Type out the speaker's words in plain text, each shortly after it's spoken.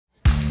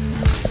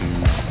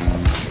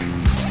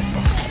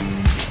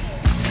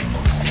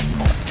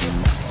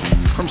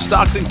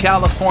Stockton,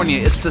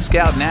 California. It's the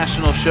Scout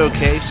National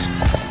Showcase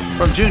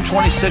from June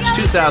 26,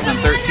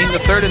 2013, the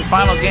third and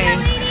final game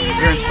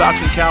here in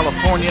Stockton,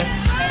 California.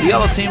 The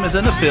yellow team is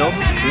in the field.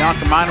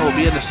 Bianca Minor will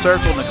be in the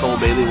circle. Nicole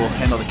Bailey will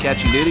handle the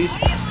catching duties.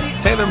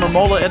 Taylor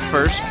Momola at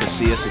first,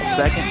 Casillas at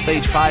second,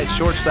 Sage Pye at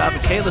shortstop,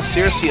 and Kayla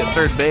Searcy at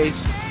third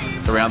base.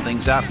 To round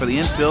things out for the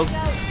infield,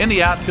 in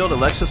the outfield,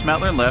 Alexis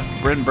Metler in left,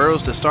 Bryn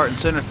Burrows to start in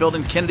center field,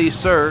 and Kennedy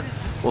Sir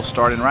will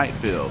start in right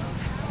field.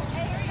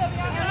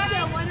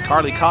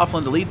 Carly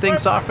Coughlin to lead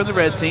things off for the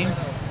red team.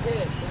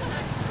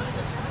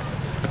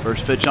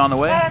 First pitch on the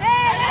way.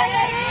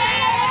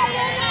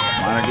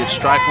 Minor gets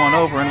strike one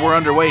over, and we're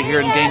underway here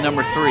in game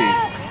number 3.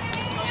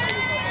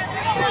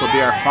 This will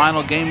be our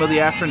final game of the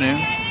afternoon.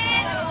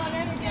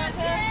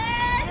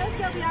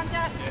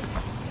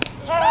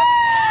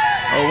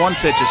 Oh, one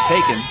pitch is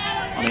taken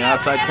on the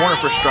outside corner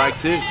for strike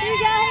 2.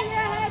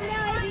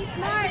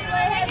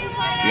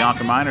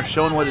 Bianca Minor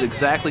showing what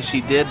exactly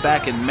she did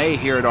back in May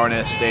here at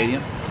Arnett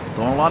Stadium.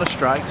 Throwing a lot of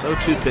strikes.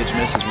 0-2 pitch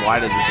misses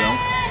wide of the zone.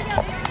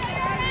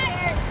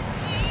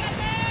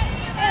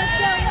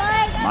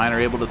 Minor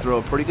able to throw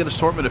a pretty good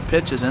assortment of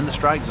pitches in the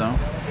strike zone.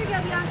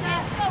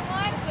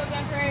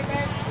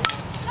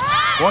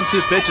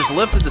 1-2 pitch is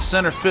lifted to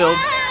center field.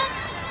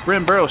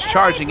 Bryn Burrows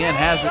charging in,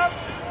 has it.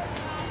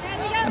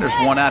 And there's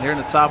one out here in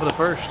the top of the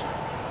first.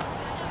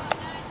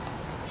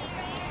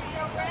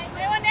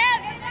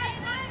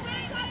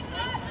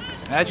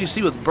 As you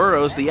see with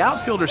Burrows, the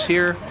outfielders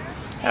here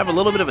have a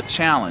little bit of a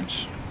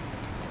challenge.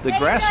 The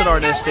grass at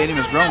Arnett Stadium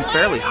has grown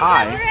fairly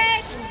high,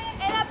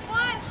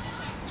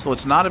 so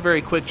it's not a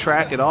very quick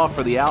track at all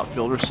for the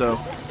outfielders. So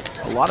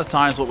a lot of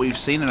times what we've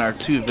seen in our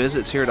 2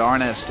 visits here to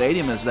Arnett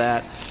Stadium is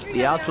that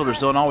the outfielders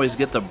don't always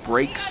get the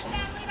breaks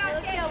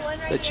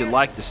that you'd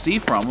like to see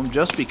from them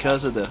just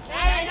because of the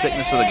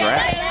thickness of the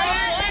grass.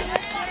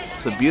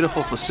 It's a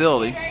beautiful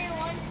facility.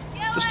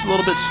 Just a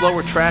little bit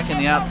slower track in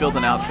the outfield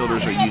than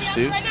outfielders are used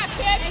to.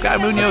 Sky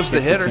Munoz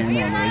the hitter.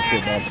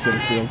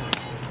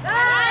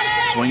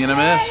 Swing and a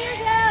miss.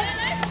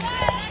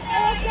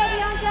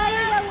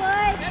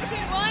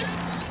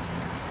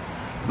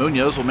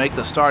 Munoz will make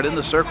the start in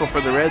the circle for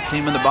the red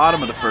team in the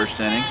bottom of the first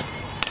inning.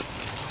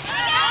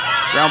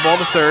 Ground ball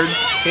to third.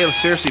 Kayla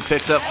Searcy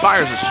picks up,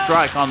 fires a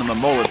strike on the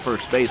Momola at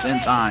first base in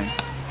time.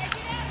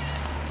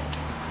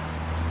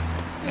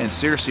 And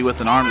Searcy with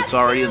an arm that's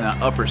already in the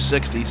upper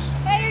 60s.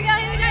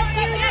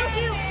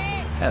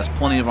 Has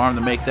plenty of arm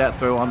to make that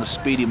throw on the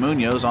speedy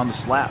Munoz on the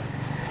slap.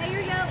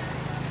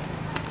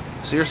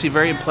 Searcy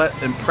very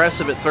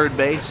impressive at third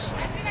base.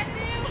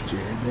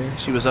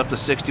 She was up to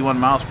 61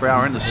 miles per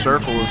hour in the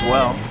circle as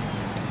well.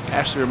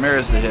 Ashley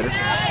Ramirez the hitter.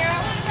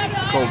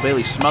 Nicole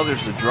Bailey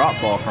smothers the drop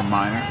ball from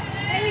Minor.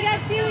 Hey, we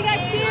got two.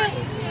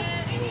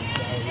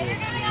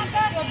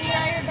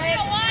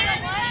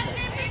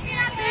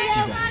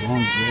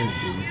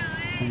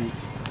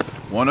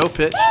 1-0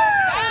 pitch.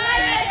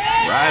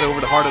 Right over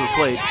the heart of the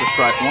plate for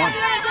strike 1.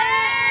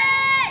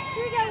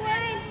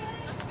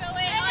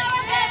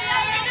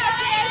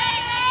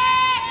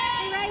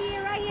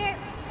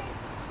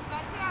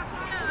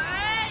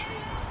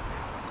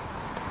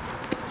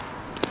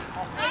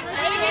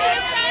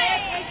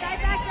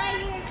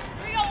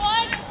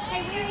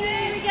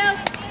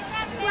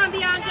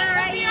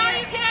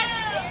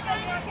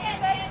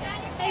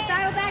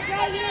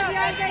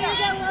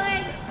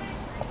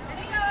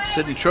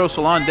 Sydney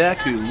Trossel on deck,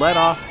 who led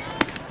off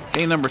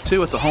game number 2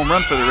 with the home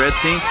run for the red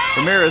team.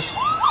 Ramirez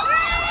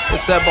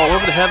hits that ball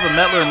over the head of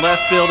Metler in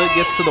left field. It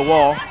gets to the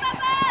wall,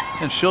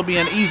 and she'll be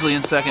in easily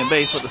in second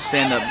base with a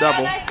stand-up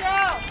double.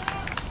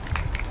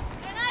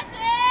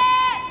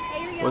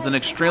 With an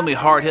extremely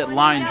hard-hit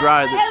line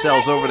drive that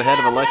sails over the head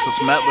of Alexis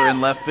Metler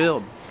in left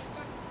field.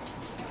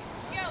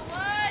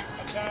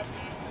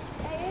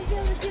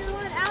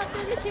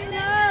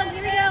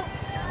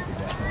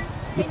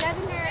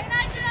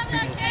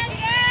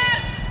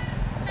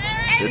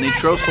 Sydney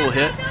Trossel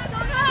hit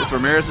with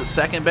Ramirez at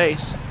second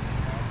base.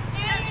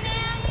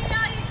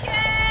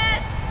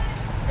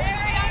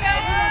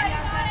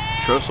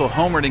 Trossel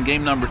homered in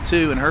game number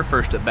 2 in her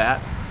first at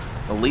bat.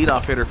 The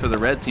leadoff hitter for the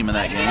red team in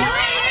that game.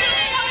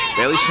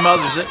 Bailey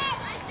smothers it,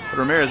 but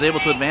Ramirez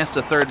able to advance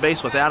to third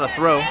base without a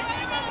throw.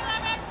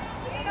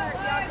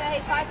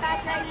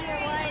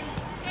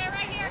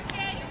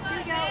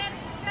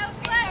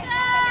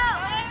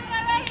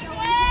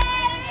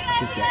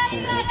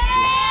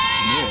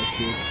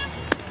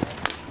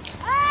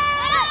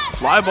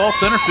 Fly ball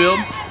center field.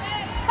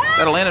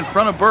 That'll land in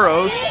front of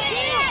Burrows.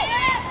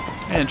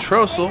 And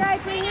Trossel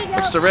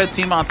puts the red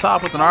team on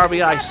top with an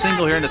RBI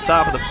single here in the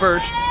top of the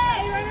first.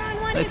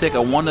 They take a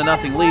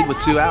 1-0 lead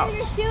with 2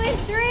 outs.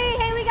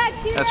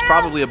 That's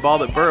probably a ball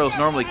that Burrows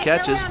normally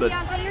catches, but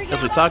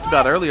as we talked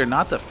about earlier,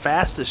 not the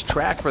fastest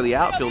track for the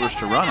outfielders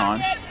to run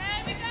on.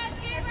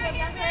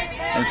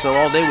 And so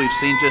all day we've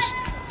seen just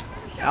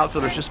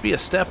outfielders just be a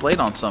step late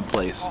on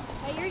someplace.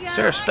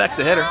 Sarah Speck,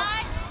 the hitter.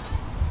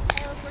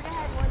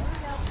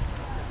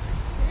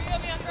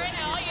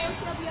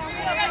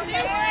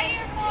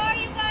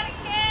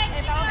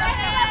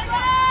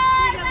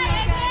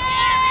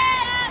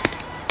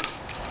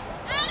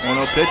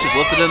 pitch is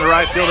lifted in the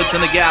right field. It's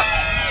in the gap.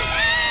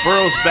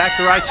 Burrows back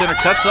to right center,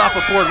 cuts it off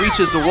before it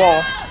reaches the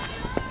wall.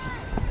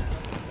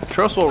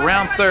 Trost will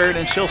round third,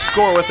 and she'll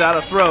score without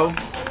a throw.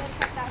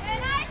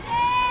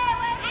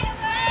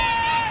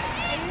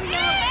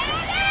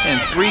 And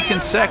 3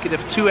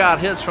 consecutive 2-out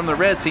hits from the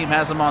red team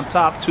has them on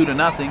top,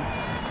 2-0.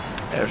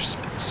 As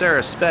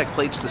Sarah Speck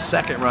plates the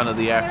second run of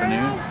the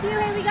afternoon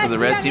for the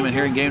red team, and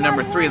here in game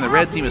number 3, and the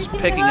red team is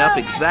picking up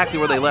exactly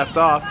where they left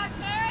off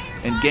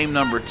in game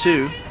number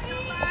 2.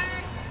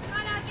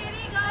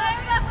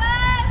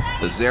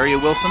 Azaria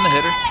Wilson, the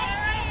hitter.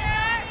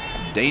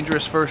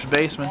 Dangerous first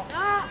baseman.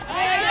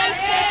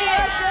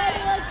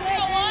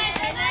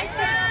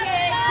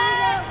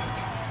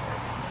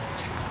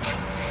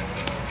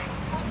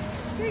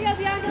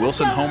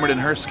 Wilson homered in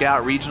her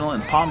scout regional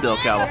in Palmdale,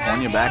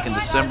 California back in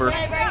December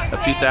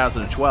of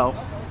 2012.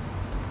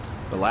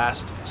 The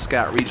last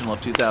scout regional of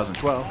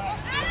 2012.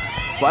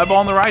 Fly ball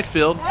in the right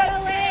field.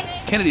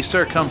 Kennedy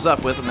Sir comes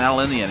up with, and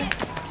that'll end the inning.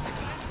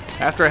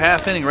 After a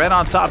half inning, red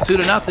on top,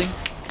 2-0,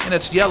 and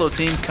it's yellow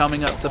team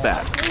coming up to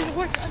bat.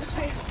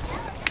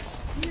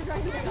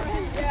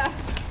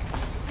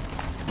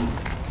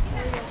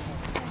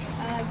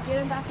 Get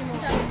him back in the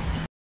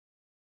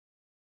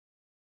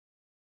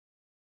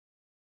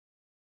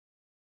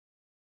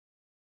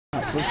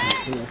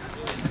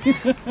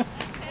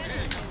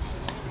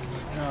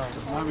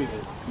Probably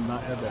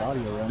not have that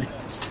audio running.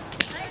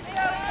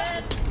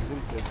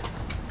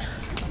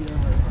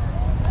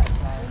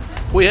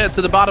 We head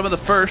to the bottom of the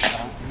first.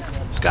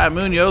 Sky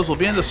Munoz will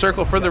be in the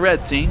circle for the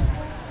red team.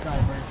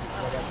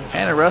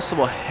 Hannah Russell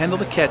will handle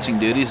the catching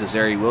duties.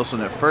 Azaria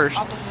Wilson at first.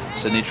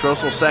 Sydney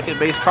Trossel second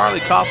base.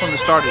 Carly Coughlin to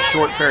start at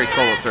short. Perry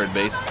Cole at third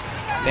base.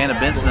 Dana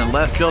Benson in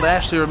left field.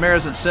 Ashley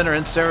Ramirez in center,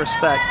 and Sarah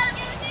Speck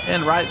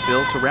in right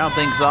field to round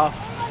things off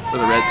for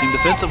the red team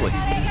defensively.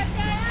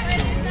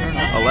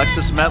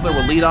 Alexis Metler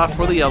will lead off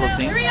for the yellow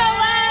team.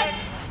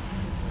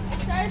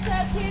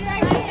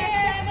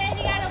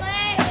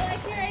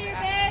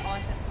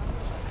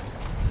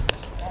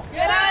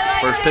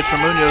 First pitch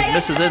from Munoz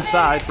misses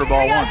inside for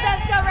ball 1.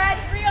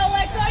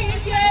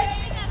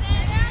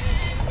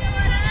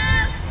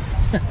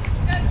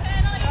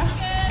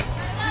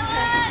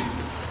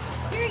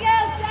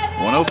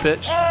 1-0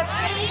 pitch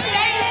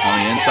on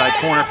the inside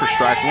corner for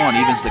strike 1.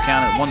 Evens the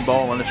count at 1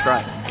 ball and a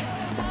strike.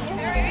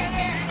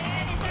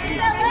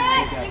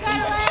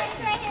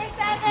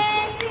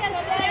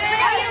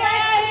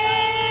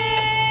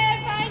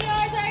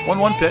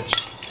 One pitch.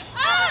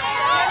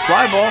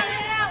 Fly ball.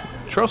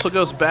 Trossel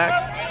goes back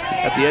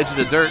at the edge of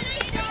the dirt.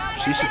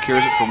 She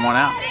secures it for 1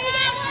 out.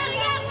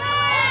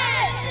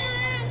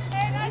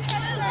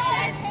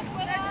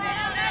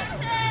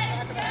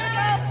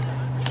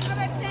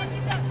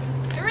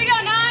 Here we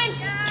go, 9.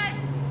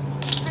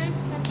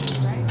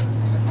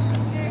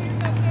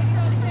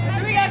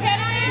 Here we go,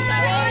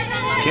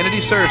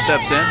 Kennedy Sir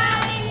steps in.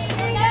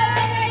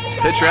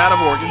 Pitcher out of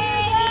Oregon.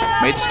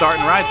 Made the start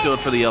in right field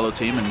for the yellow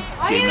team in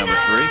game number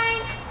 3.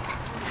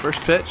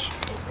 First pitch.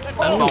 That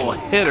ball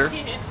hit her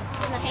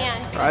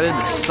right in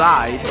the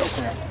side.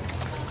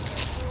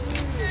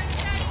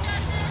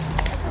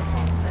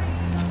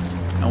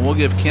 And we'll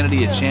give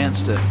Kennedy a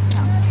chance to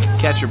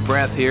catch her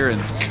breath here,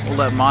 and we'll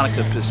let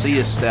Monica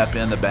Pasillas step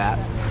in to bat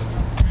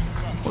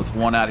with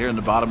 1 out here in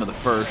the bottom of the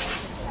first.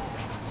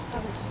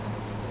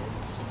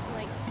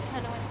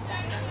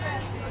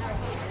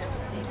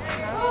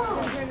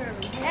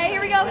 Hey,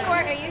 here we go,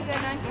 Court. Are you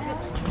good, man?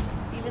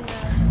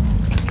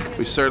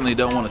 We certainly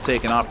don't want to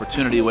take an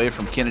opportunity away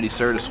from Kennedy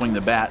Sir to swing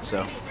the bat,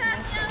 so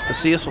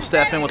Pasillas will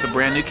step in with a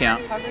brand new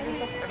count.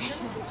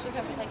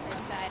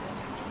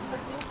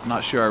 I'm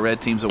not sure our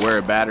red team's aware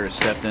a batter has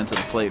stepped into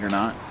the plate or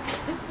not.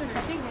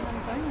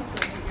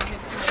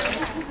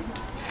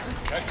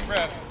 Catch your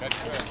breath. Catch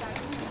your breath.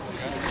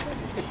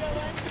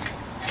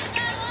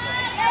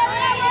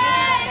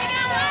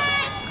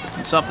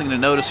 And something to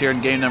notice here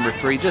in game number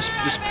 3, just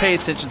pay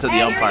attention to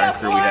the umpiring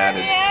crew we had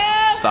in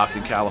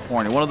Stockton,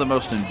 California. One of the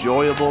most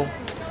enjoyable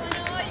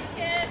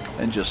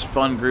and just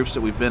fun groups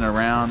that we've been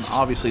around.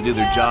 Obviously do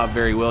their job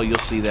very well. You'll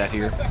see that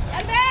here.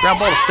 Ground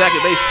ball to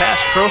second base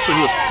past Trossel,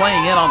 who was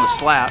playing in on the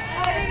slap.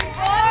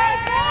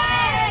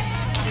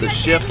 The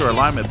shift or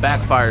alignment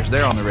backfires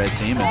there on the red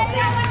team, and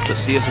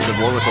Pasillas is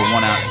aboard with a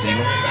 1-out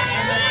single.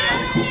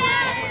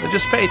 But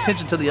just pay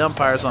attention to the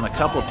umpires on a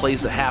couple of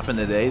plays that happened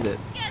today that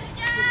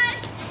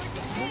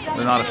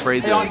they're not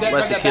afraid to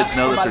let the kids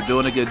know that they're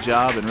doing a good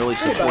job and really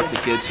support the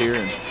kids here,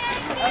 and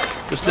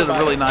just did a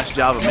really nice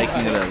job of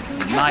making it a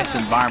nice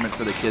environment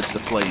for the kids to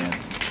play in.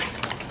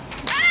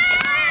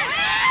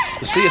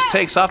 Pasillas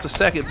takes off to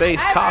second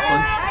base.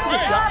 Coughlin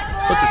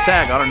puts a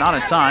tag on her, not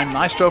in time.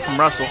 Nice throw from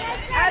Russell.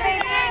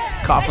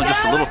 Coughlin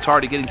just a little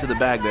tardy getting to the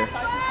bag there.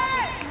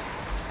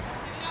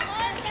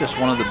 Just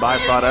one of the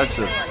byproducts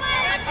of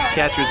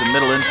catchers and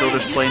middle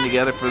infielders playing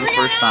together for the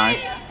first time.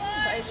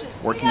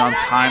 Working on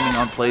timing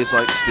on plays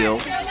like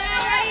steals.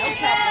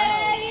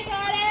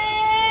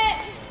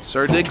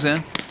 Sir digs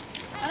in.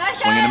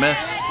 Swing and a miss.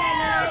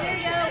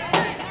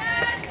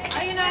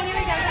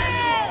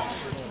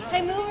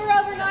 Hey, move her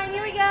over 9.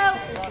 Here we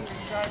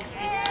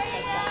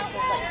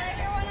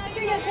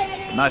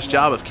Nice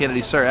job of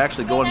Kennedy Sir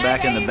actually going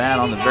back in the bat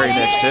on the very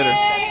next hitter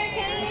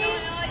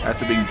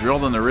after being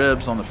drilled in the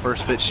ribs on the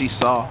first pitch she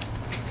saw.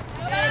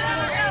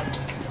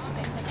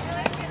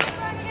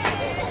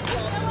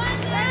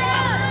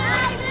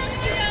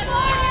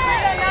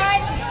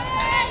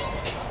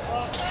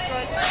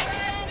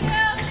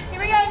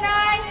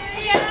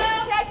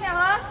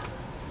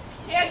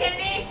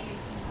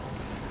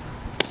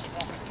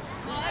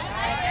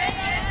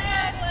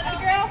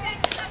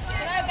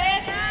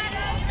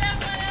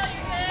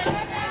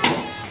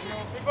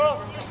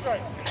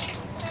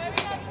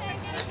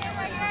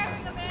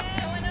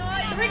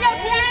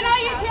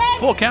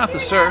 Full count to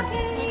Sir.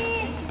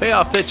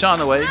 Payoff pitch on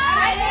the way. It's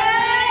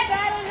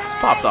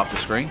popped off the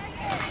screen.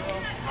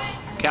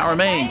 Count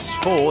remains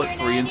full at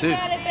 3-2.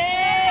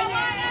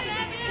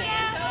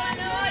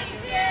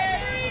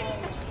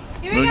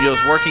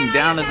 Munoz working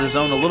down in the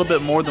zone a little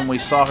bit more than we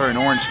saw her in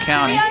Orange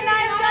County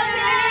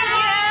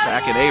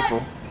back in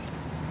April.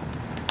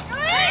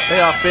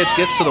 Payoff pitch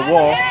gets to the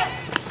wall.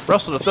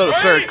 Russell to throw to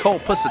third. Cole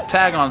puts the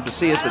tag on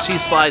Pasillas, but she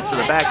slides to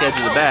the back edge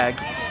of the bag.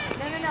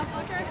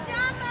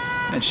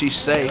 And she's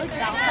safe.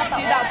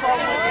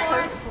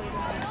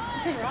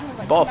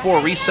 Ball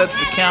 4 resets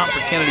the count for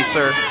Kennedy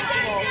Sir.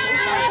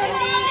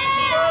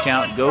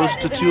 Count goes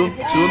to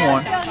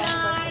 2-1.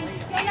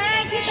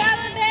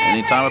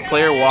 Anytime a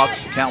player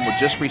walks, the count will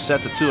just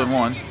reset to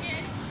 2-1.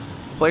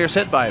 Player's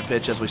hit by a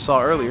pitch, as we saw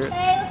earlier.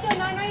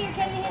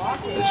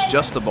 It's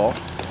just the ball.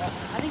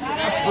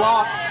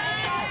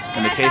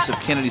 In the case of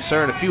Kennedy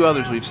Sir and a few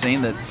others we've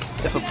seen, that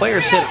if a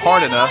player's hit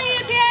hard enough,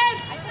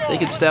 they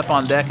can step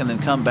on deck and then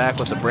come back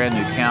with a brand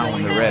new count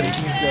when they're ready.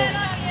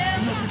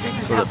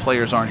 So that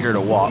players aren't here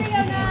to walk.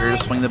 They're here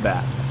to swing the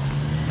bat.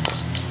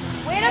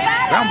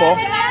 Ground ball.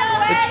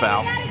 It's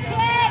foul.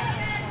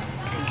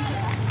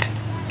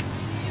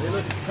 Hey,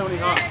 look, it's Tony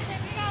Hawk.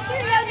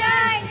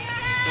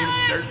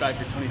 He's dirt bike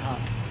for Tony Hawk.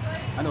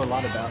 I know a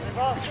lot about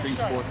extreme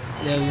sport.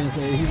 Yeah, I was gonna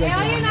say he's like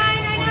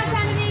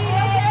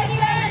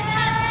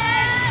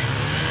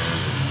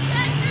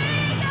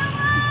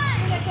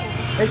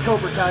Hey,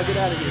 Cobra Kai, get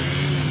out of here.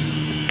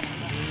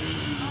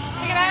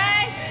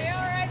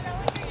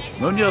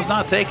 Munoz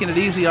not taking it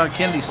easy on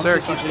Kennedy Sir.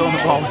 Keeps throwing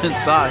the ball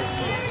inside.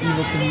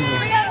 Evil Knievel.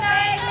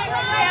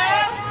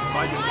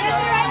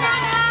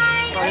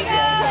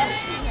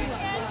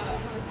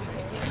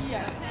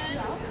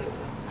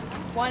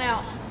 One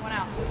out.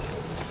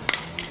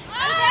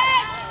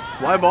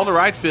 Fly ball to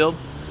right field.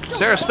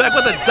 Sarah Speck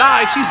with a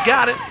dive. She's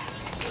got it.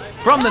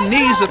 From the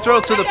knees to throw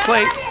to the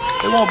plate.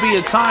 It won't be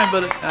in time,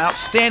 but an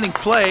outstanding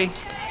play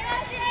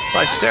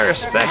by Sarah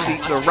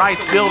Speck, the right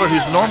fielder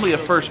who's normally a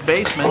first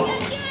baseman.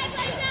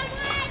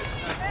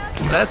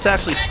 That's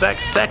actually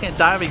Speck's second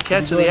diving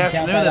catch of the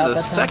afternoon in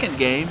the second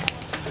game.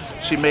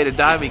 She made a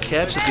diving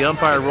catch that the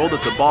umpire ruled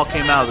that the ball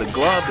came out of the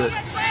glove, that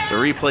the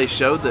replay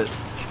showed that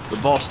the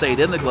ball stayed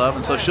in the glove,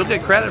 and so she'll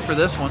get credit for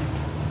this one.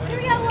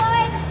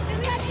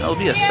 That'll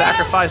be a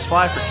sacrifice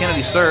fly for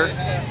Kennedy Sir,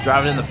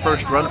 driving in the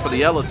first run for the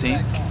yellow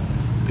team.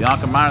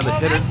 Bianca Minor, the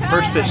hitter,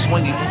 first pitch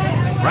swinging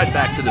right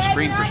back to the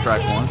screen for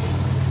strike one.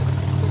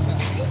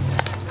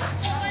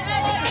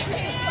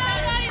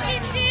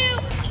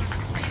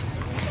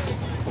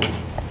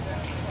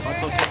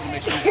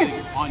 Make sure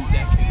you're on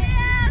deck.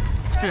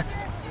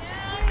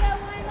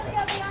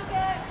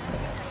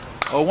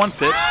 0-1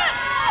 pitch.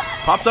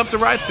 Popped up to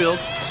right field.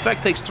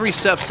 Speck takes 3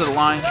 steps to the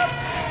line.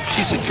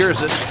 She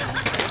secures it.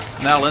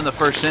 And that'll end the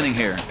first inning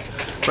here.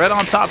 Right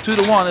on top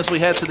 2-1 as we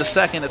head to the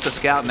second at the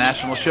Scout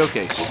National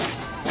Showcase.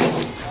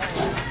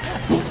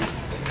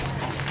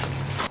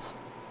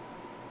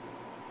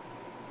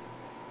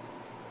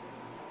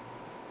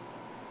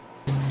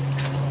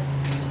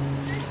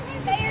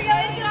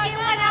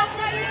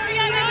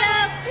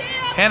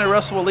 Hannah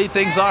Russell will lead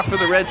things off for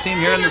the red team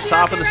here in the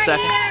top of the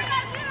second.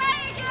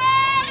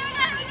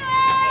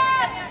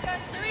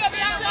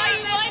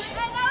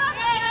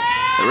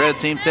 The red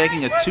team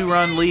taking a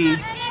 2-run lead in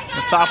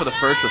the top of the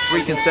first with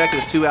 3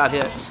 consecutive 2-out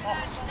hits.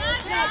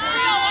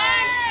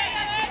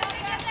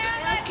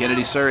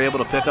 Kennedy Sir able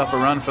to pick up a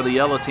run for the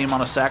yellow team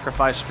on a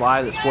sacrifice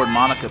fly that scored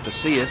Monica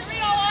Pasillas,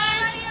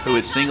 who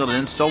had singled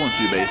and stolen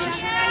 2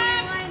 bases.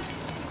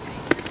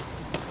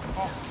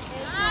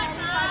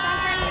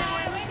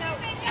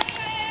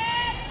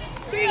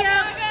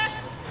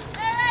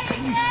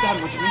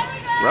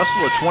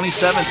 Russell, a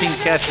 2017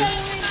 catcher.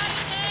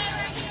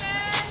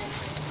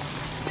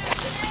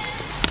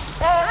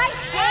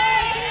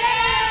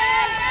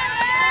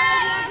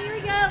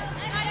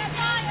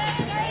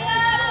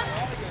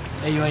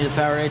 Hey, you want your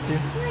power right too?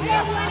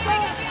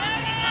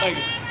 Thank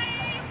you.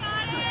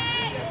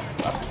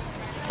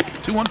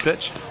 2-1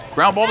 pitch.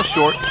 Ground ball to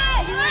short.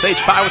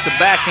 Sage Pye with the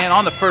backhand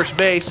on the first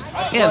base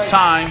in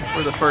time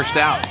for the first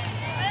out.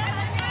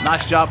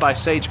 Nice job by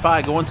Sage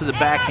Pye going to the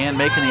backhand,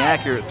 making the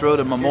accurate throw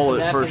to Momola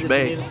at first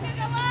base.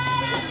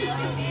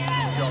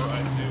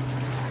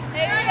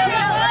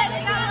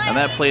 And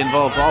that play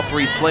involves all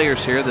 3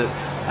 players here that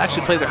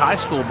actually play their high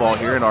school ball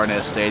here at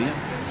Arnett Stadium.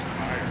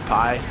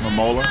 Pye,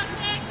 Momola,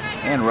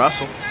 and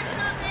Russell.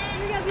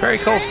 Perry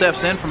Cole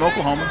steps in from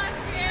Oklahoma.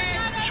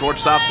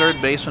 shortstop third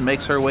baseman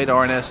makes her way to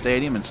Arnett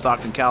Stadium in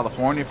Stockton,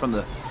 California from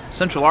the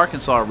Central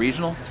Arkansas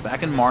Regional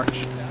back in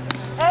March.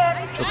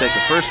 She'll take the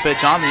first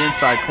pitch on the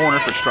inside corner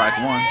for strike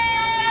one.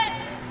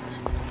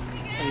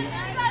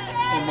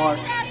 Hey, Mark.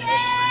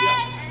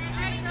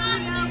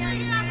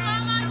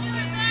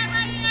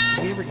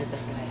 Did you ever get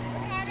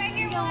that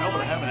guy? No, but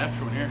I have an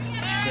extra one here.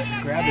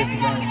 Grab it if you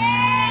got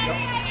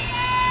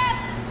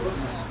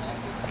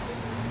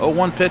it.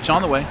 0-1 pitch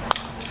on the way.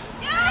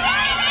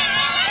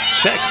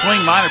 Check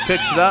swing, Minor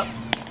picks it up.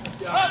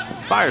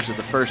 Fires at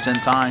the first in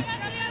time.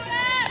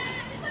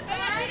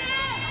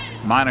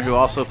 Minor, who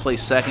also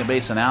plays second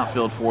base and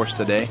outfield for us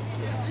today.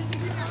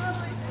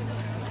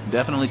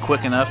 Definitely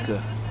quick enough to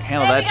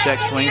handle that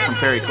check swing from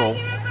Perry Cole.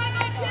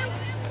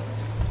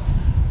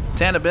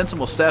 Tana Benson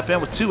will step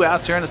in with 2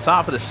 outs here in the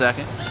top of the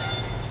second.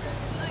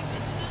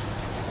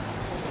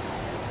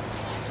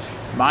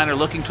 Minor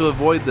looking to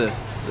avoid the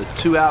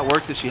 2-out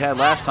work that she had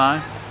last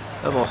time.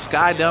 A little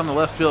sky down the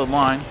left field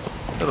line.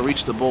 It'll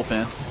reach the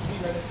bullpen.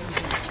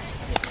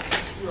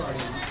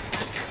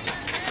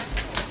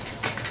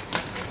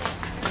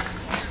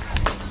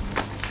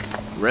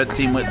 Red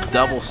team went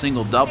double,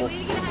 single, double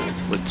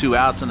with 2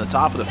 outs in the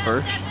top of the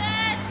first.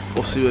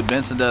 We'll see what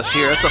Benson does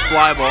here. It's a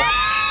fly ball.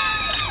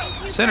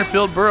 Center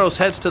field, Burrows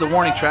heads to the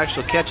warning track.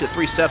 She'll catch it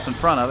 3 steps in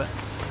front of it.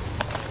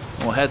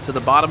 We'll head to the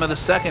bottom of the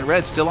second.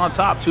 Red still on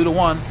top,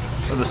 2-1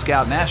 from the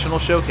Scout National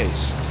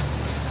Showcase.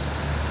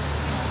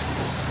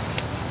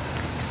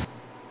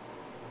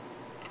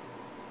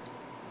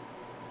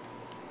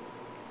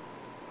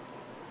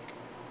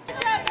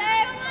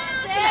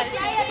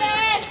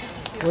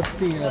 What's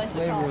the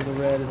flavor of the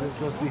red? Is it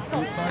supposed to be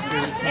fruit punch or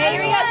is it Hey,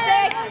 here we go,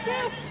 6.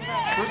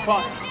 Fruit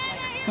punch.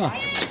 Huh.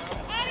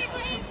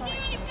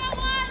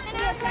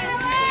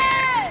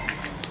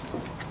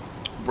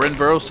 Bryn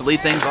Burrows to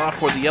lead things off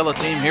for the yellow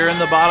team here in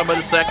the bottom of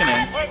the second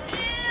inning.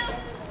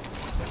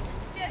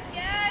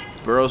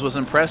 Burrows was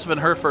impressive in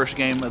her first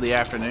game of the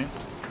afternoon.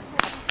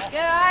 Good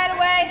right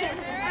away.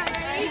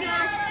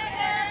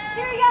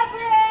 Here we go,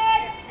 Bryn.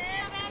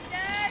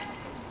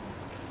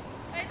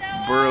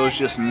 Burrows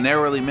just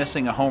narrowly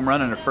missing a home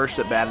run in her first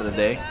at bat of the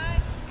day,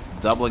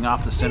 doubling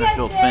off the center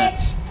field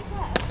fence.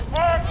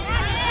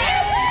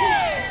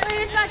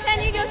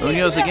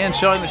 Munoz again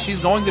showing that she's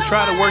going to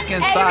try to work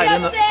inside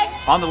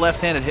on the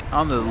left-handed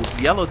on the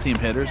yellow team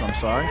hitters. I'm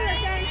sorry.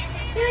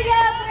 Here we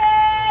go,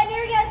 Bryn.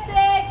 Here we go,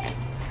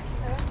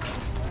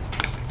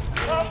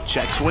 6.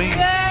 Check swing. Good.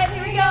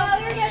 Here we go.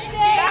 Here we go, 6.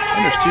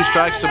 And there's 2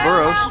 strikes to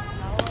Burrows.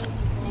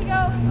 Here you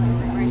go.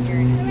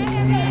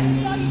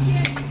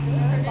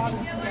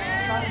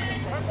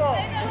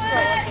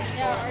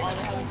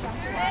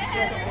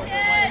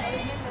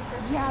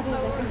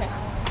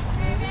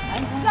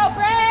 Go,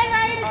 Bryn.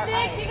 Right to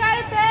 6. You got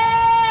it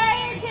there.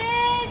 Here,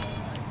 kids.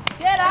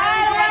 Get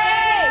right away.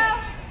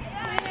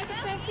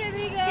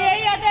 Here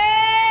you go,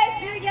 Dave.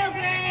 Here you go,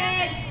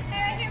 Bryn.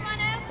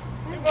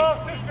 Two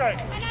balls, 2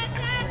 strikes.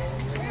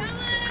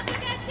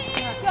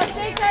 Go,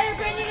 6 right here,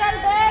 Bryn. You got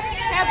it back.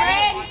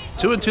 Yeah,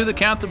 Bryn. 2-2 the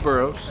count to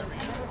Burrows.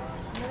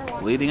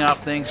 Leading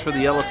off things for the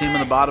yellow team in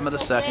the bottom of the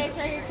 6 second.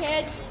 right here,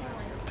 kid.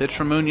 Pitch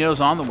from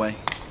Munoz on the way.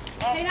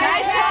 Hey,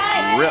 nice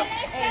try. Rip.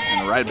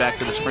 And right back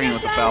to the screen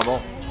with the foul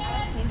ball.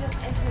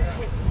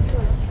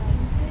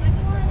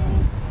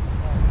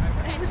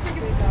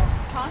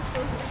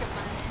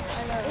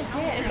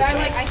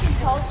 I can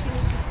tell she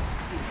was just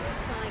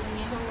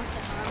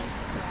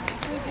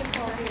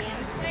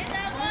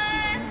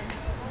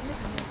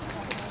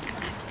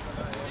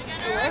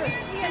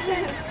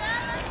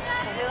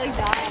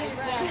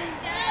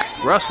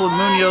Russell and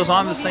Munoz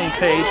on the same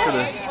page for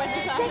the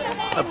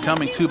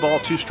upcoming 2-ball,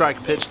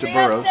 2-strike pitch to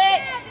Burrows.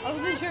 I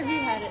wasn't sure who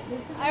had it.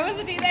 I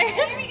wasn't either.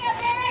 Here we go,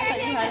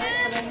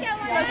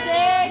 Go, 6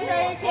 right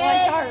here, kid.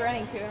 I saw her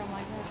running too. I'm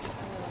like,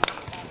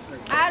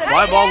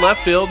 Fly ball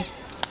left field.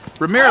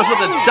 Ramirez with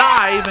a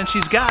dive, and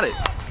she's got it.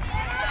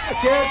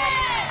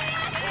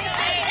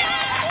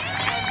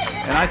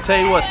 And I tell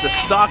you what, the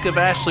stock of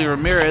Ashley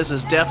Ramirez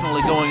is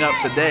definitely going up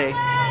today.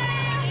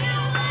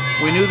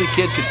 We knew the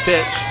kid could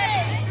pitch.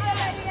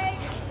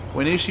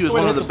 We knew she was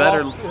one of the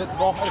better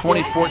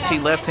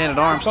 2014 left-handed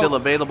arms still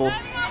available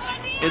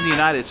in the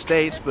United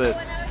States,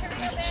 but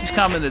she's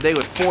coming today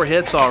with 4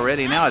 hits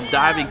already. Now a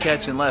diving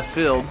catch in left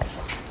field.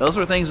 Those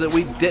were things that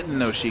we didn't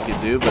know she could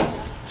do, but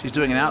she's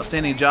doing an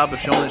outstanding job of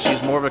showing that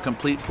she's more of a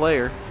complete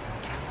player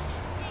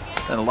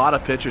than a lot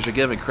of pitchers are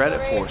given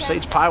credit for.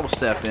 Sage Pye will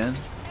step in,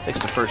 takes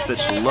the first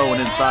pitch low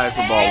and inside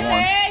for ball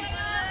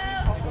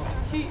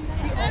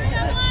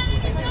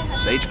 1.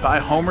 Sage Pye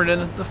homered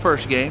in the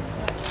first game.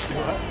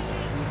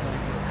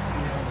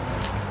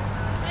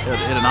 He'll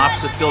hit an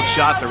opposite field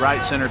shot to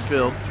right center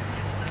field. You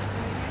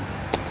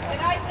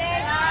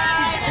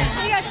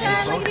got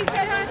 10. Look at you,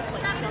 kid, huh?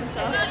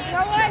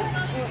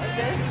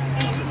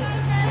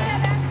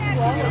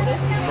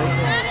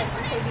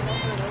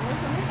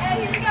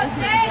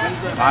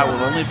 Pye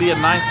will only be a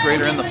 9th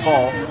grader in the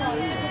fall.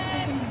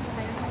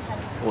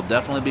 Will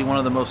definitely be one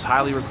of the most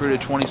highly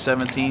recruited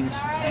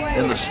 2017s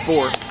in the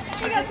sport.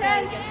 You got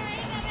 10.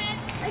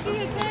 Here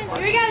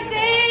we go,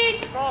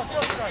 Sage. You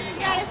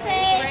got it,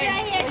 Sage.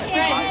 Right here,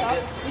 kid.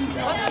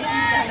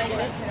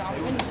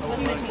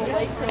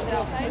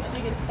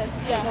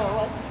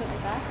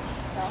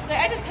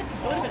 I just hit the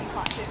would have been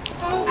hot too.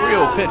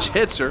 3-0 pitch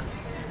hits her.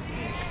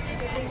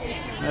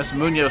 That's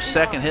Munoz's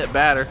second hit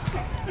batter.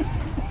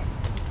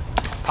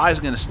 Pie's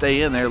going to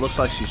stay in there. Looks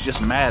like she's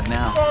just mad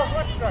now.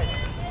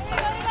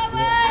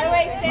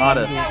 Not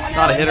a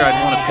hitter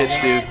I'd want to pitch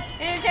to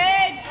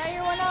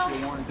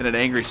in an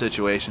angry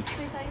situation.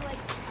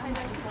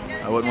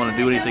 I wouldn't want to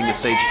do anything to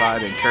Sage Pie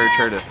to encourage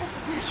her to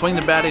swing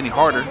the bat any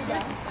harder.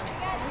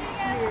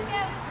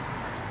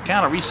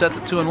 Kind of reset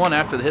the 2-1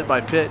 after the hit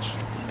by pitch.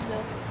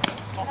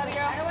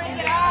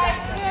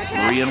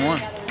 3-1.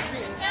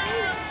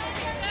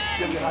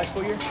 You have a good high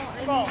school year?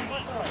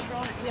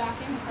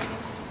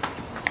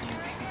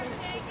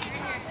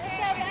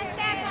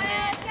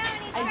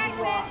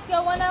 Go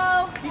 1-0.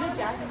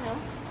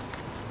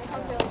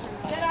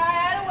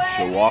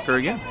 She'll walk her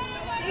again.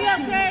 You go,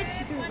 kid.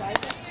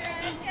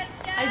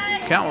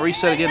 Count will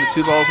reset again to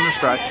 2 balls and a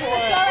strike.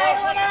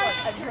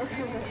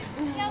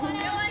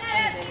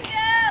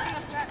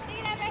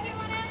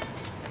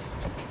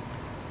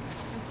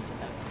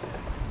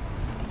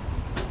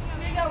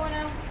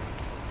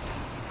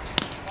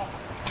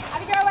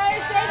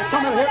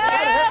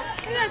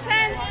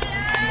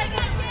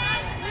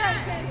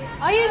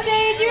 Are you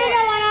Sage? You go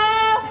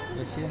 1-0.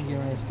 But she didn't get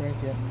her strike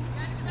yet.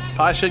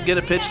 Pie should get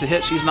a pitch to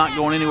hit. She's not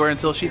going anywhere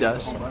until she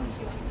does.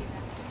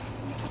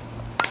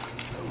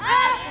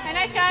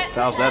 Nice cut.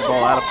 Fouls that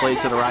ball out of play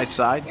to the right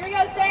side. Here we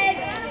go, Sage.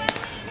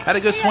 Had a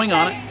good swing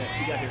on it.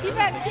 Keep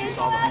that kid.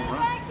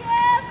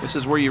 This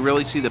is where you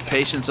really see the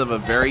patience of a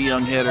very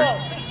young hitter. Go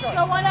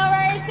 1-0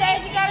 right here,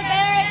 Sage. You got it,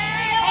 babe.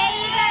 Hey,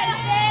 you got it,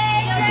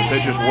 Sage. As the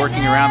pitcher's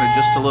working around her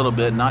just a little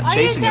bit, not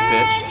chasing a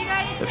pitch.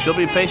 If she'll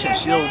be patient,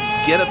 she'll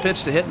get a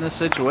pitch to hit in this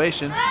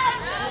situation.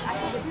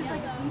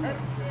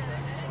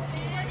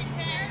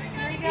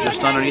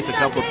 Just underneath a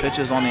couple of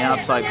pitches on the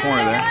outside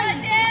corner there.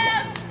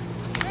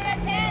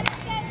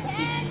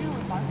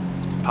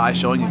 Pie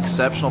showing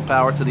exceptional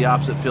power to the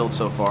opposite field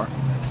so far.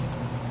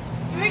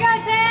 Here we go,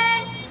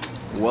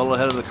 10. Well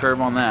ahead of the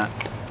curve on that.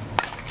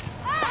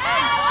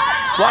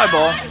 Fly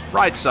ball,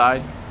 right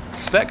side.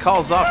 Speck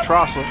calls off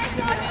Trossel.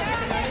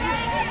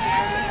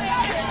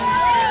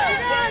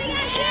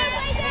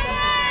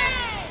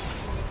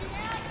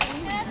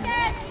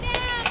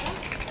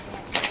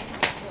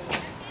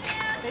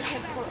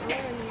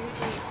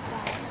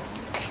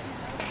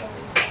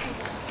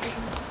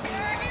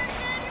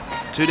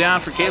 Two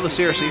down for Kayla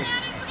Searcy.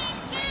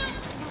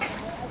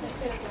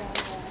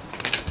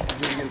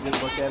 Did you get a good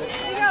look at it?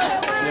 Here we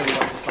You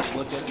go. ever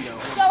look at it? No.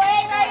 Go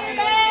 8 right here,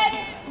 babe.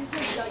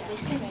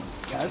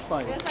 Yeah, it's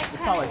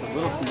not like the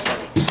little things.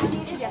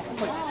 It's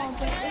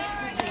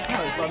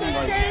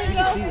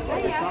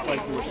not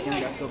like the skin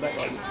got to go back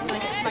like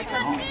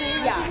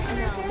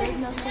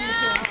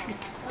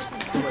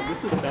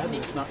this is bad, but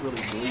it's not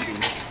really bleeding.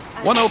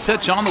 1-0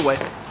 pitch on the way.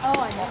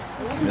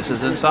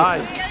 Misses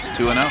inside. It's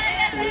 2-0.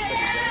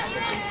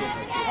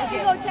 Here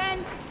we go,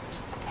 10.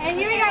 And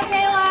here we go,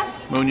 Kayla.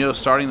 Munoz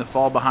starting to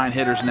fall behind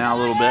hitters now a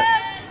little bit.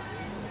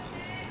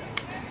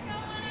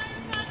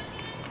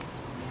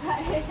 Go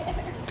ahead.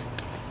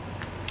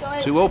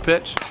 2-0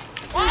 pitch.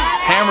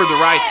 Hammered to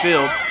right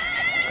field.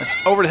 It's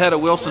over the head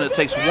of Wilson. It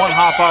takes one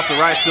hop off the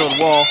right field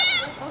wall.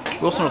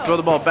 Wilson will throw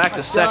the ball back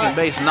to second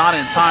base, not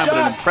in time, but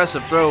an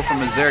impressive throw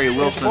from Azaria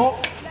Wilson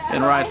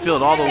in right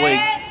field all the way,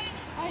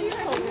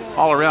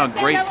 all around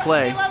great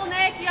play.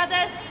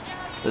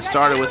 It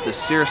started with the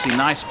Searcy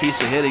nice piece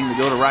of hitting to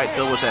go to right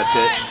field with that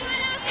pitch.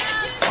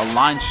 A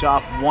line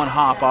chop, one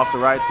hop off the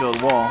right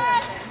field wall.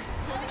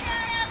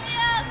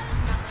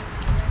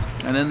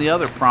 And then the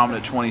other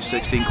prominent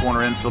 2016 corner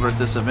infielder at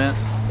this event,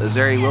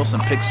 Azaria Wilson,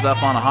 picks it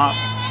up on a hop,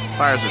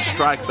 fires a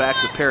strike back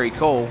to Perry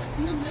Cole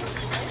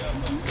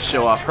to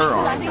show off her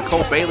arm.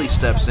 Nicole Bailey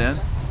steps in.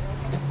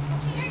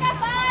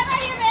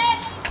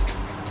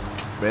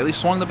 Bailey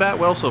swung the bat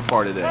well so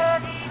far today.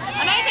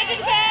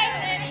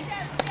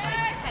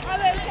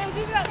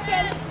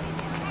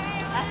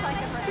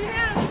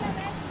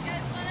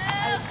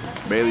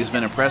 Bailey's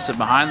been impressive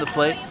behind the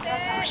plate.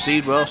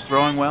 Received well,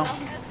 throwing well.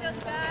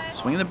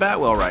 Swinging the bat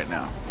well right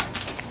now.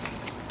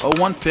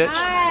 0-1 pitch,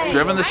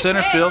 driven to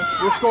center field.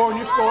 You're scoring,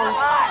 you're scoring.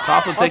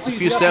 Coughlin takes a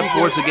few steps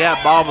towards the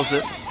gap, bobbles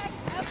it.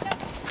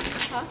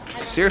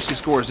 Searcy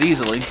scores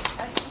easily.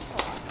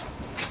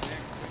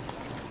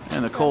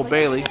 And Nicole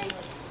Bailey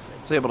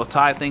is able to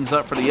tie things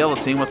up for the yellow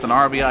team with an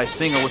RBI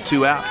single with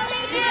 2 outs.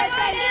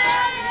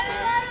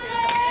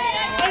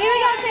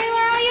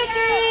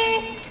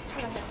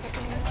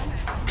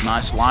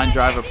 Nice line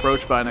drive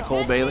approach by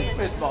Nicole Bailey.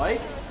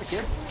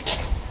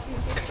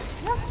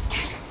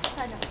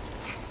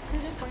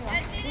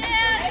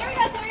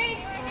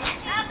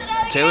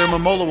 Taylor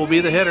Momola will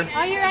be the hitter.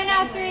 Oh, you're right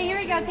now 3. Here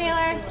we go,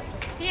 Taylor.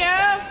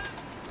 Yeah.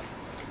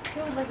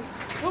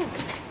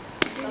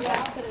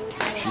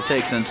 She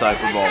takes inside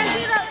for ball 1.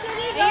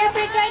 Hey, your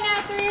pitch right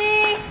now 3.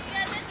 Here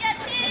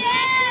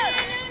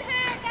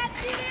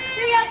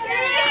we go,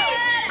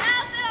 3.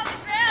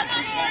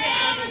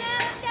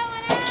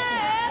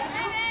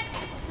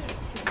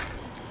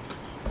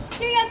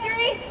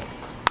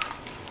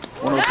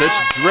 One of the pitch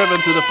driven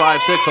to the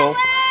 5-6 hole.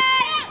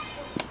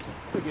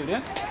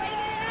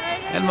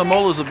 And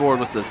Mamola's aboard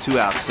with the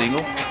 2-out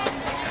single.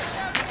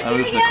 That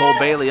moves Nicole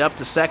Bailey up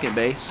to second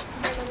base.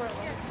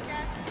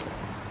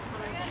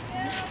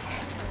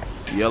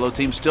 The yellow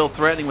team still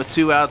threatening with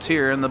 2 outs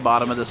here in the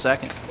bottom of the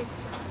second.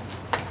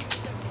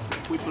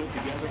 We put it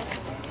together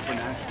for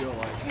Nashville.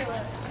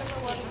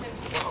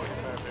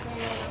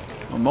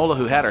 Mamola,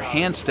 who had her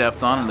hand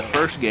stepped on in the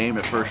first game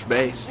at first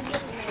base,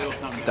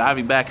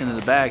 diving back into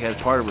the bag, had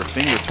part of her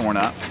finger torn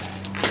up.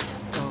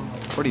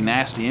 Pretty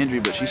nasty injury,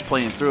 but she's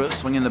playing through it,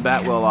 swinging the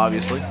bat well,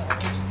 obviously. Yeah,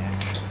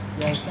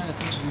 I was trying to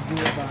think we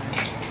do it by.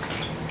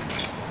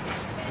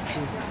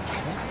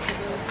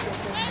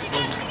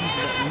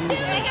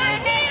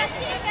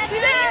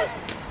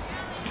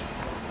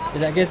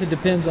 I guess it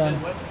depends on.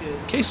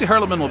 Casey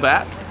Hurleman will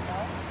bat.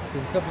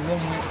 There's a couple of them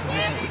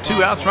went.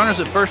 2 outs, runners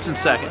at first and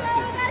second. I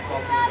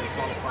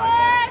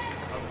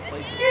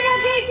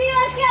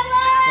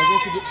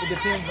guess it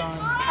depends on.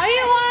 Are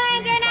you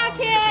ones right now,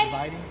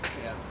 kid?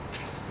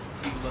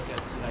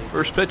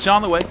 First pitch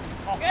on the way. Good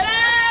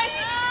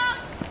eye.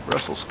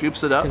 Russell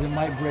scoops it up. Because it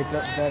might break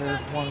up better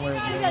one way or the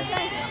other.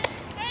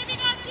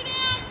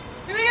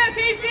 Here we go,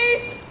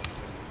 Casey.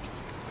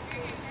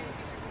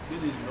 You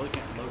really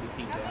can't load the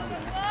team down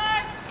there.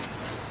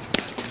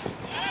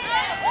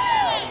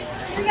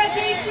 Here we go,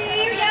 Casey.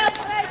 Here we go.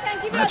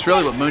 And that's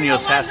really what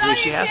Munoz has to do.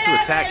 She has to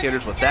attack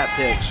hitters with that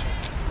pitch.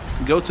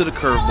 Go to the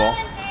curveball.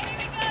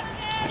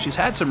 She's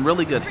had some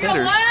really good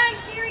hitters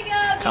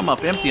come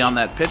up empty on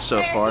that pitch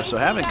so far, so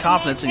having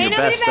confidence in your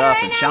best stuff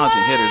and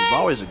challenging hitters is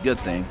always a good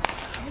thing.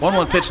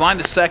 1-1 pitch line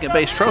to second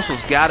base.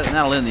 Trossel's got it, and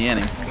that'll end the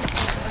inning.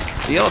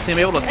 The yellow team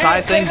able to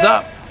tie things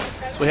up.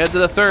 So we head to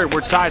the third.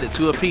 We're tied at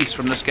 2 apiece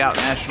from the Scout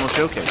National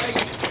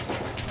Showcase.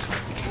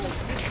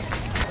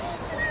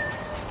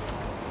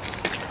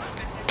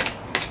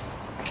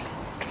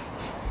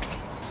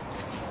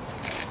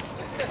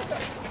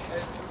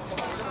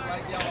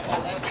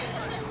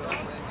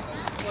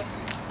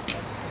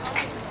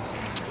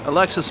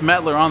 Alexis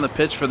Metler on the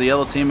pitch for the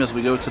yellow team as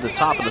we go to the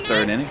top of the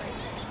third inning.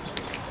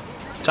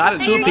 Tied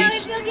at 2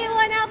 apiece.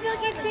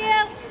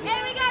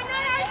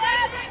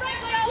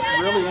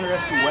 Really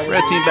interesting weather.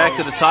 Red team back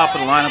to the top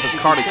of the lineup with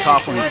Carly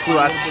Coughlin, who flew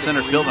out to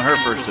center field in her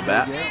first at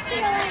bat. Or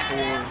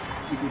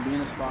you could be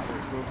in a spot where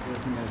it's real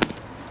good, you know,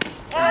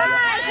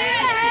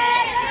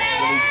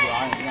 really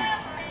dry and warm.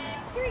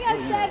 Here we go,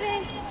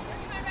 7.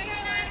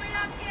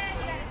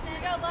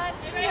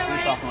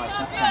 We're talking about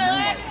something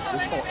like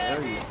this whole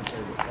area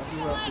compared to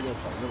everywhere else,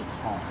 it's like really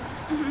calm.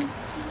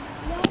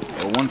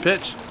 1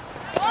 pitch.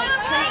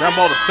 Ground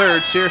ball to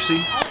third. Searcy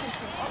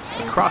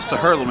across to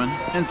Hurleman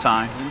in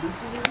time.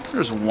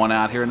 There's 1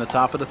 out here in the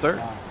top of the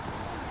third.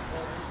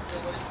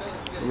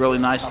 Really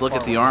nice look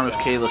at the arm of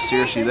Kayla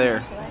Searcy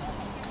there.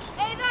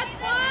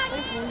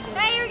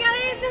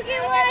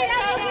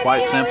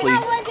 Quite simply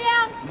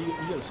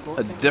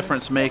a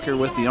difference maker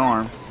with the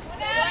arm.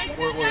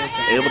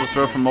 Able to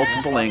throw from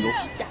multiple angles.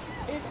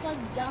 It's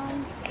like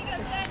down the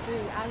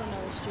street. I don't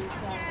know the street.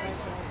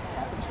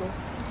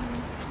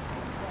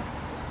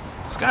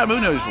 Sky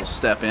Munoz will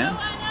step in.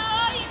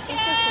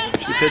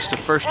 She pitched the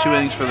first 2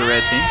 innings for the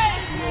red team.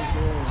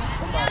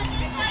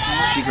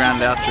 She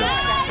grounded out to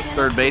the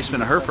third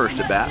baseman of her first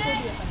at bat.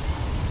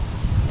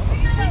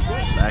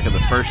 Back of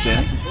the first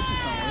inning.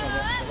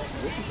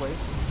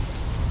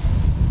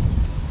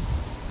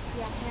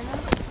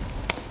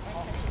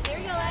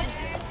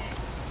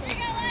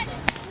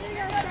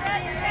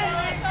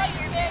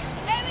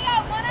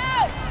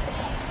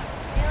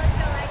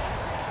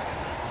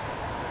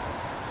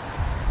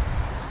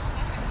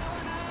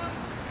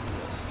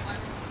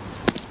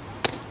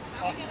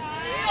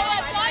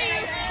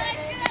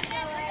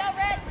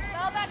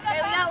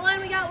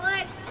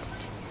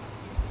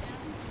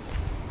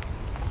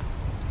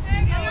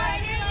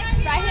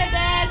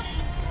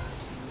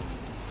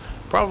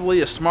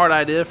 Probably a smart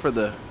idea for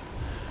the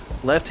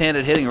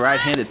left-handed hitting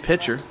right-handed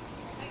pitcher.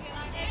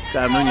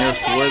 Sky Munoz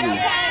to wear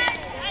the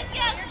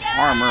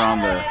armor on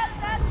the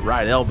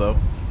right elbow.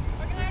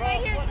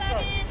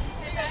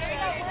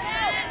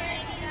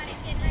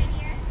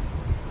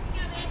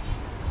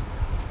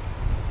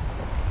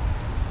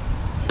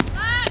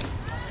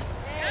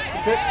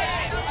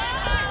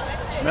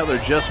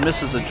 Metler just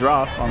misses a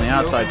drop on the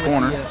outside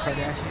corner.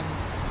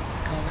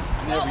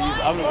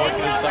 I've been working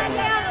in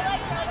summer.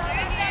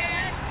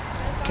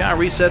 Kind of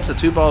resets the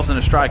 2 balls and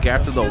a strike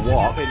after the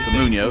walk to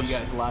Munoz.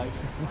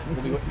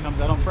 Comes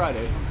out on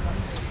Friday.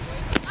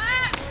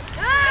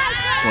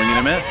 Swing and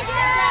a miss.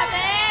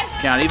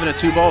 Count even at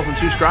 2 balls and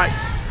 2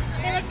 strikes.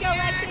 Hey, let's go,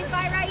 Lexi.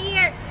 Fight right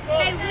here.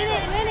 Hey,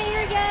 win it,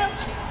 here we go.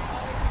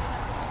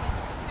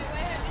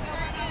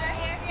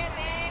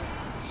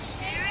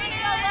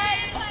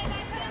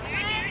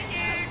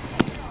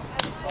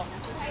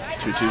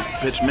 2-2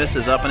 pitch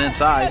misses up and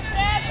inside.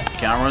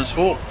 Count runs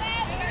full.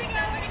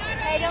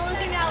 Hey, don't lose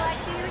your now, Lexi.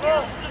 Here we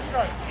go.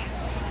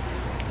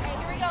 Hey,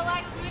 here we go,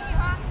 Lexi.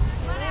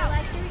 One out.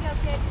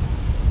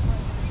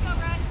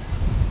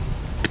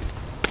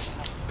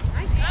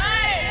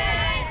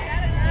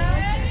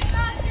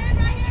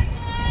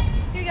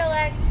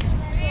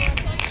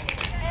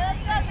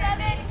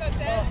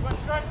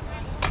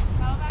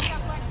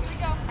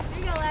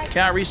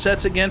 Count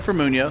resets again for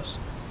Munoz.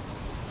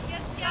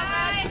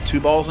 With 2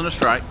 balls and a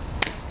strike.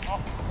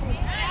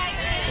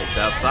 It's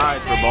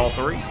outside for ball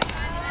 3.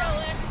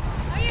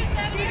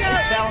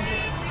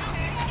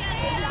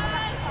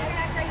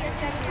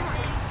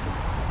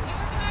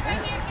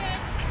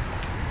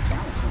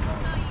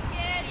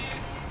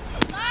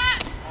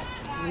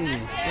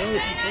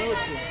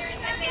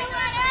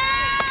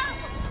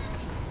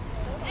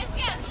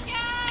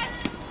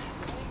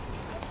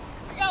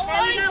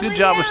 Good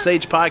job with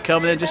Sage Pie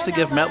coming in just to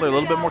give Mettler a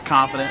little bit more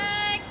confidence.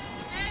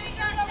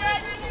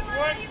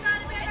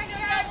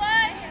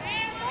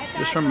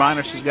 Just a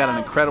reminder, she's got an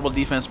incredible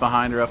defense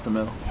behind her up the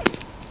middle.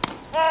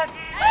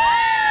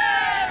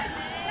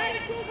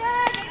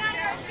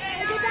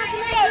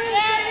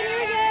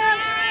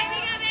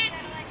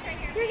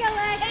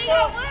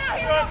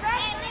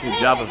 Good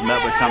job of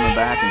Mettler coming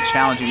back and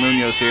challenging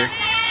Munoz here.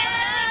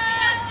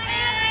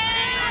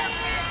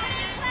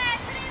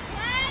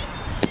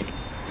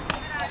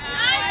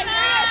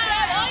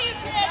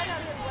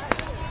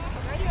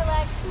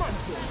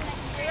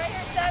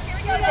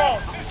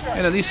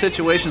 And in these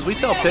situations, we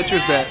tell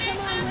pitchers that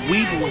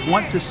we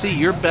want to see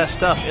your best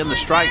stuff in the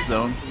strike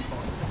zone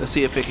to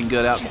see if it can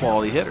get out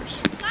quality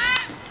hitters.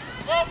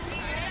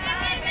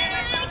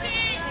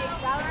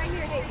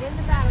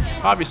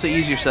 Obviously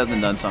easier said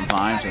than done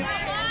sometimes. And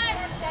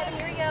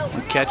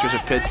when catchers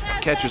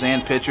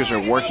and pitchers are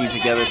working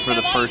together for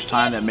the first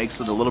time, that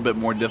makes it a little bit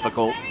more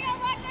difficult.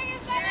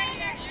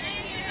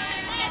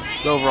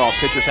 But overall,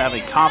 pitchers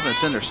having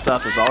confidence in their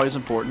stuff is always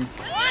important.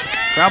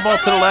 Ground ball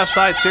to the left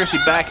side. Seriously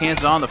backhands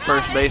it on the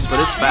first base, but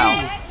it's foul.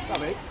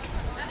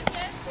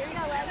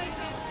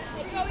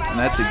 And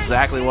that's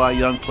exactly why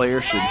young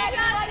players should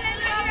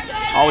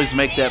always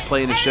make that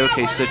play in a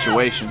showcase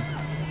situation.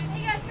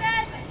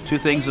 2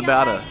 things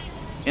about a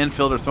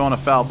infielder throwing a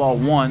foul ball.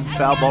 1,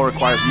 foul ball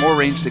requires more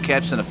range to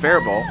catch than a fair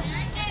ball.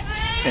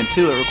 And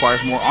 2, it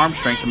requires more arm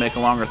strength to make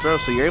a longer throw.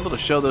 So you're able to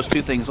show those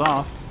 2 things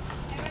off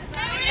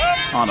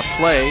on a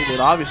play that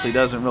obviously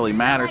doesn't really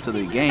matter to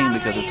the game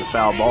because it's a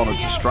foul ball and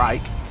it's a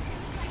strike.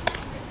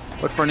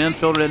 But for an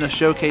infielder in a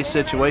showcase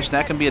situation,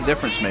 that can be a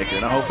difference maker,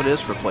 and I hope it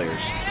is for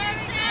players.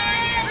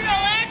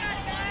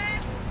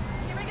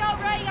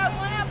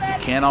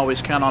 You can't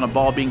always count on a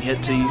ball being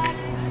hit to you,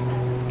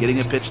 getting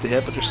a pitch to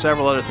hit, but there's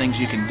several other things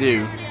you can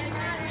do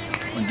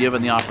when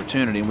given the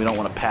opportunity, and we don't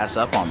want to pass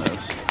up on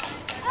those.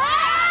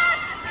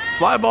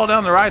 Fly ball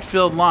down the right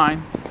field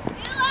line.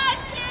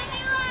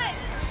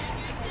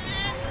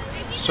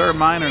 Sir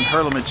Minor and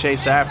Hurleman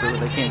chase after it,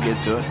 but they can't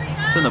get to it.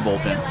 It's in the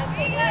bullpen.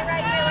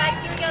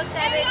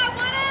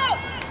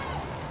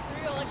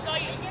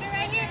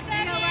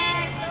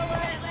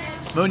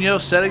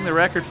 Munoz setting the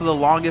record for the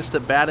longest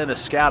at bat in a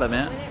scout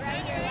event.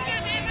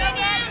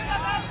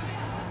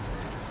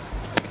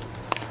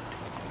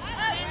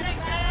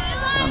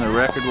 And the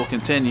record will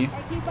continue.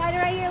 Keep fighting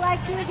right here,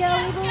 Lex. Here we go.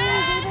 We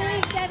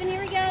believe. 7.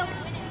 Here we go.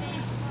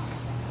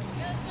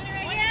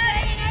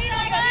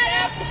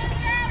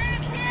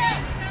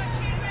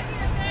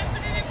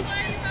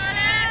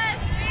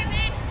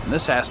 And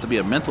this has to be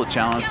a mental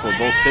challenge for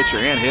both pitcher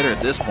and hitter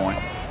at this point.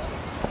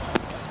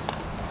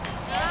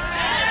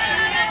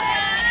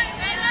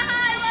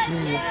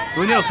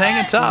 Munoz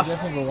hanging tough.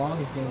 Definitely the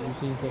longest game we've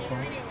seen so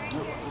far.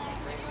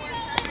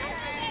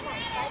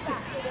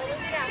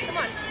 Come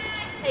on.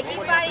 Hey,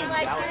 keep fighting,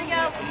 Lex. Here we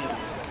go.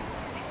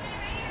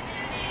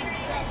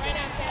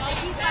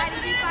 Keep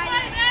fighting, keep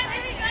fighting.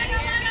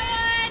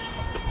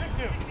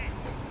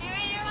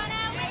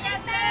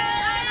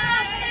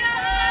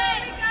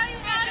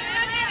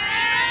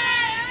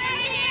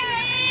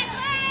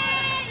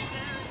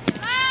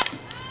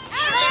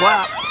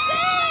 Slap.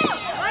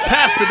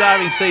 Past the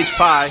diving Sage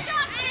Pie.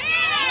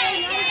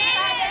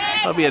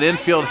 That'll be an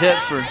infield hit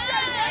for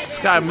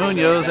Sky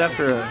Munoz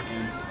after a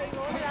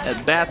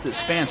at-bat that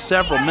spanned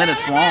several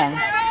minutes long.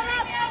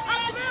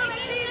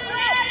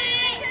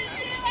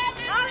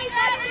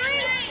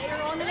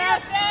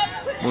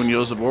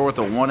 Munoz aboard with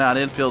a 1-out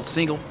infield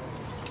single.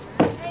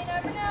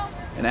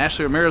 And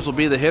Ashley Ramirez will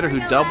be the hitter who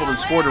doubled and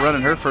scored a run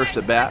in her first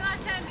at-bat.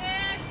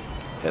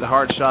 Hit a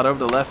hard shot over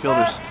the left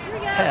fielder's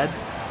head.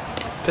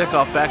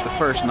 Pickoff back to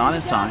first, not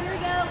in time.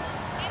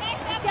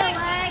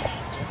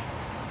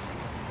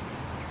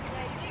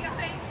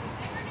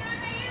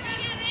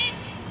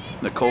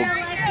 Nicole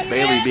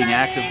Bailey being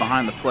active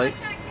behind the plate.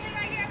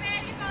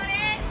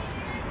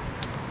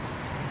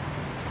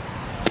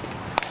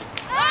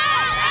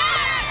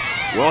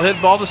 Well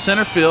hit ball to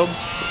center field.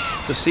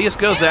 Casillas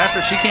goes after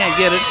it. She can't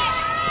get it.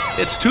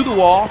 It's to the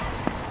wall.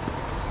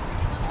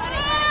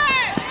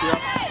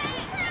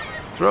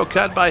 Throw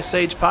cut by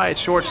Sage Pie at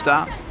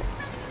shortstop.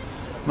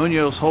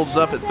 Munoz holds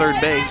up at third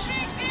base.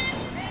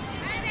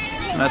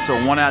 And that's a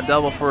 1-out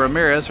double for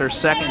Ramirez, her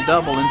second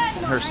double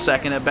and her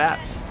second at bat.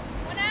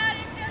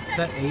 Is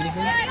that 8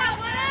 again?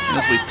 And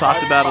as we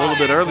talked about a little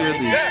bit earlier,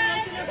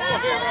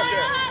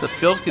 the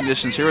field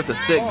conditions here with the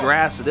thick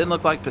grass, it didn't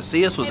look like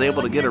Casillas was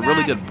able to get a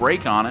really good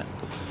break on it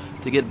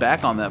to get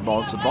back on that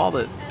ball. It's a ball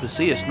that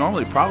Casillas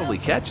normally probably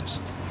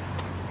catches.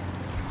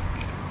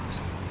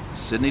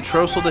 Sydney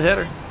Trossel, the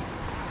hitter.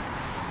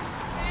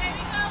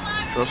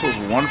 Trossel's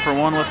 1 for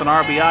 1 with an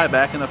RBI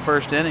back in the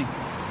first inning.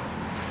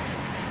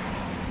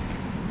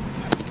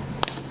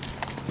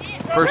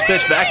 First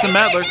pitch back to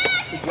Medler.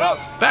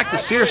 Back to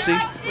Searcy.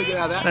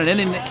 And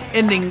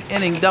an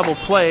inning double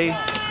play.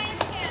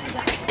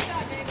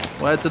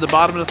 Led to the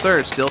bottom of the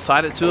third. Still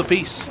tied at 2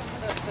 apiece.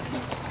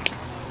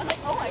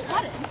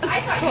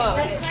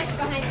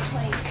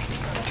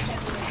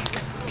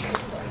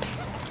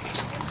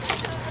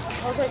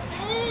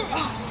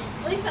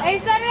 Hey,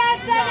 7 out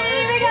 7.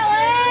 Here we go,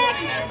 Lex.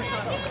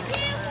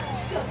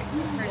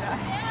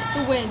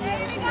 The win.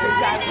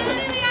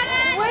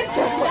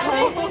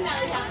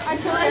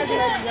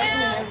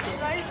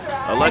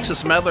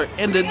 Alexis Medler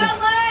ended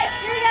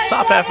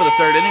top half of the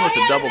third inning with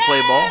a double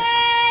play ball.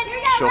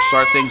 She'll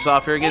start things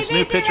off here against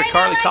new pitcher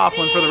Carly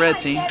Coughlin for the red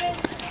team.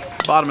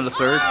 Bottom of the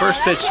third.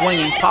 First pitch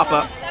swinging, pop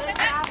up.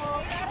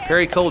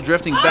 Perry Cole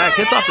drifting back,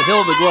 hits off the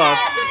heel of the glove.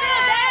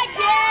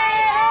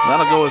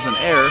 That'll go as an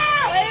error.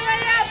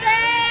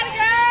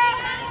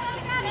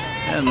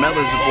 And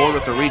Medler's aboard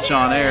with a reach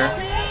on air.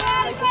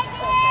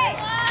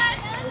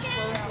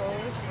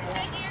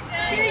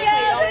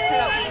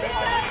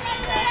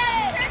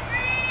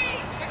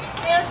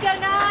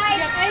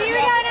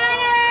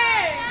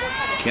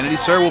 Kennedy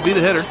Sir will be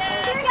the hitter.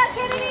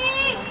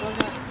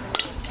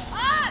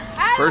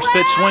 First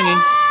pitch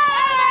swinging.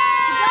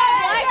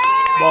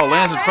 Ball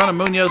lands in front of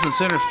Munoz in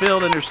center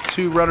field, and there's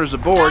 2 runners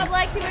aboard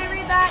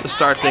to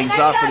start things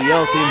off for the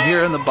yellow team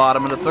here in the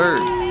bottom of the third.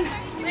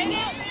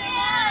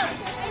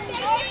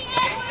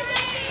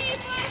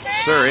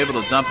 Sir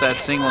able to dump that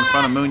single in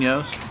front of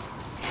Munoz.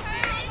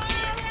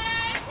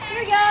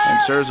 And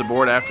Sir's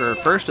aboard after her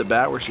first at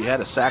bat, where she had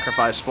a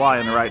sacrifice fly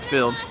in the right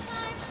field,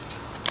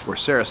 where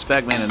Sarah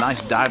Speck made a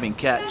nice diving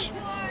catch.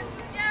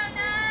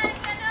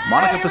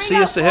 Monica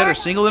Pasillas to hit her,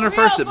 singled in her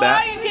first at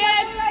bat.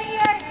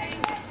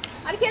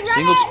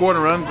 Singled, scored a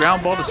run,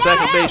 ground ball to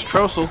second base.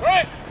 Trossel,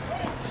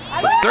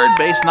 the third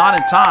base, not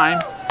in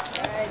time.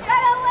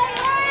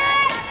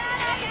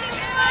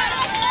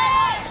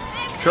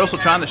 Trossel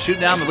trying to shoot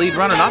down the lead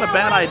runner, not a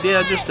bad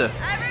idea, just a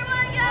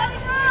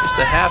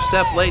half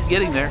step late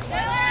getting there.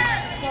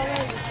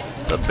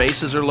 The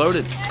bases are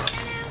loaded.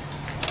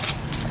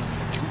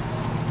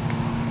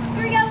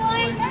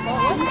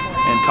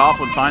 And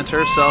Coughlin finds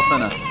herself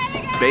in a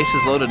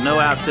bases loaded, no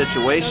out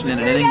situation in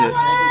an inning that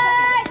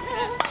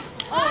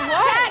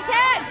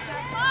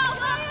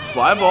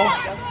fly ball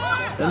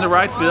in the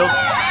right field.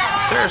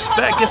 Sarah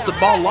Speck gets the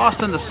ball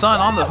lost in the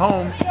sun on the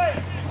home.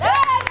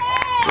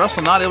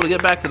 Russell not able to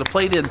get back to the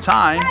plate in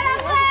time.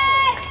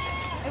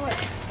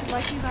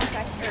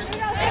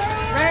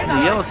 And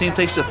the yellow team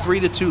takes a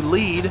 3-2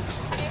 lead.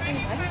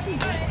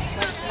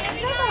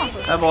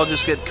 That ball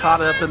just get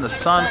caught up in the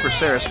sun for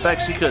Sarah Speck.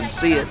 She couldn't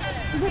see it.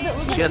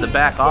 She had to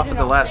back off at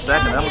the last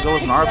second. That will go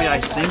as an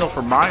RBI single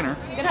for Minor.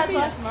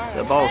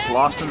 That ball was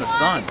lost in the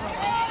sun.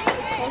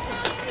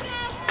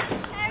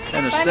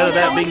 And instead of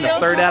that being the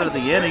third out of the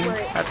inning,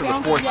 after the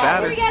fourth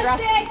batter,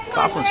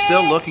 Coughlin's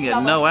still looking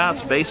at no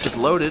outs, bases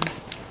loaded.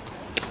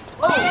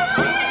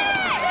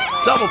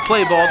 Double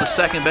play ball to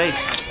second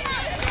base.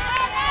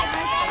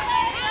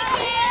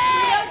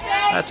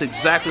 That's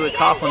exactly what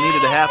Coughlin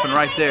needed to happen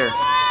right there.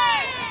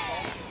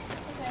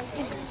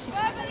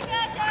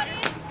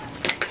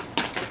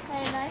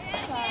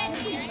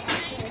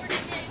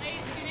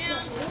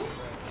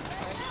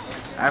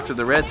 After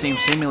the red team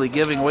seemingly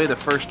giving away the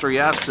first 3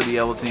 outs to the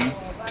yellow team,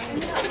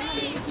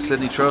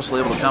 Sydney Trossel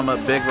able to come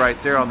up big right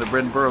there on the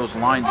Britton Burrows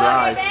line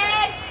drive.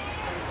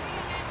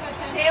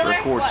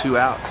 Record 2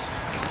 outs.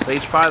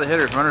 Sage Pye the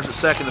hitter, runners at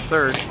second and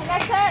third.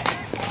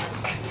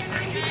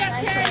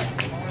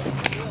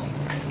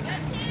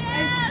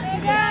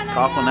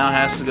 Coughlin now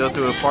has to go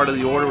through a part of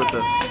the order with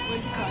the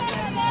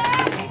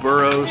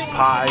Burrows,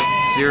 Pye,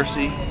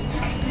 Searcy,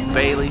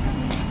 Bailey,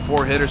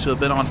 4 hitters who have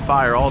been on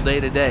fire all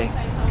day today.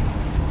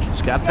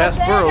 She's got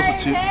past Burrows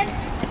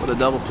with a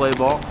double play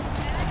ball.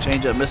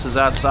 Changeup misses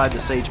outside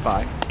to Sage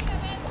Pye.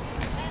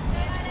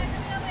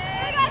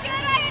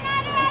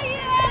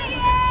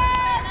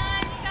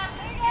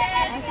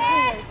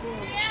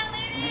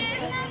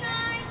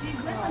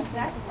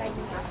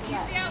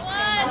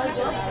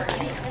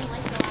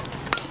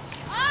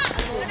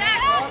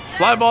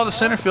 Fly ball to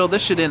center field.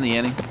 This should end the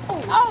inning.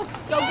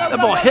 That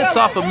ball hits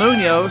off of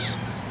Munoz,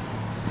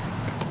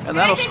 and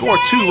that'll score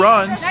 2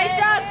 runs.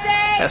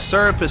 As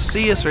Sir and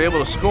Pasillas are able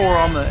to score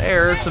on the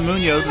error to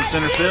Munoz in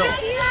center field.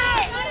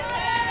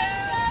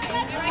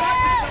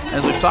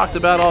 As we've talked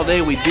about all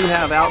day, we do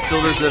have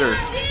outfielders that are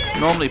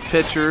normally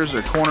pitchers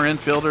or corner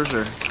infielders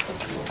or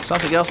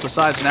something else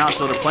besides an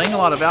outfielder, playing a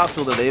lot of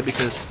outfield today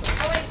because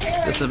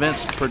this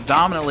event's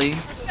predominantly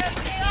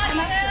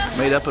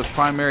made up of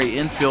primary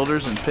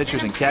infielders and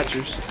pitchers and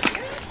catchers.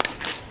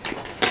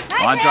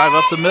 Line drive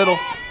up the middle.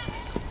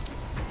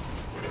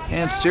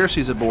 And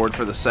Searcy's aboard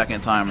for the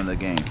second time in the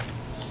game.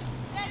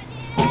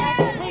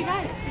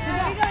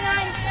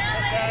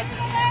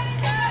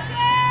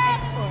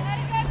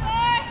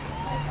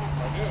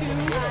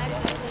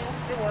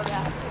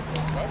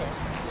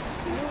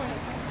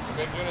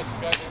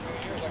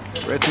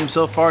 Red team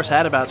so far has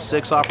had about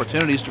 6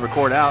 opportunities to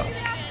record outs.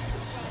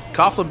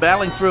 Coughlin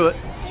battling through it.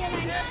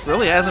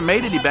 Really hasn't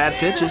made any bad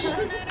pitches.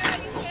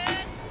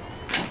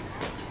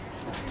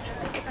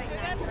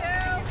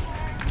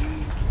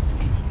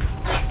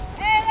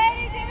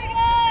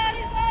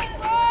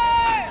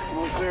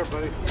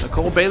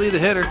 Nicole Bailey, the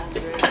hitter.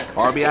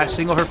 RBI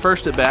single, her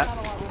first at bat.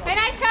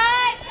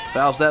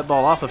 Fouls that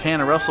ball off of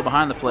Hannah Russell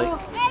behind the plate.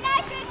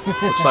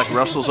 Looks like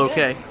Russell's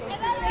okay.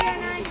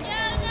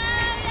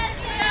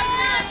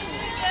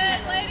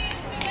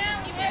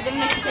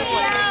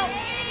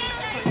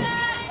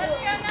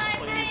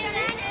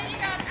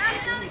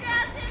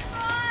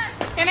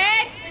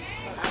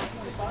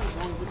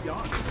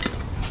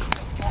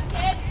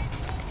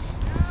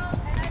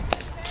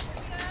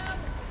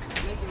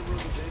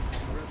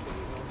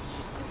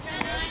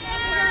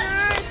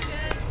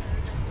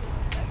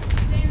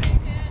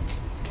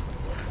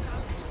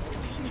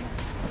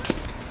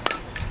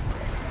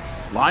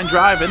 Line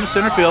drive into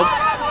center field.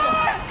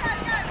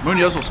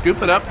 Munoz will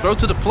scoop it up, throw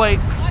to the plate.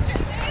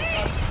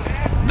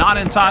 Not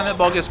in time. That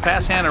ball gets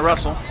past Hannah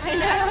Russell.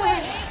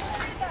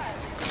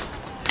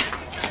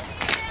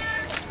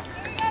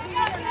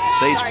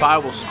 Sage Pye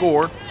will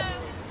score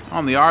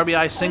on the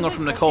RBI single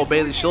from Nicole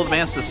Bailey. She'll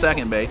advance to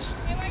second base.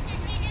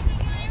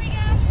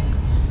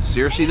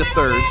 Searcy to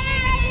third.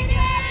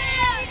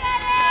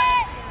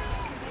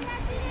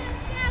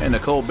 And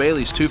Nicole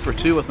Bailey's 2 for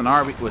 2 with 2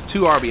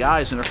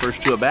 RBIs in her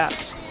first 2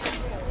 at-bats.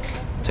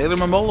 Taylor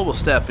Momola will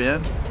step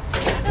in.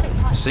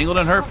 Singled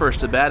in her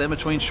first at bat in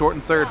between short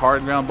and third.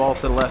 Hard ground ball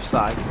to the left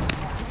side.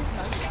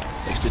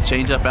 Takes the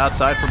changeup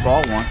outside for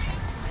ball 1.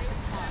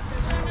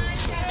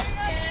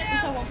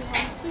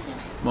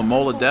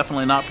 Momola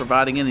definitely not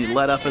providing any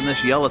let up in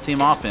this yellow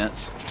team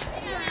offense.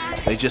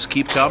 They just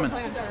keep coming.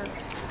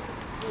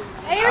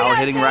 Power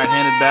hitting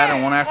right-handed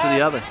batter, one after the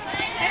other.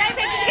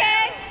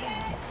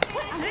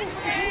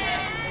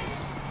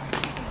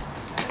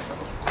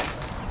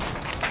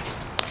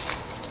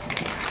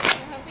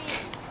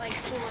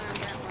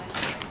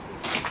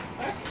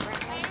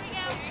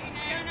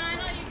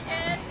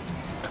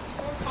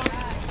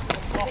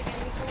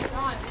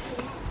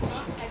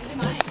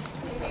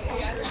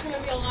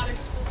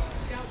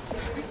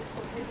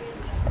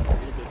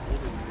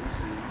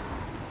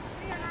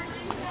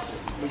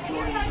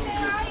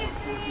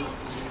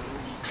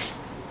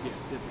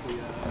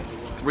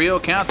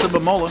 Count to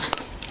Momola.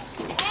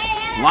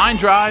 Line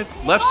drive,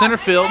 left center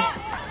field.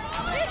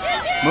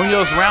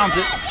 Munoz rounds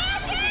it.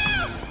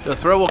 The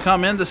throw will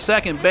come into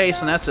second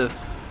base, and that's a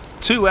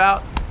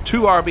 2-out,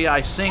 2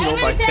 RBI single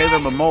by Taylor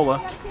Momola.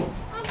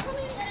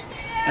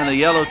 And the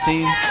yellow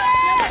team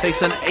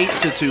takes an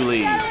 8-2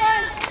 lead.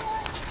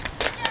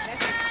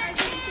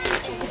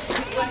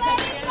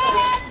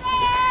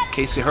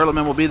 Casey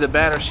Hurleman will be the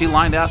batter. She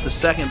lined out to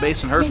second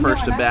base in her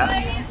first at bat.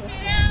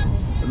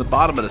 In the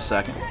bottom of the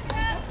second.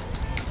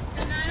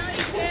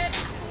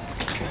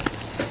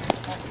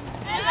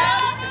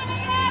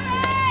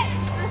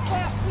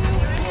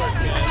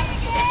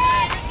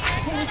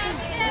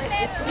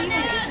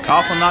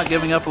 Coughlin not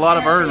giving up a lot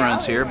of earned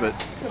runs here, but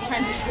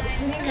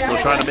still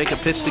trying to make a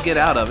pitch to get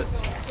out of it.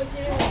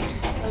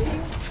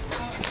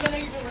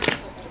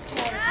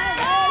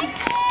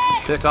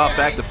 Pick off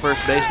back to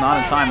first base, not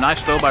in time.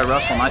 Nice throw by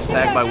Russell, nice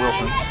tag by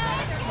Wilson.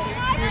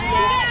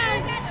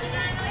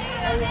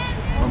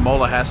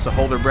 Momola has to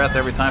hold her breath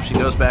every time she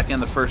goes back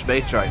into first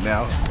base right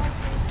now,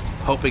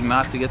 hoping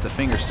not to get the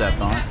finger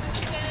stepped on.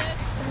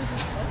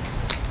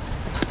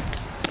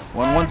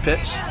 1-1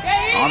 pitch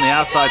on the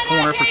outside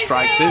corner for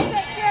strike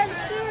 2.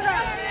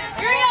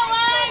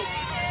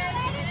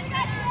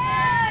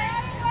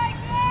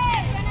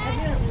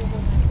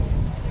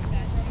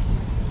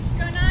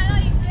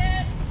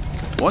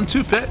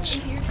 One-two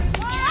pitch.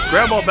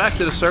 Ground ball back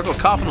to the circle.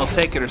 Coughlin will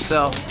take it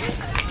herself.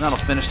 That'll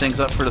finish things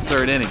up for the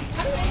 3rd inning.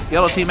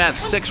 Yellow team had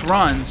 6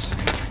 runs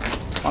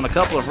on a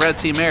couple of red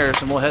team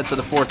errors, and we'll head to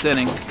the 4th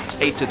inning.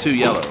 8-2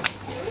 yellow.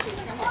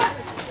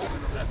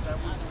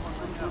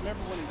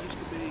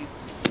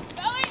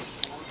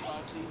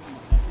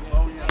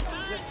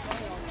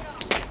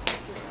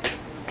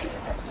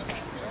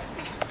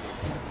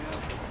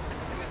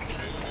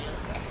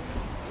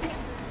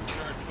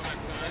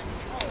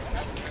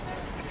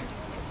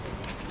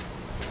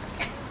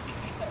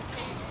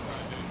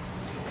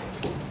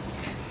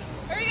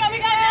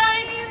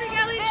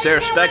 Sarah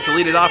Speck to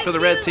lead it off for the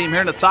red team here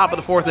in the top of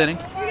the 4th inning.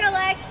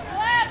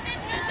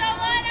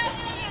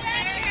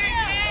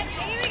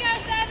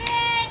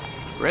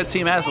 Red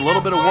team has a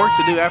little bit of work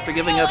to do after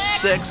giving up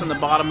 6 in the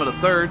bottom of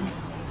the 3rd.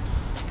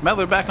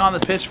 Medler back on the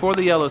pitch for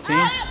the yellow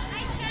team.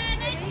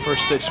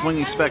 First pitch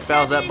swinging, Speck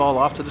fouls that ball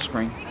off to the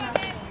screen.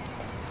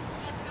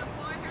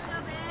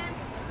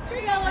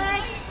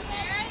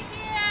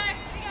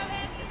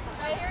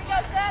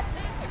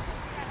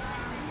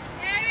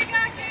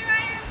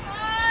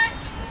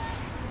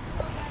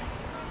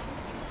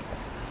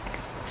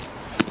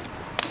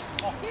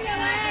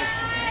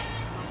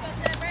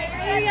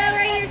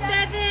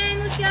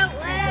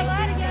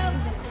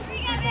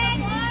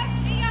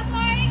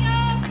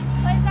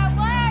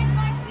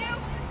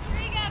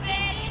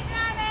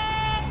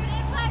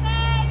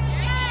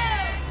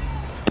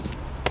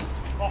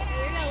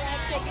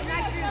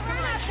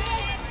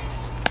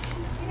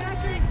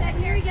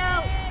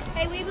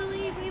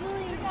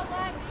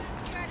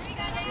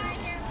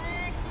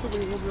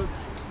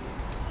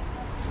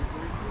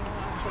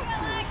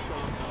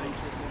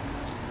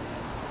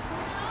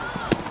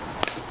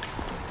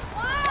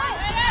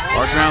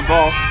 ground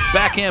ball.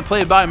 Backhand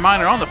play by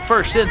Minor on the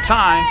first in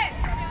time.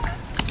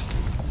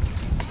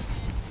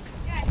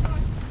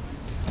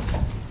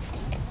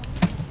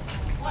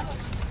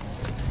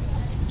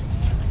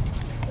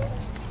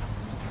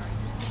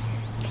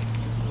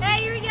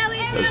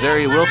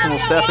 Azaria Wilson will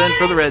step in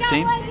for the red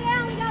team.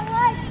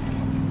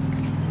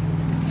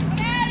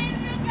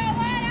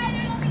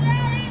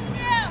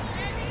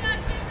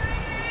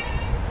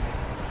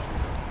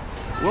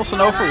 Wilson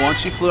 0 for 1.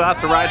 She flew out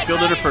to right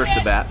field at her first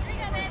at bat.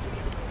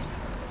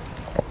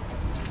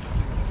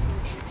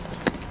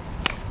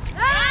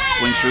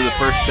 Swings through the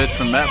first pitch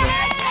from Metler.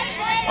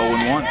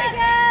 0-1.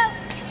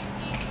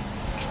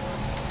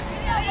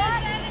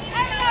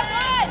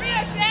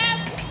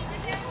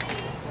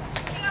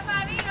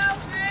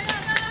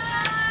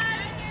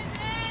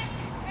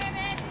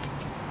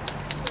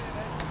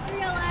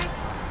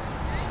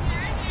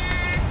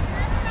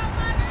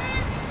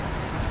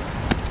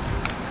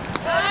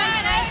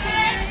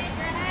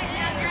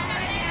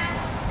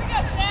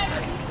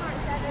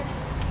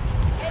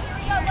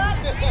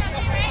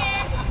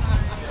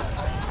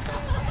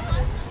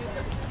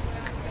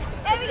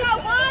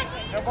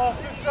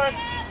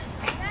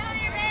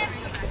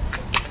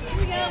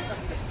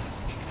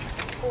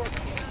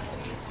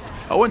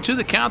 Oh, and 2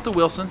 the count to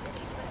Wilson.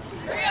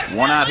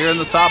 1 out here in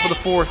the top of the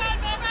 4th.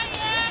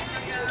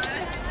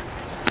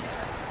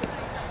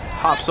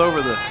 Hops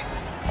over the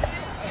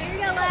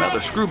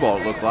Metler screwball,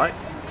 it looked like.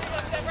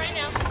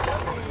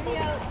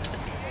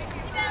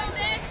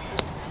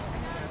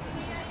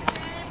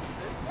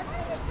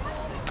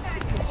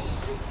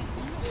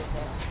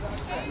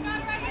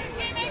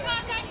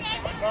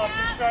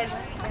 Here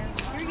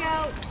we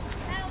go.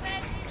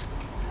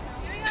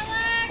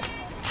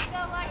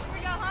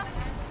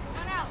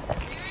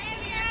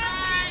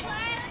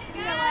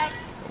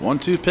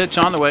 1-2 pitch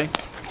on the way.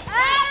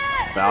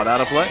 Fouled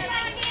out of play. Here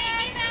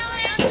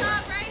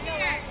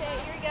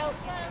we go.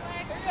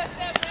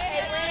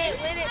 Hey,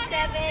 win it,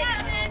 7.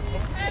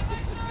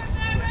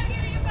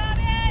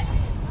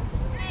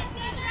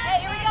 Hey,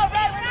 here we go,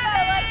 Red.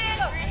 Let's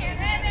go.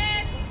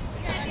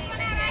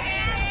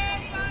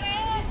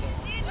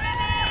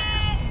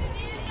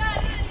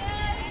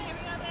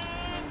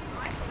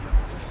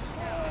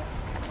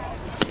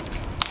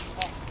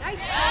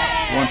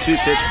 Nice. 1-2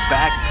 pitch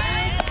back.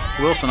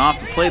 Wilson off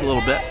the plate a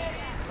little bit.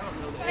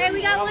 Hey,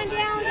 we got one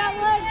down. We got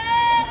one.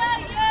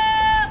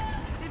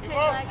 Good pitch,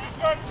 Lex.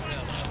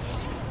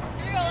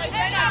 Here we go, Lex.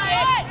 Right now,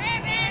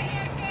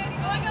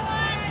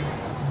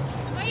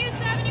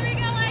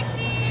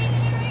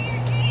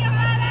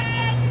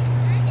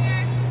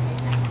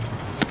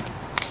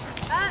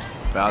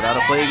 Fouled out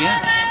of play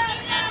again.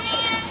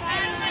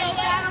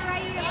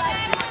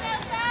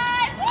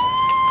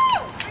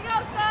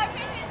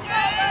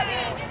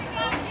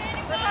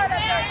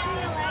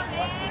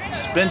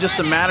 It's been just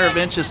a matter of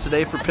inches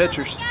today for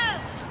pitchers.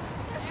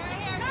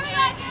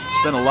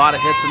 There's been a lot of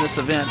hits in this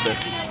event,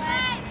 but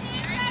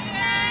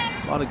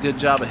a lot of good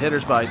job of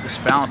hitters by just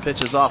fouling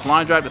pitches off.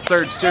 Line drive to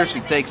third,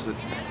 seriously takes it.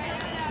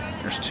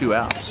 There's 2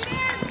 outs.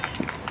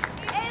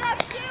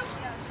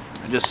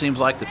 It just seems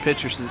like the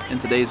pitchers in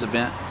today's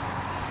event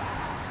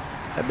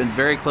have been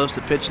very close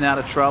to pitching out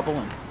of trouble,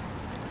 and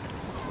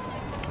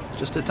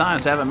just at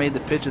times haven't made the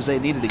pitches they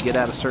needed to get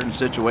out of certain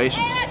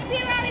situations.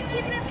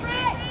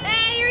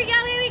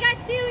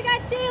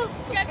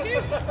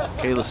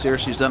 Kayla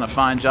Searcy's done a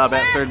fine job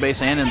at third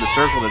base and in the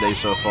circle today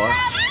so far.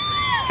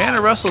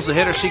 Hannah Russell's the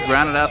hitter. She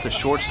grounded out the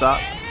shortstop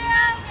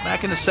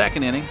back in the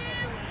 2nd inning.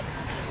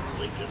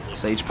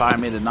 Sage Pye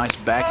made a nice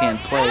backhand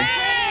play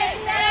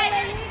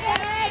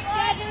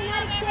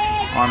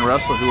on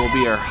Russell, who will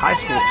be her high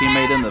school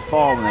teammate in the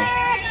fall when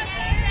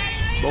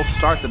they both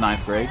start the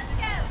 9th grade.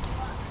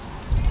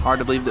 Hard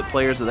to believe that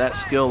players of that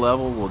skill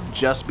level will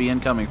just be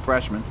incoming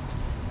freshmen.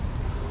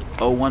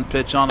 0-1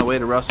 pitch on the way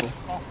to Russell.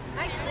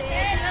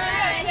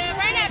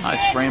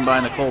 Nice frame by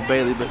Nicole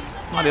Bailey, but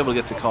not able to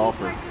get the call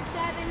for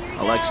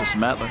Alexis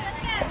Metler.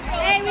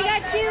 Hey, we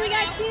got 2.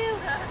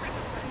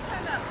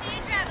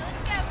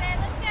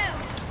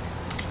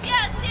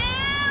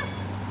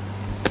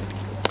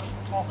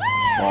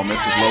 Ball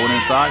misses low and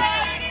inside.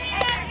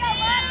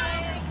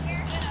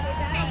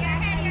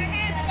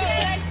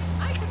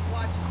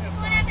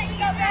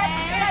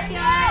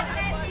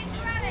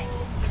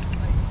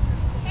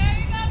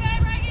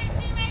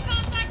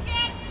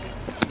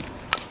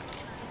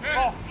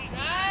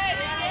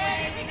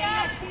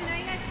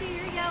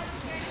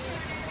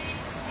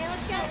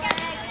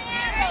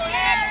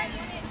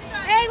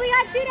 Hey, we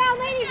got 2 down,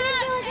 ladies.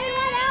 Infield,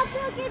 anyone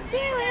outfield, get 2.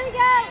 Here we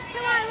go.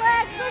 Come on,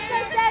 Lex. Let's go,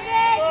 7.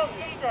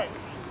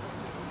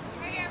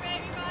 Right here,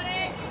 babe. You got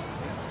it.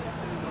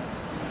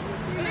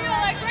 Here we go,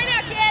 Lex. Right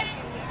now, kid.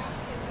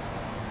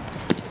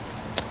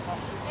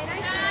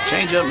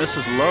 Change up,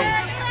 misses low.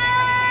 Here we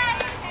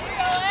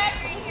go, Lex.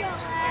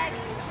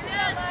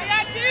 We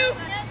got 2.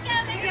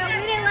 Here we go.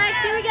 Win it, Lex.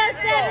 Here we go,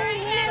 7.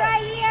 Win it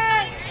right here.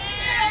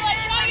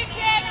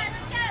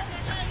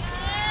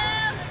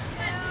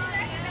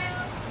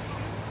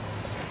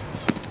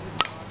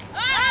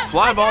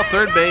 Fly ball,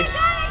 third base.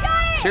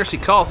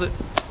 Searcy calls it.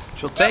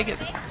 She'll take it.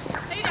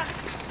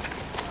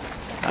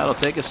 That'll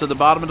take us to the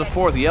bottom of the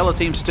fourth. The yellow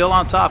team still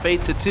on top,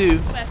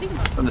 8-2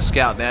 from the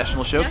Scout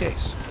National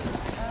Showcase.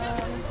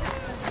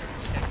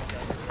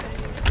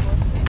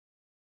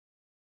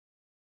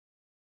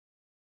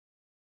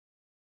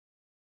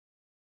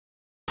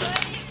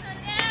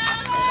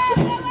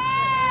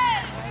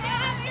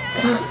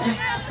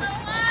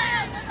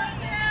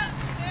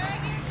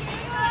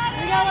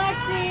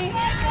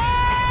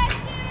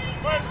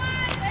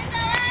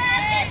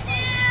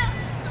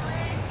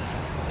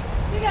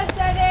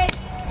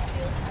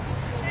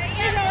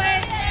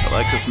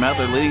 Alexis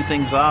Medler leading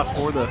things off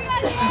for the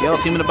yellow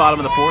team in the bottom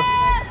of the fourth.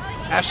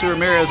 Ashley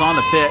Ramirez on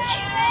the pitch.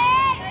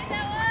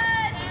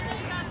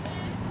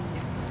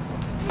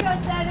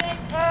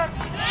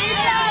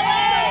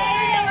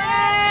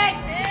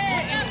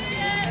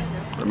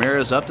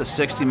 Ramirez up to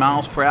 60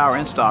 miles per hour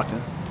in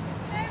Stockton.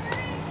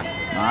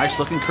 Nice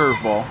looking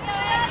curveball.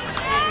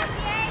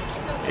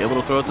 Able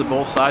to throw it to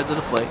both sides of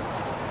the plate.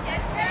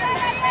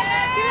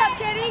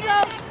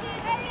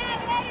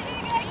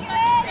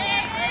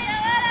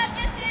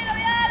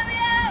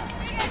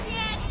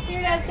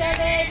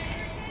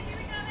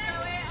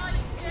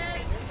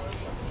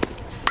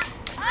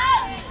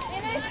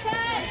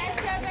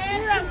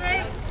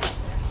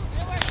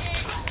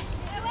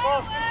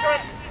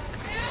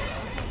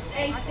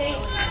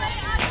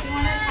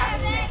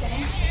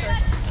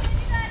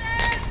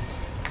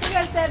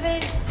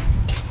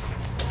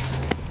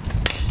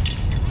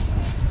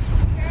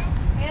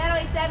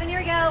 Here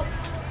we go.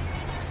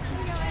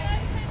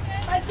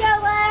 Let's go,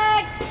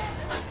 Lex.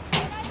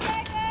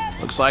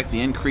 Looks like the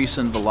increase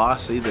in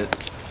velocity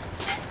that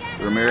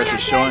Ramirez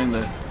is showing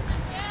the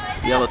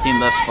yellow team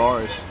thus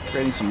far is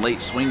creating some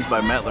late swings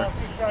by Metler.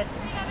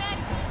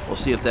 We'll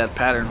see if that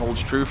pattern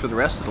holds true for the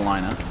rest of the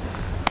lineup. Here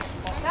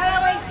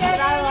we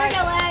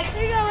go, Lex.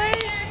 Here you go,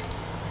 Lex.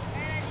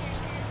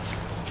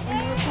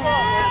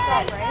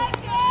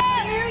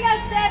 Here we go,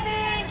 7.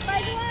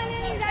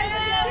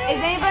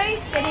 Is anybody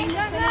sitting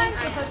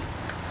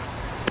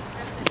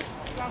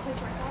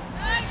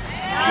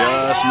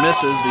Just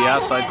misses the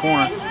outside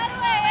corner.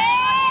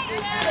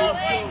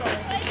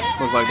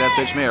 Looked like that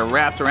pitch may have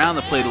wrapped around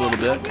the plate a little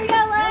bit. Here we go,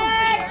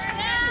 Lex.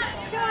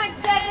 Come on,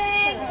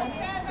 7.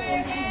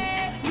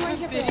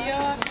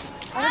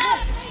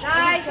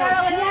 Nice,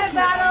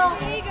 battle.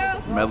 There you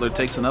go. Medler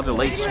takes another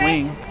late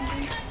swing.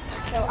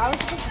 So I was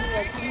supposed to be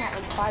like coming at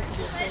like 5 to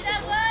do it.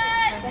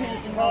 Then he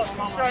involved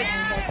my mom and he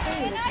was like,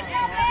 hey, this might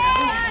happen.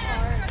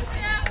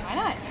 Why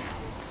not?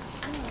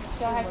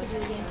 So I have to do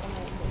it again.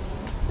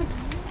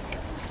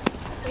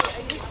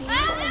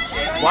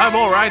 Fly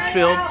ball right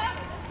field.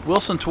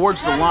 Wilson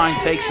towards the line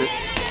takes it.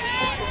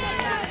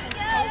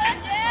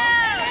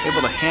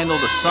 Able to handle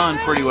the sun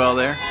pretty well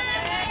there.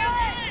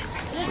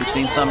 We've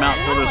seen some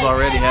outfielders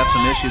already have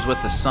some issues with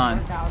the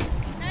sun.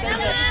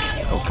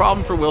 No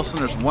problem for Wilson.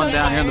 There's one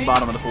down here in the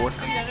bottom of the fourth.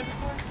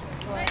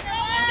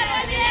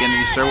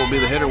 Kennedy Sir will be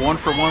the hitter, 1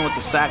 for 1 with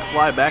the sac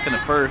fly back in the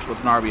first with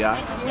an RBI.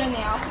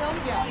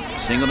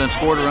 Singleton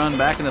scored a run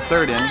back in the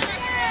third inning.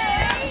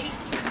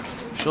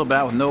 She'll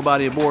bat with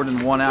nobody aboard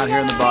and 1 out here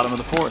in the bottom of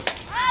the fourth.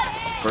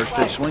 First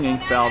pitch swinging,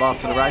 fouled off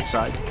to the right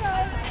side. Here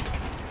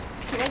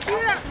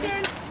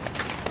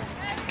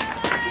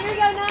we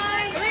go,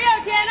 9. Here we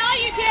go, 10. All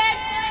you, 10.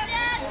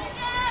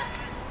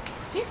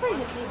 She's pretty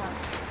good, huh?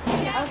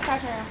 I was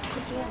talking to her.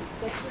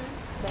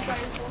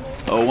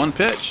 0-1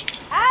 pitch.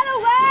 Out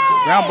of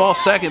way. Ground ball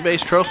second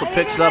base. Trossel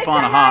picks it up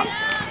on a hop.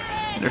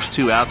 And there's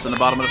 2 outs in the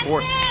bottom of the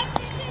fourth.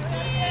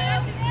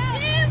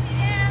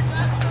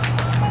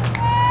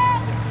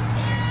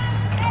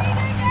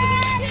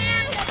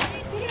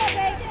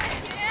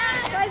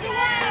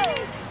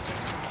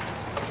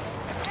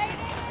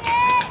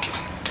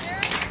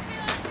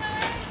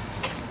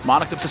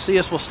 Monica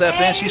Pasillas will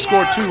step in. She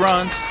scored 2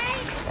 runs.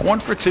 1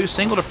 for 2,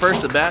 single to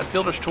first at bat.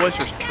 Fielder's choice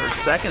her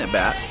second at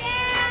bat.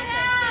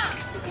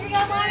 Here you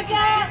go,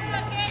 Monica.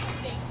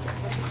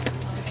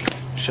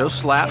 Show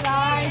slap. Take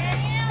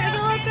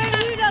a look at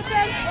you,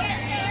 Dustin.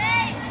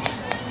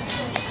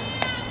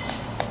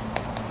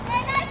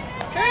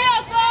 Here we go,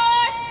 4.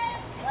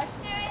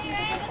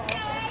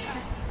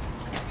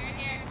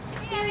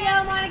 Here we go,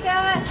 Monica.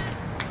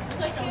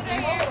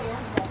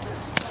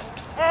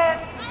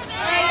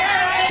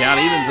 Count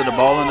evens at a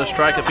ball and a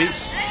strike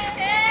apiece.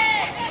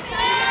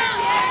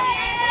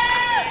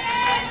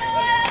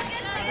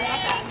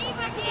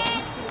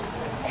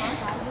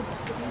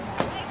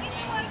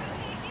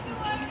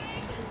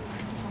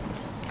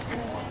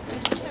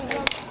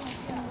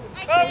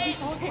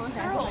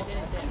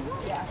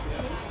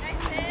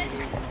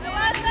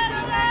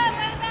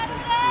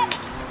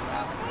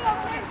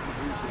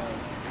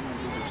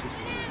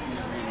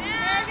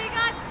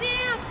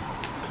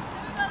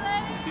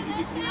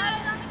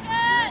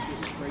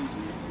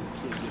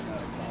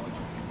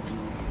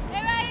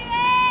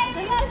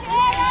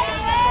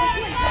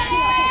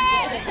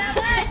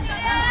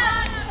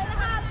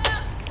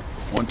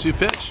 One-two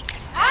pitch.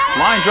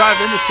 Line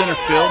drive into center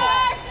field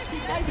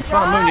in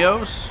front of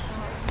Munoz.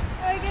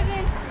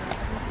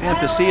 And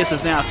Pasillas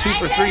is now 2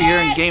 for 3 here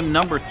in game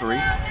number 3.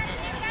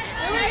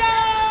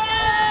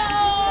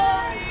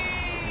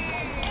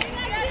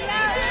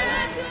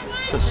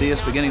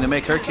 Pasillas beginning to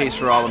make her case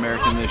for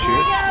All-American this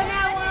year.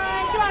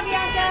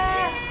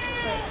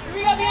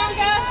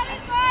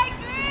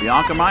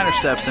 Bianca Miner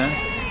steps in.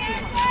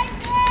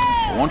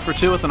 1 for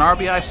 2 with an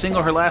RBI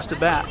single her last at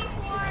bat.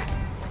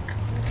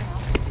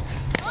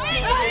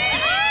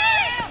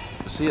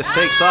 Pasillas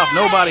takes off,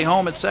 nobody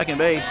home at second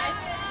base.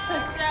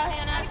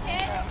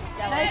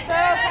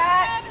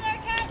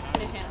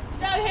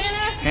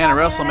 Hannah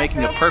Russell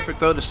making a perfect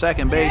throw to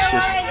second base,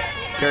 just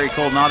Perry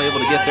Cole not able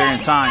to get there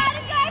in time.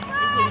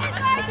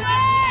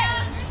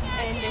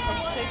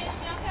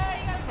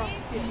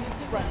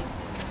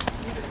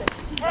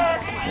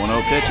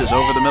 1-0 pitch is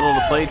over the middle of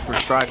the plate for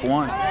strike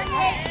 1. Here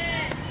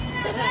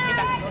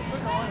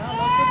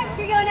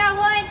we go now,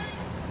 1.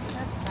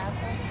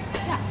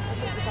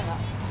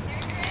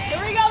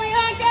 Here we go,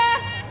 Bianca.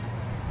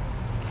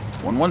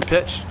 1-1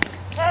 pitch.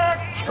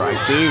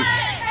 Strike 2.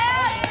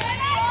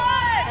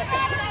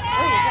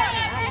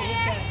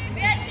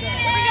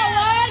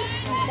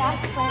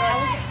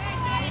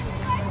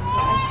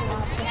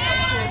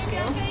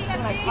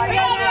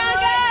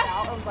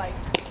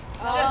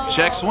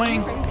 Check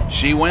swing.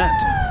 She went.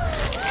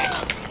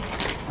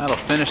 That'll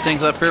finish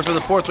things up here for the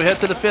 4th. We head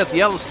to the 5th.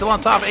 Yellow's still on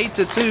top,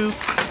 8-2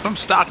 from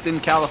Stockton,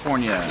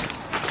 California.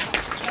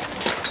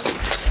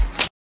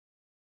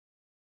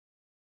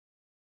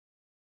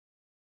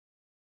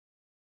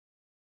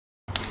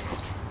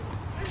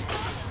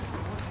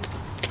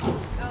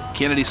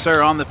 Kennedy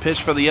Sir on the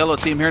pitch for the Yellow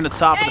team here in the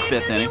top of the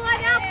 5th inning.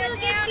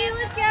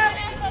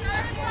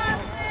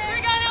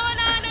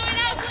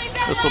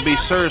 This will be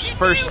Sir's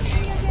first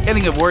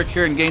inning of work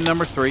here in game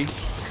number 3.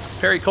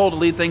 Perry Cole to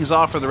lead things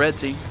off for the Red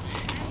team.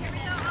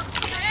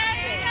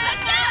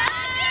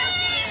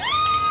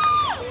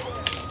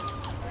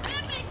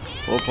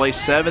 We'll play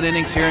 7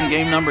 innings here in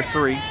game number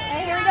 3.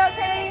 Hey, here we go,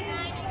 Teddy.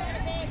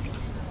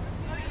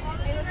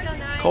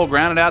 Cole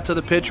grounded out to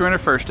the pitcher in her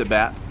first at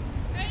bat.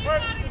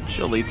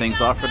 She'll lead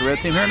things off for the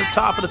Red team here in the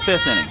top of the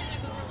 5th inning.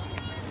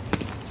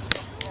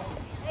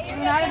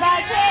 Not a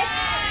bad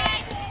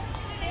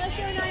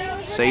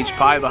pitch. Sage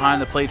Pye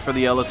behind the plate for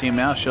the Yellow team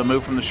now. She'll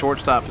move from the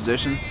shortstop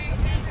position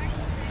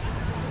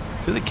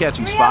to the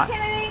catching spot.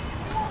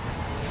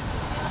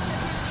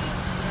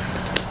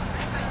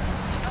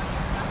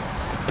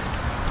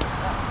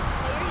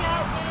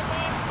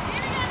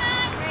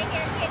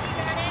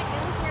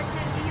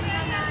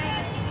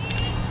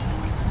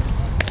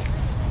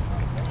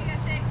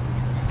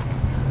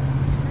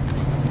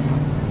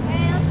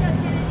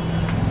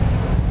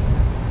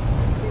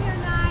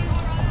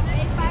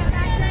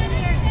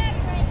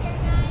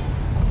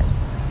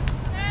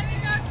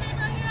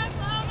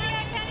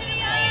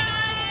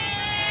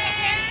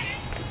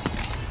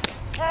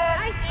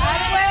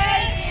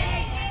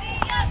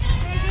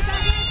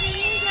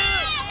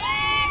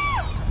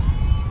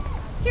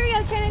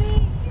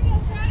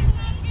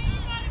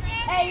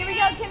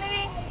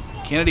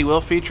 Kennedy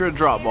will feature a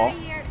drop ball.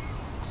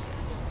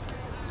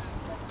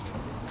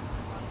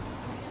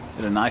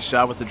 Did a nice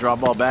job with the drop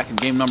ball back in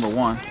game number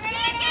 1.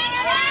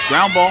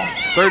 Ground ball,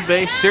 third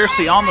base,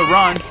 Searcy on the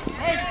run.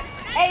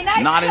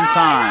 Not in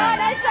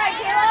time.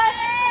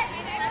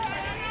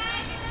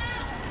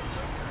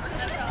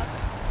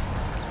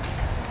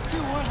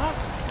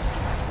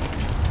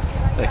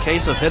 A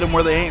case of hit them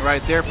where they ain't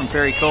right there from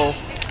Perry Cole.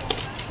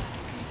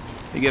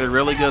 You get a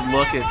really good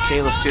look at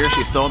Kayla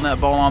Searcy throwing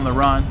that ball on the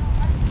run,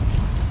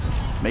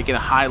 making a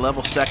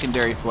high-level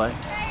secondary play.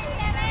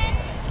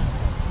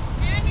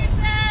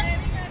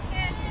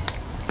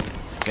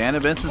 Vanna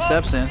Benson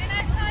steps in.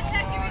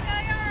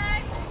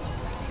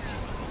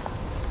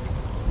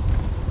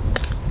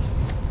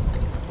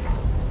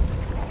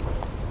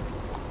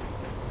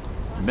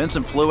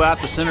 Benson flew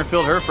out to center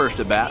field her first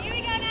at bat.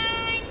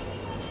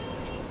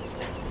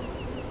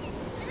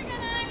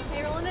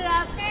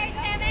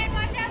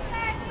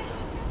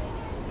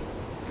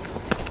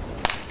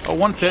 Oh,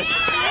 1 pitch.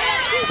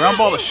 Ground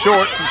ball to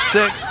short from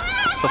 6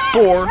 to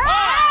 4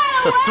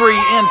 to 3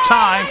 in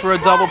time for a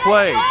double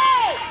play.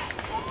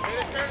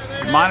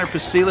 Miner,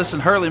 Pasillas,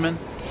 and Hurleyman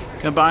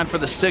combined for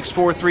the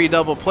 6-4-3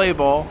 double play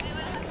ball.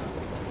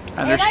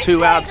 And there's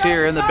 2 outs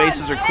here and the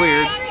bases are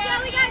cleared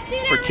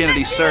for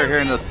Kennedy Sir here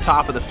in the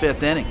top of the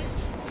 5th inning.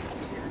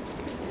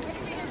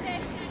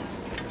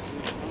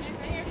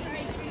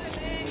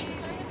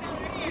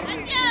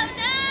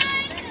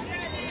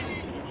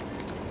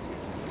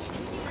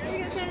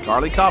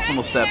 Carly Coughlin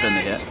will step in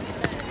to hit.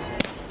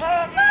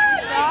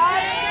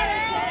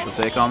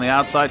 She'll take on the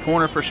outside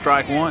corner for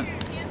strike 1.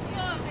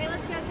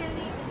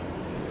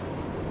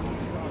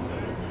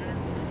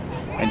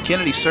 And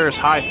Kennedy Sir's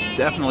height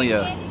definitely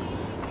a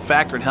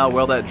factor in how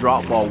well that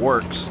drop ball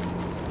works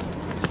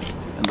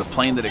and the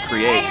plane that it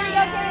creates.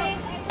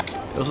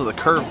 Those are the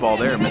curve ball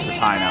there, misses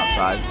high and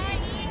outside.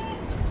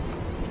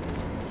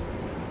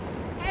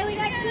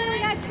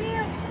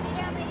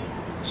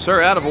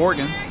 Sir out of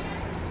Oregon.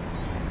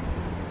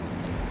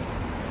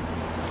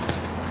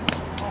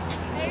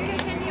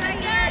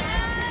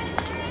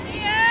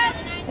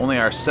 Only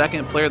our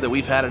second player that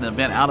we've had an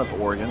event out of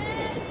Oregon.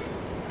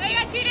 Hey,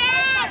 got you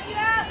down!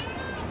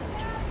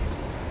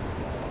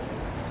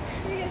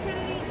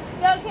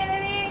 Go,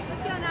 Kennedy!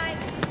 Let's go, Knight.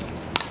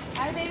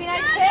 Alright, baby,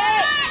 nice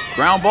pick!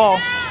 Ground ball.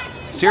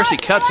 Searcy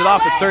cuts it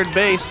off at third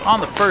base on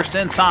the first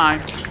in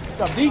time.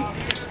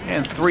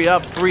 And 3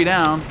 up, 3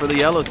 down for the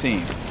yellow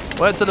team.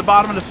 We'll head to the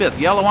bottom of the 5th.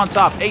 Yellow on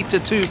top,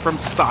 8-2 from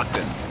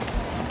Stockton.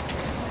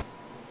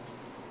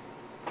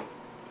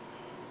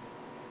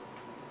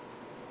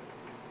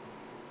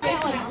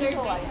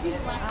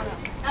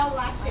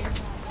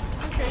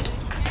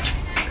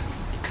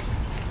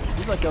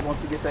 He's like that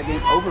wants to get that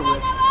game over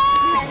with.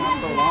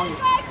 So long.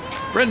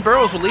 Bryn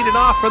Burrows will lead it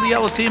off for the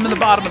yellow team in the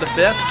bottom of the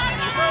 5th.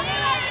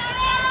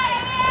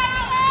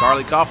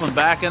 Carly Coughlin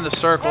back in the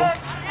circle.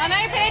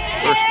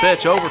 First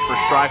pitch over for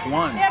strike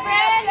 1.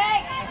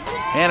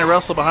 Hannah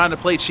Russell behind the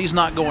plate. She's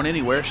not going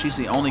anywhere. She's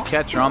the only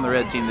catcher on the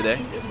red team today.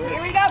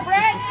 Here we go,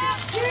 Brett!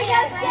 Here we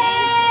go,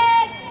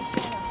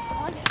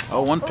 6!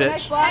 Oh, 1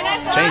 pitch.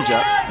 Change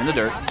up in the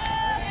dirt.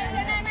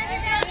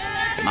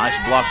 Nice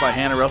block by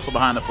Hannah Russell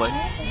behind the plate.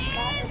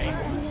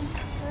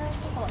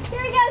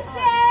 Here we go,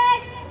 6!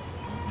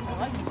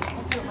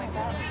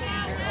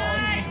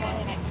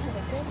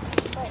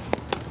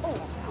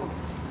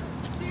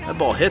 That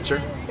ball hits her.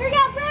 Here we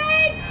go,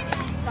 Brett!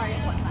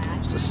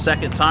 It's the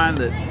second time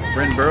that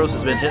Bryn Burrows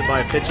has been hit by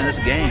a pitch in this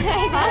game.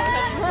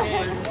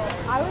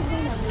 I was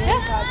doing a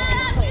really bad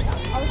behind the plate.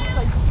 I was just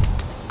like,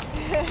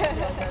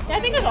 yeah, I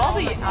think with all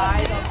the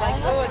eyes, I was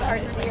like, oh, it's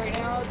hard to see right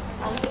now.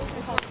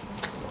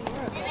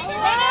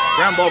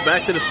 Ground ball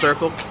back to the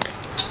circle.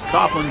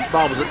 Coughlin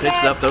bobbles it, picks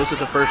it up, throws it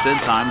to first in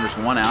time. There's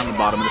 1 out in the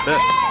bottom of the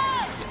 5th.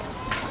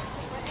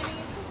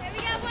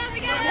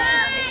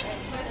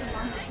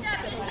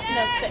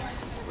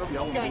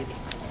 No, 6. It's going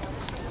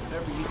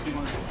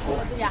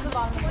Yeah. I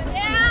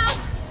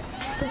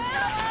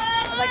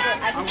like it.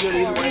 I'm good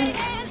either way.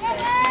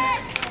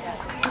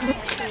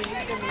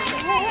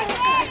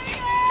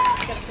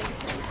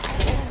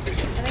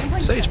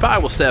 Sage Pye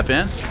will step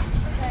in.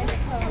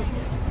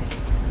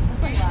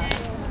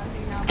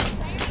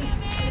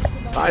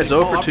 Pye is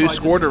 0 for 2,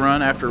 scored a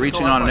run after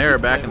reaching on an error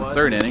back in the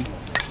 3rd inning.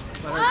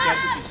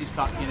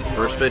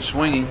 First pitch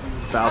swinging,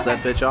 fouls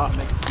that pitch off.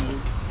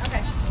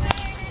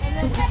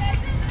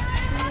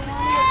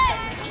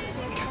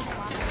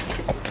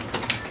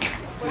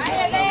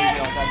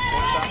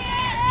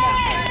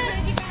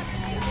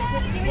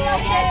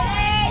 Okay.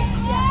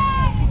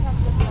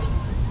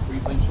 Were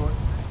you playing short?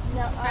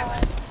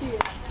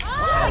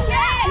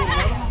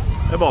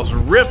 That ball's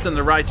ripped in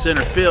the right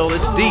center field.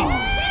 It's deep.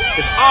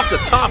 It's off the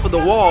top of the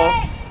wall.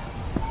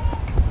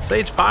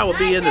 Sage Pye will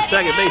be into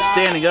second base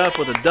standing up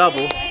with a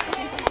double.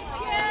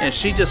 And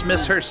she just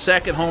missed her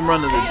second home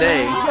run of the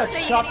day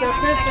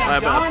by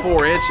about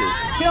 4 inches.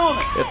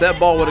 If that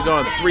ball would have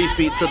gone 3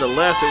 feet to the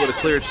left, it would have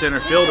cleared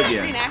center field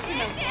again.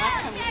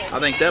 I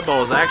think that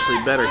ball is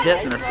actually better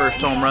hit than her first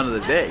home run of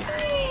the day.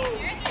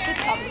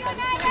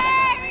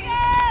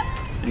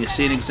 And you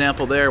see an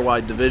example there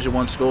why Division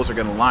I schools are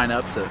going to line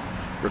up to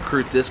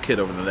recruit this kid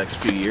over the next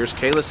few years.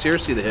 Kayla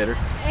Searcy, the hitter.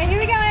 Hey, here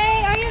we go,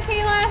 hey. Are you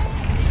Kayla?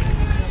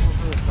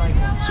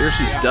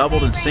 Searcy's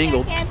doubled and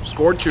singled,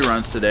 scored 2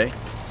 runs today.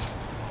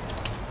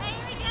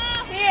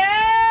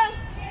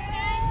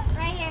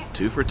 Right here.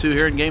 2 for 2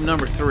 here in game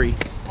number 3.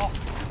 Get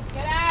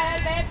out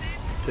of it, babe.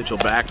 Pitch will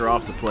back her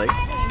off the plate.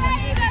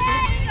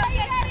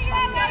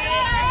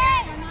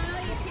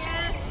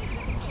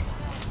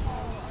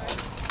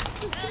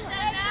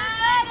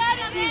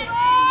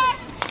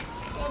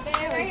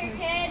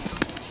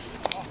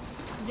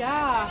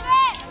 Yeah.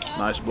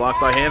 Nice block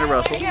by Hannah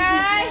Russell.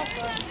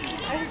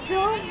 I'm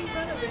still.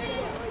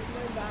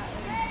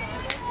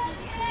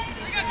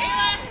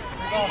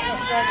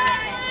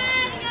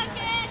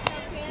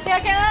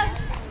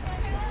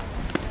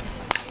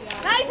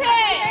 Nice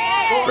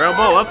hit! Ground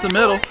ball up the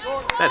middle.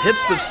 That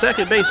hits the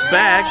second base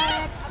bag.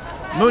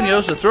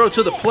 Munoz to throw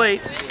to the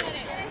plate.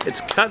 It's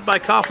cut by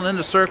Coughlin in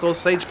the circle.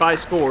 Sage Pye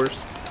scores.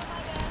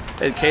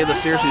 And Kayla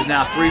Searcy is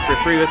now 3 for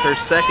 3 with her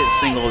second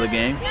single of the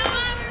game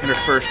and her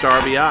first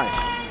RBI.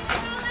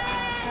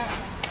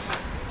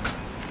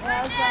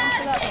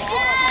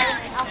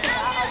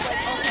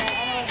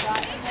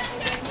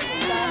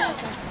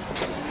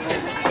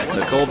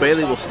 Nicole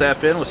Bailey will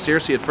step in with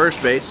Searcy at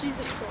first base.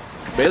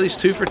 Bailey's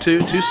 2 for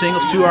 2, 2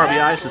 singles, 2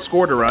 RBIs, has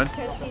scored a run.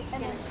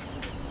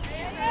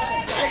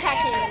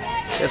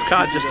 Has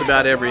caught just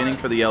about every inning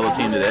for the yellow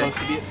team today. Supposed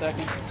to be at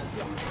second.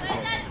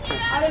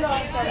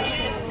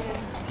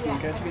 You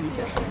catch it, you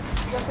catch it.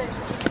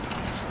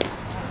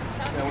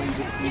 That way you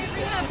get to see it.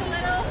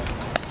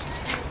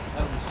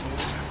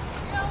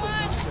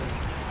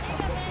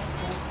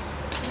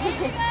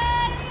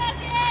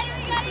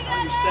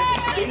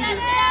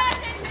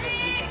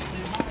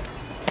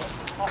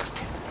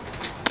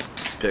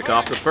 Pick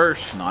off the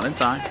first, not in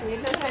time.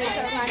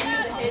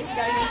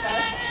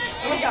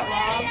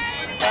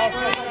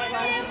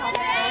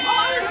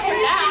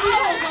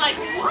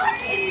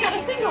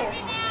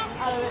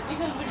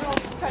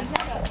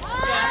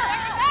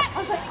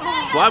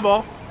 Fly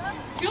ball.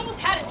 You almost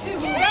had it too.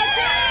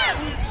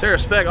 Sarah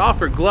Speck off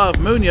her glove.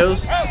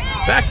 Munoz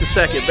back to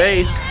second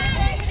base.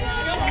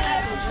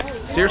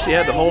 Searcy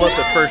had to hold up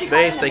at first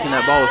base, thinking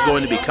that ball was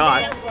going to be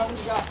caught.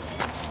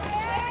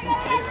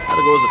 Had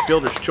to go as a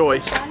fielder's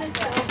choice.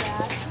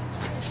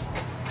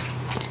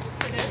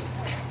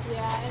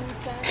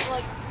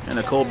 And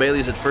Nicole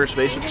Bailey's at first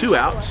base with 2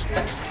 outs.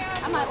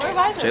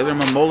 Taylor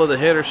Momola, the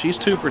hitter, she's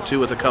 2 for 2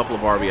 with a couple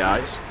of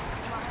RBIs.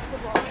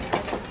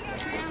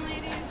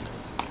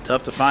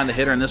 Tough to find a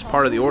hitter in this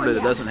part of the order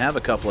that doesn't have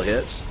a couple of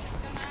hits.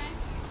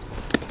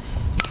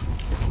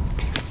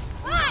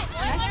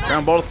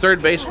 Ground ball to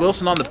third base.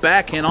 Wilson on the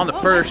backhand on the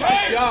first.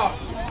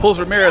 Pulls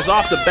Ramirez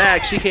off the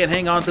bag. She can't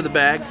hang on to the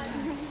bag.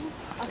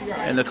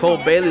 And Nicole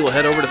Bailey will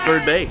head over to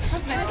third base.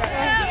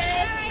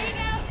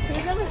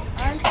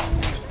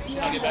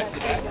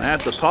 I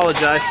have to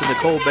apologize to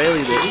Nicole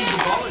Bailey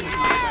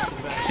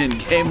that in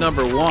game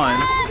number 1,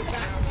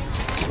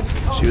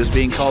 she was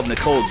being called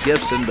Nicole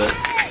Gibson, but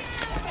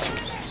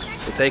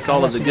so take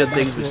all of the good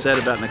things we said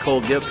about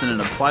Nicole Gibson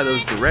and apply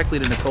those directly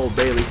to Nicole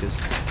Bailey, because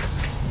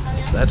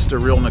that's the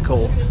real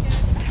Nicole.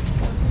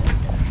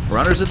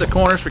 Runners at the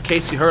corners for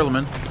Casey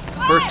Hurleman.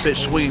 First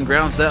pitch swinging,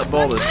 grounds that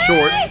ball to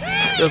short.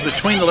 Goes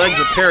between the legs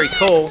of Perry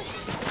Cole.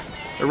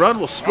 The run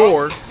will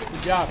score,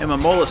 and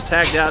Momola's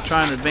tagged out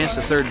trying to advance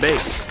to third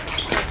base.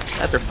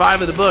 After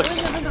 5 of the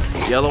books,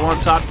 Yellow on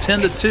top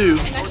 10-2,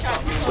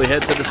 so we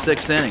head to the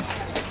 6th inning.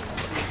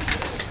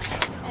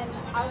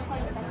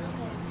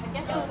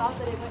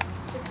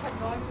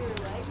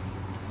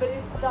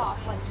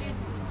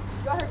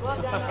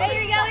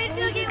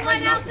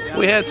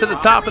 We head to the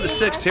top of the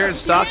 6th here in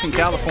Stockton,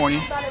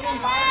 California.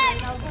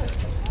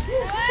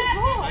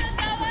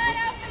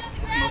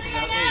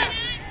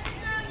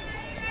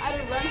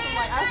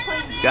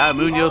 Sky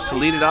Munoz to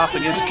lead it off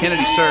against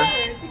Kennedy Sir.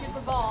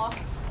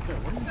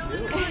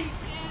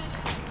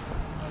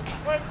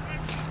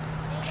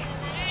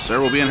 Sir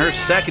will be in her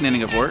 2nd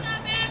inning of work.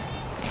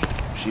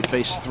 She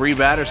faced 3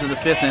 batters in the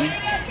 5th inning.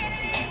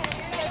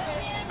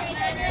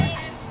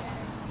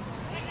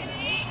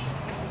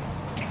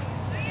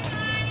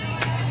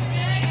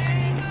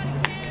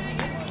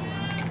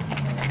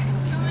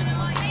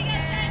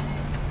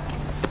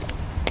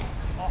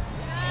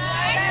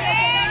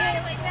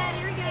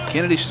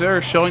 Kennedy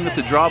Sir showing that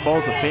the draw ball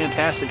is a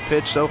fantastic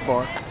pitch so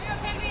far.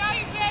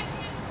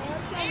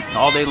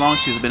 All day long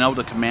she's been able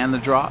to command the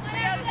drop.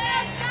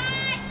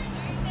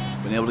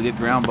 Been able to get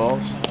ground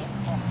balls.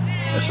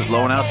 This is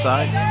low and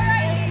outside.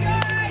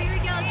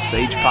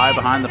 Sage Pie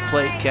behind the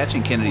plate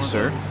catching Kennedy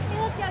Sir.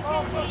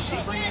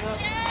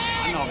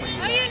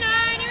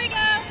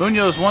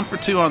 Munoz 1 for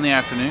 2 on the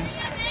afternoon.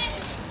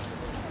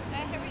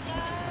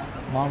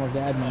 Mom or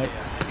dad might.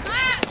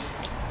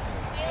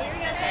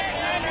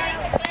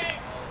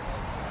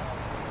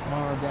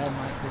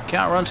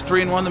 Count runs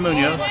 3-1 to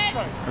Munoz,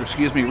 or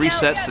excuse me,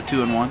 resets to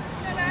 2-1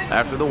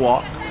 after the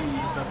walk.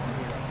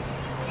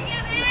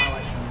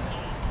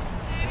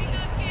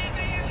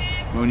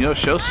 Munoz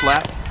shows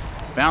slap,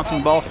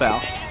 bouncing ball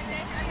foul.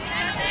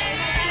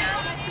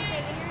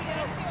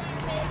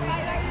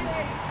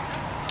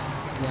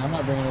 Yeah, I'm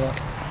not bringing it up.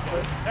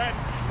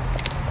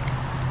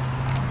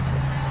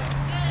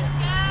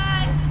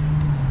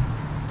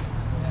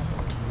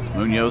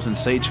 Munoz and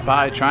Sage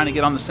Pie trying to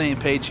get on the same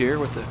page here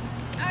with the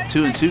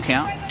 2-2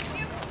 count.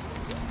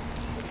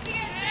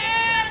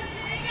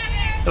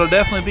 It'll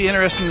definitely be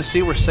interesting to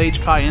see where Sage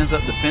Pie ends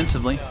up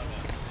defensively.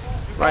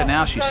 Right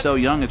now she's so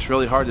young it's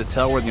really hard to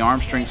tell where the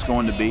arm strength's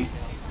going to be.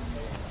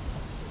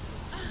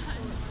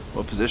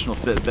 What position will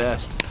fit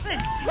best.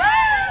 And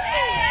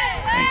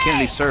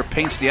Kennedy Sir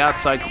paints the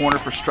outside corner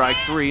for strike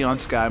 3 on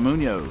Sky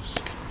Munoz.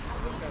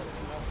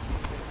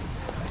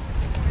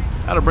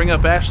 That'll bring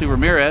up Ashley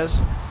Ramirez.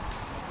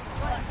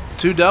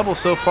 2 doubles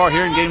so far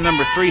here in game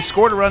number 3.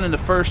 Scored a run in the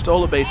first,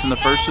 stole a base in the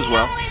first as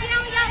well.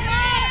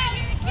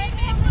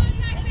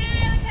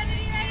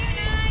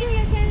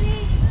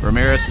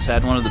 Ramirez has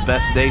had one of the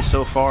best days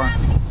so far,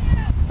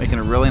 making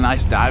a really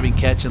nice diving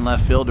catch in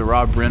left field to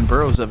rob Bryn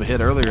Burrows of a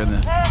hit earlier in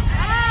the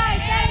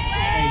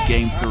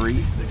game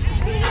 3.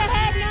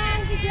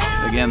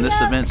 Again, this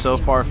event so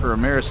far for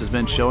Ramirez has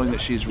been showing that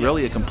she's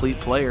really a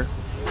complete player,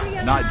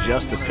 not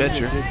just a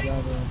pitcher,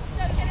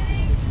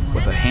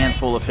 with a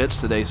handful of hits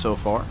today so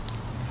far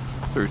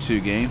through 2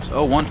 games.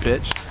 Oh, 1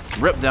 pitch,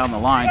 ripped down the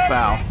line,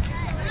 foul.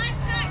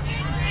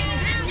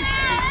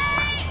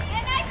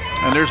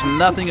 And there's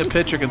nothing a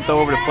pitcher can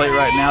throw over the plate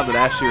right now that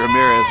Ashley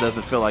Ramirez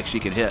doesn't feel like she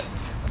can hit.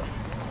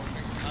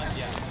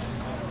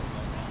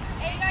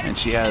 And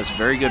she has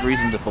very good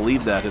reason to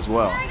believe that as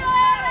well.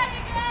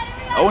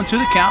 0-2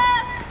 the count.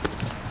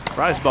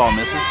 Rise ball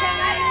misses.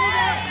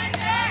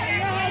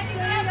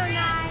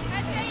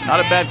 Not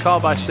a bad call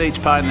by Sage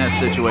Pie in that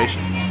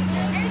situation.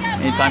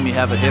 Anytime you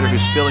have a hitter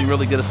who's feeling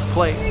really good at the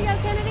plate,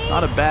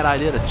 not a bad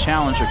idea to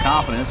challenge her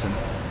confidence and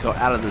go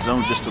out of the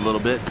zone just a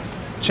little bit.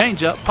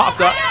 Change up, popped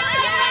up.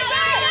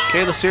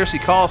 Kayla Searcy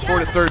calls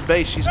for it at third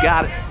base. She's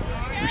got it.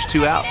 There's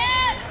 2 outs.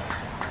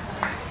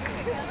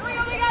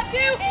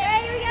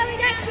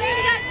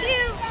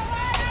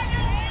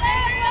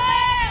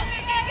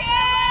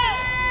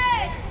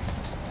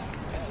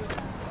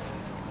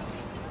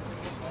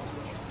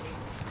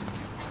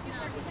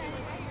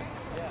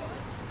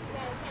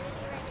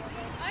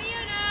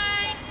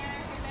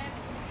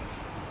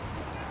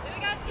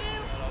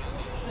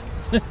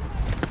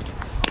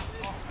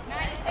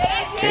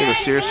 Kayla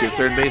Searcy at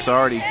third base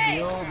already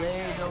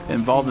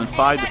involved in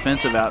 5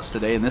 defensive outs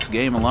today in this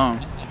game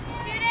alone.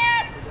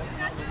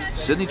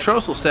 Sydney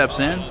Trossel steps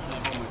in.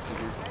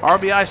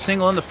 RBI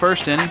single in the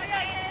first inning.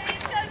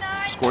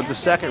 Scored the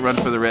second run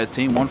for the red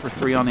team, 1 for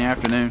 3 on the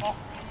afternoon.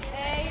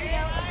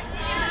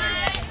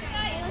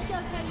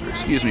 Or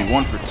excuse me,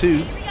 1 for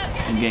 2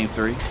 in game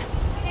 3.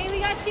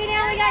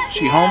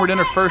 She homered in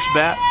her first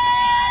bat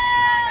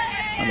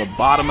on the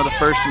bottom of the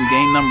first in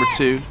game number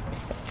 2.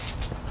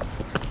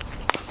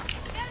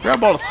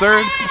 Ground ball to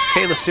third. It's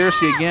Kayla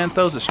Searcy again.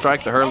 Throws a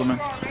strike to Hurleman.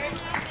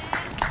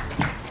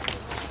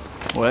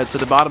 We'll head to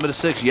the bottom of the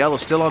 6th. Yellow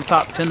still on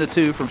top,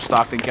 10-2 from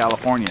Stockton,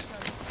 California.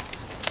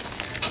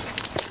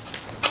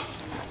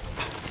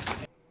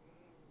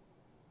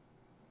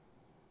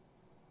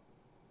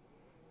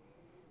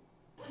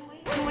 What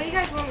do you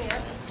guys want me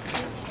at?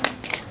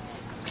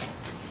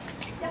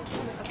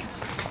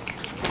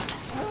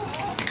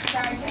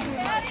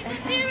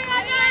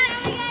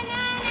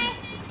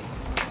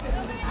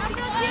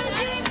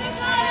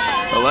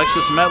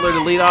 Alexis Medler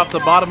to lead off the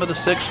bottom of the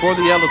 6th for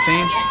the yellow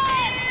team.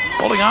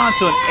 Holding on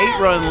to an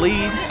 8-run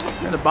lead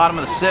in the bottom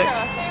of the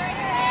 6th.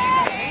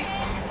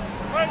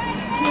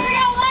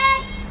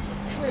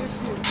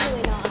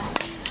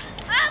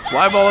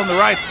 Fly ball in the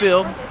right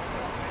field.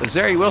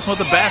 Azari Wilson with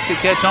the basket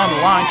catch on the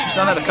line. She's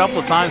done that a couple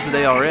of times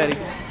today already.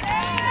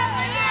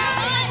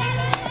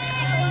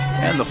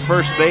 And the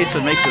first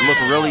baseman makes it look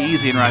really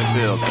easy in right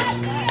field.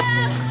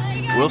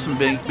 Wilson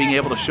being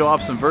able to show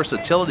off some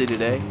versatility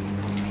today.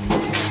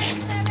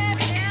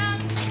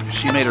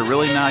 She made a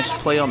really nice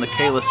play on the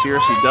Kayla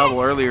Searcy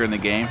double earlier in the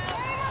game.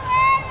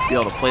 To be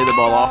able to play the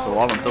ball off the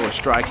wall and throw a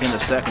strike into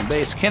second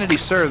base. Kennedy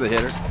Sir, the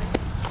hitter.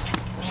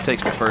 She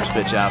takes the first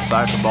pitch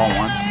outside for ball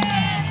 1.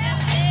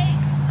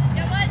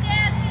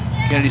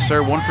 Kennedy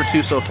Sir 1 for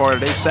 2 so far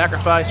today.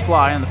 Sacrifice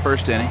fly in the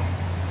first inning.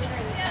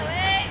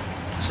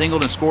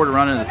 Singled and scored a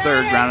run in the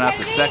third, grounded out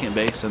to second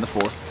base in the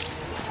 4th.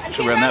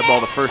 She'll run that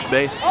ball to first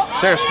base.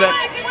 Sarah Speck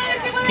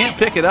can't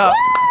pick it up.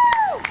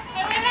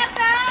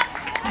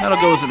 That'll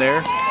goes in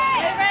there.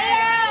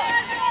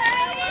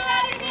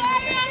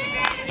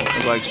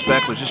 Looks like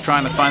Speck was just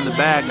trying to find the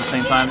bag at the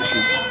same time that she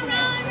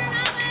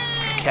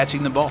was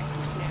catching the ball.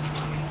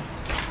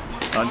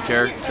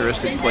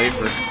 Uncharacteristic play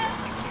for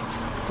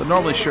the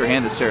normally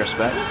sure-handed Sarah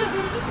Speck,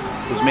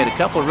 who's made a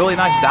couple of really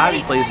nice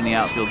diving plays in the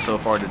outfield so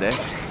far today.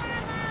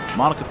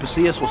 Monica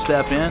Pasillas will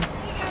step in.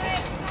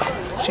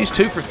 She's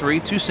 2 for 3,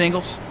 2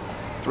 singles,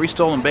 3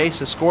 stolen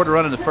bases, scored a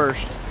run in the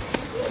first.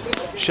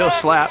 Show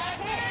slap.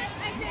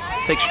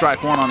 Takes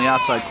strike 1 on the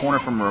outside corner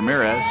from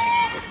Ramirez.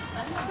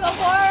 Go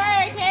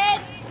forward,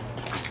 kid.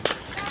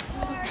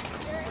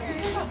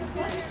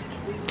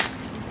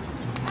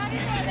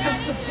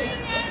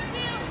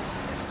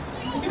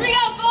 Here we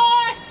go,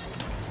 boy.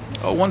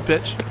 0-1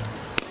 pitch.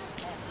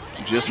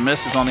 Just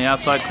misses on the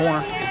outside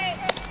corner.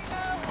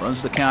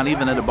 Runs the count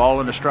even at a ball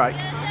and a strike.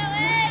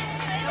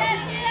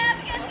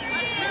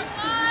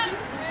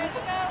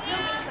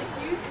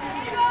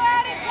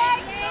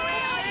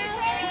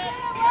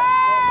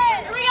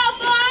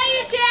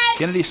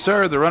 Kennedy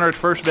Sir, the runner at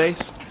first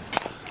base.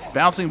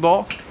 Bouncing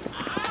ball.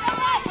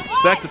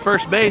 Speck to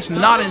first base,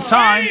 not in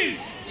time.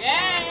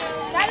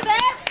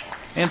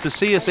 And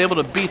Pasillas able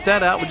to beat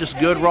that out with just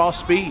good raw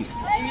speed.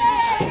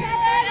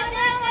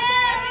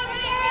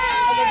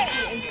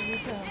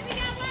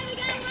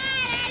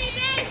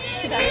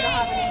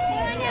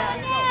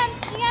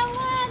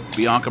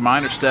 Bianca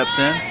Miner steps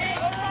in.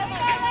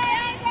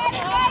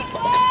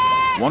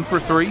 1 for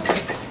 3.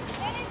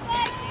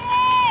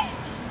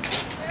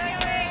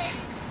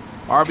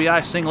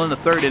 RBI single in the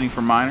third inning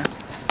for Miner.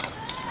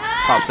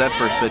 Pops that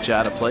first pitch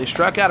out of play.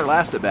 Struck out her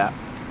last at bat.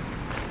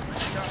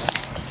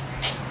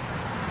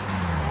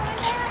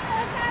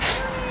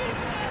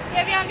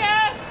 Go,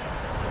 Bianca.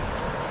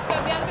 Go,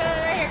 Bianca.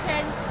 Right here,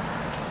 kid.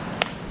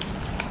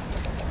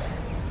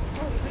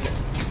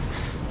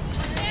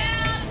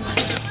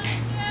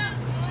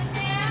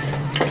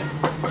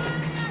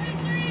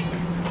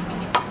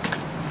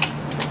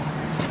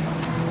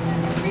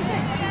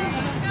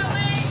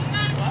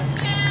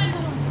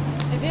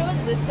 If it was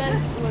this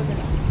fence, it would have been.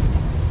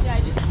 Yeah, I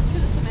just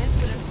because it's cement,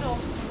 but it's still.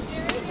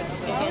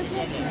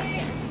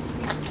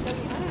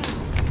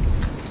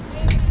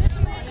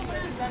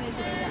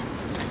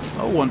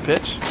 Oh, 1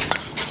 pitch.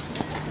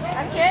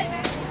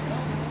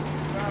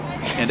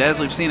 And as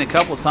we've seen a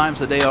couple of times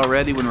today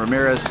already when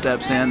Ramirez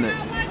steps in, that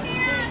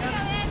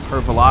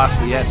her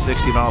velocity at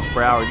 60 miles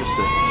per hour, just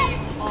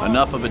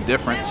enough of a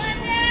difference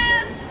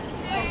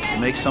to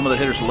make some of the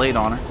hitters late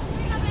on her.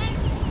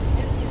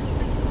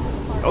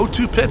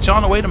 0-2 pitch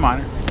on the way to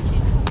Miner.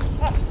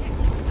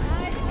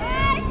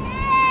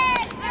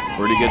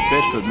 Pretty good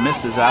pitch, but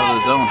misses out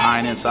of the zone high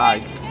and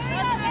inside.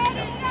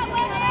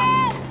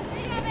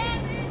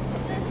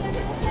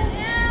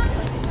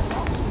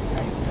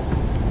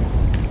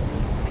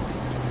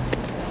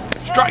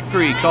 Strike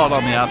 3 called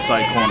on the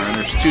outside corner, and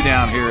there's 2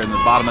 down here in the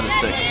bottom of the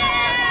 6th.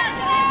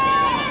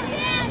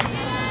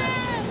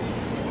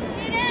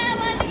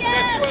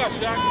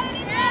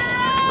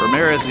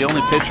 Ramirez, the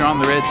only pitcher on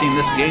the red team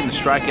this game to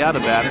strike out a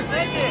batter.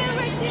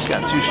 She's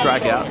got 2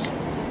 strikeouts.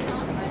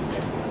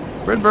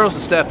 Bryn Burrows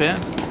to step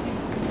in.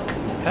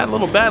 Had a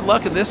little bad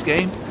luck in this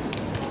game.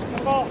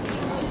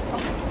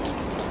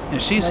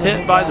 And she's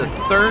hit by the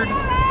 3rd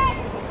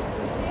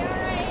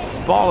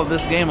ball of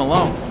this game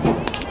alone.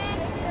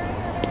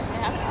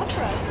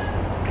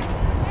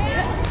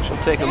 She'll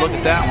take a look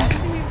at that one.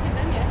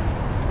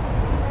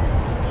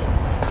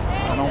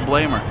 I don't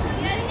blame her.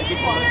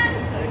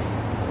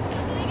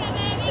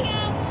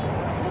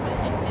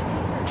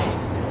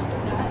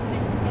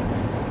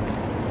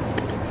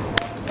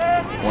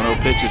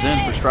 1-0 pitch is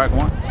in for strike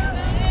 1.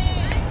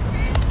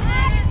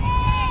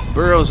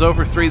 Burrows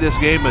over 3 this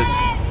game, but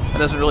that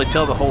doesn't really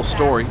tell the whole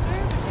story.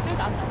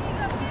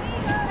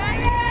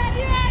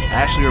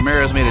 Ashley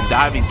Ramirez made a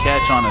diving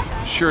catch on a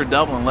sure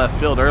double in left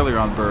field earlier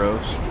on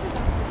Burrows.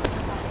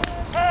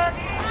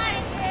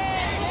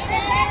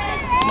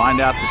 Lined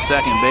out to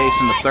second base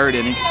in the 3rd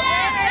inning.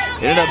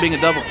 It ended up being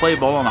a double play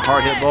ball on a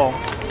hard hit ball.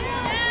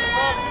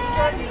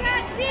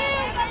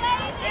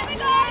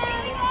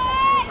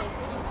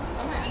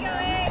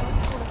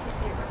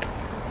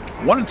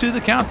 1-2 the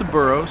count to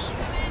Burrows.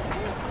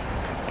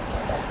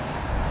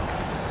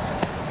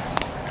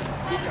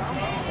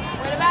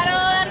 What about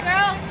all that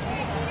girl?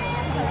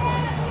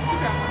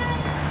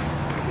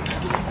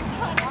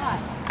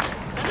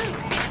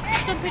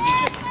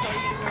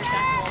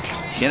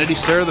 Kennedy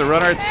Sir, the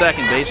runner at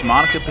second base.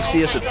 Monica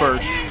Pasillas at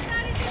first.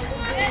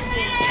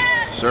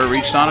 Sir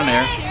reached on an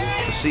air.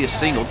 Pasillas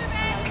singled.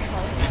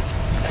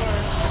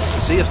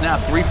 Pasillas now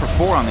 3 for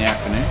 4 on the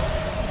afternoon.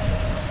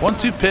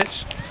 1-2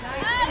 pitch.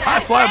 High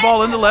fly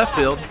ball into left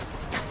field.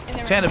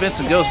 Tana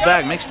Benson goes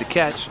back, makes the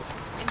catch.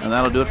 And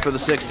that'll do it for the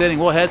 6th inning.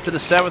 We'll head to the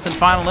 7th and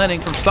final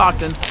inning from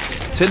Stockton.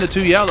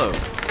 10-2 Yellow.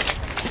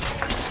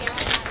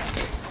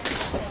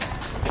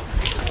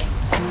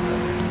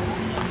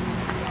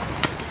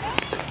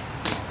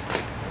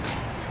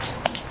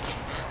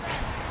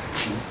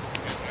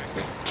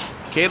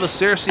 Kayla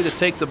Searcy to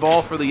take the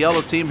ball for the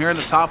Yellow team here in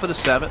the top of the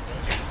 7th.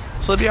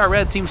 So it'll be our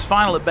Red team's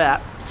final at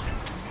bat.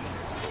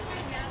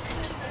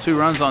 2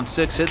 runs on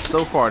 6 hits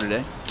so far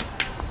today.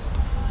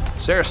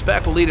 Sarah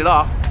Speck will lead it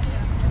off.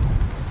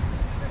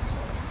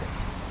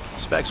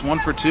 Speck's 1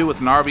 for 2 with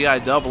an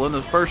RBI double in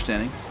the 1st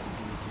inning.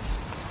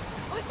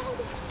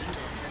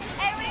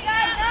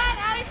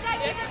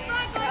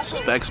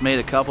 Speck's made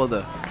a couple of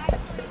the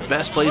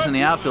best plays in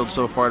the outfield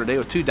so far today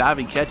with 2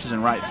 diving catches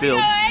in right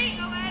field.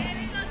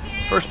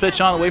 First pitch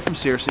on the way from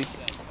Searcy.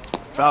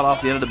 Fouled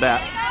off the end of the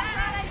bat.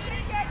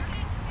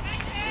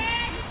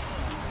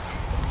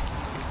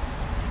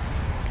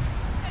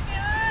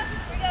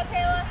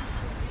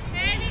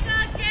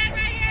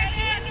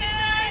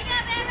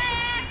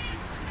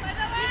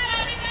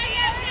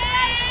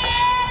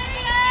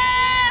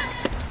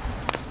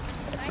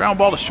 Ground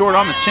ball to short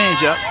on the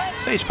changeup.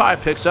 Sage Pie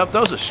picks up,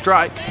 throws a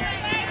strike,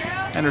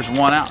 and there's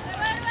 1 out.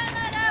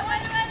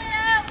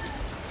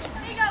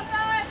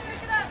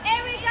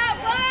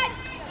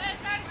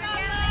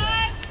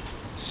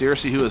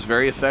 Searcy, who was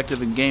very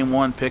effective in game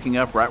 1, picking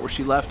up right where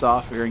she left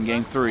off here in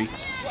game 3.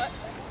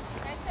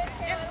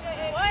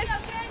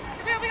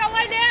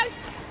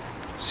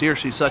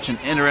 Searcy's such an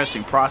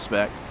interesting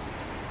prospect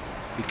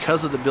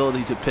because of the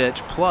ability to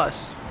pitch,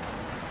 plus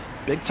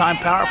big-time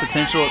power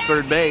potential at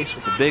third base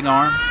with a big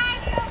arm,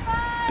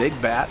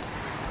 big bat.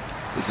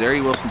 As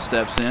Zary Wilson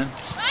steps in,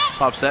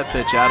 pops that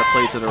pitch out of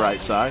play to the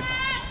right side.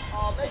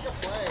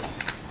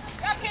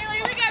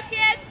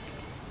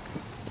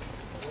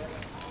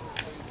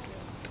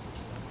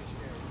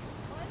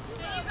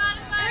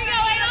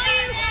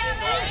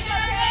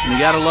 And you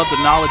got to love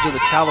the knowledge of the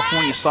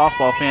California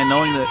softball fan,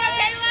 knowing that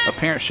a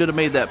parent should have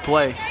made that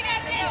play.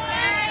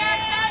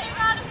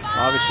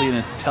 Obviously an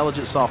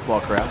intelligent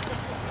softball crowd.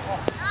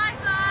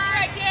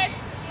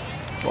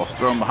 Ball's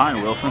thrown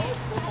behind Wilson.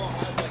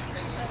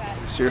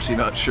 Seriously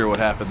not sure what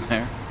happened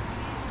there.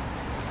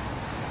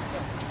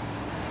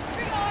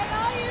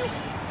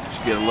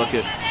 Should get a look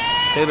at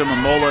Taylor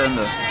Momola and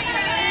the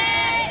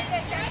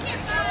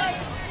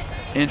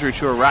injury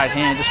to her right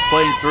hand, just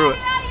playing through it.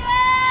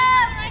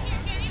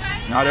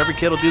 Not every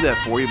kid will do that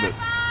for you, but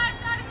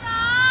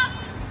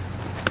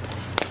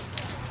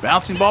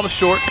bouncing ball to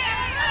short.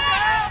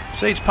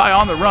 Sage Pie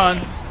on the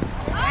run.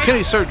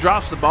 Kennedy Sir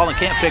drops the ball and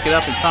can't pick it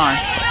up in time.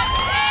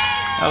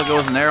 That'll go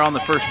as an error on the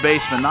first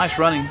baseman. Nice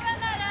running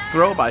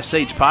throw by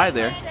Sage Pie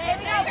there.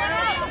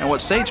 And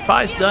what Sage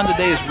Pie's done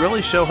today is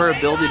really show her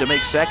ability to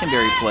make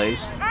secondary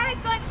plays.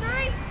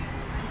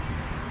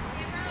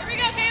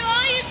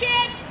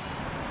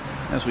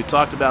 As we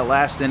talked about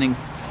last inning,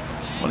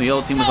 when the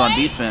Yellow team was on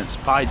defense,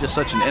 Pie just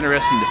such an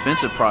interesting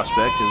defensive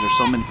prospect as there's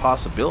so many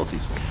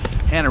possibilities.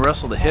 Hannah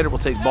Russell, the hitter, will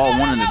take ball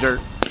 1 in the dirt.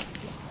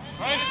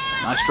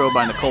 Nice throw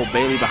by Nicole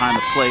Bailey behind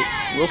the plate.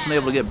 Wilson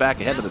able to get back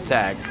ahead of the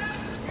tag.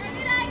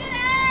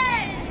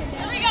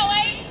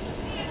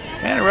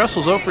 Hannah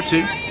Russell's 0 for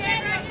 2.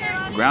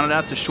 Grounded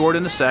out to short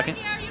in the 2nd.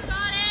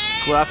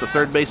 Flew out to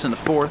third base in the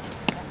 4th.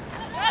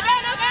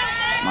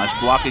 Nice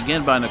block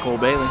again by Nicole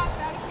Bailey.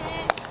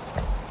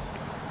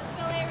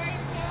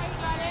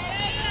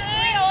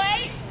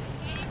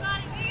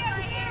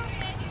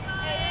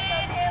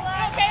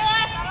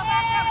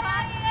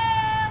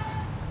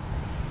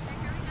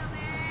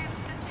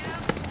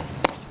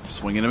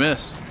 Swing and a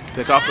miss.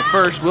 Pick off the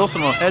first.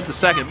 Wilson will head to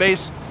second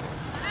base.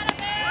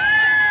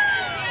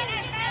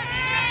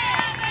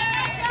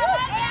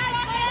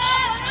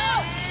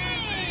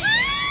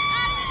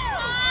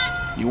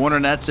 You wonder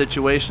in that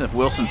situation if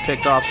Wilson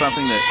picked off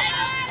something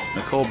that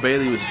Nicole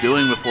Bailey was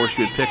doing before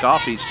she would pick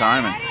off each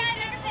time, and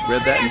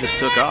read that and just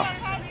took off.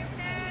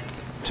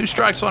 2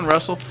 strikes on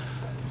Russell.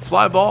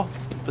 Fly ball.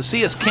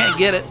 Pasillas can't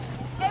get it.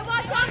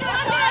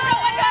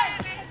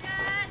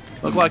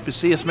 Looked like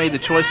Pasillas made the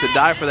choice to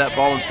dive for that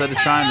ball instead of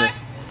trying to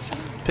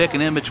pick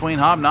an in-between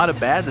hop. Not a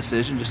bad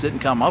decision, just didn't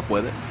come up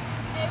with it.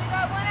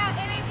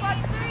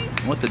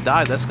 And with the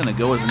dive, that's going to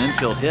go as an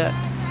infield hit.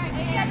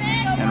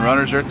 And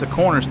runners are at the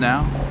corners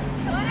now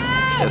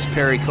as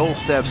Perry Cole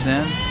steps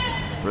in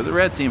for the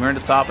red team here in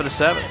the top of the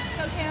 7th.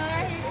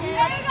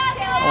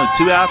 Only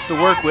 2 outs to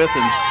work with,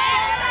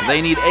 and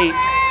they need 8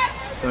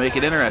 to make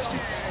it interesting.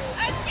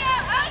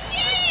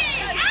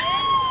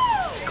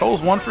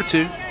 Cole's 1 for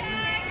 2.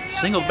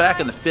 Singled back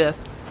in the 5th.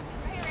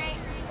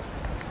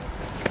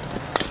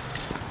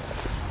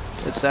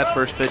 It's that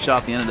first pitch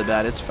off the end of the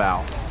bat. It's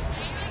foul.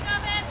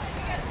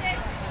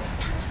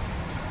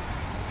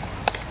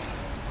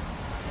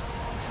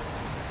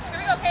 Here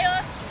we go,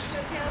 Kayla.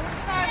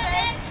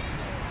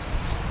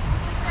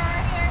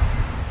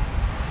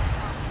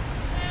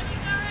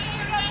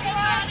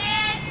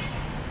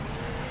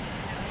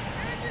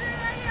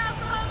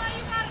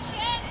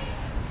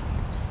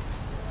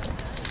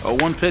 Oh,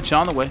 1 pitch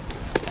on the way.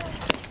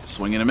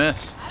 Swing and a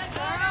miss.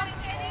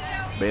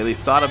 Bailey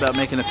thought about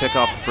making a pick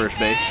off the first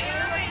base.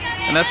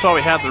 And that's why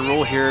we have the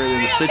rule here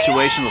in the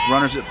situation with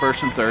runners at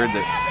first and third,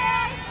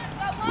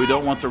 that we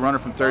don't want the runner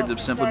from third to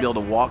simply be able to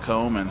walk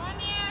home and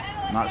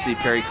not see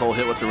Perry Cole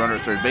hit with the runner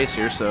at third base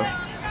here. So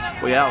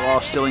we outlaw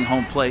stealing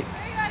home plate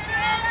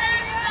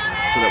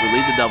so that we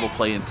leave the double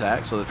play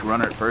intact so that the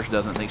runner at first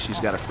doesn't think she's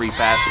got a free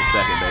pass to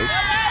second base.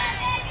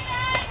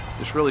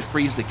 This really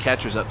frees the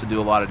catchers up to do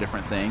a lot of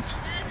different things.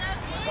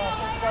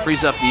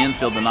 Frees up the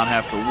infield to not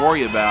have to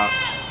worry about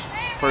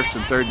first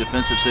and third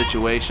defensive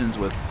situations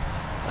with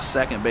a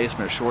second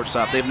baseman or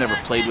shortstop they've never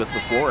played with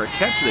before, or a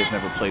catcher they've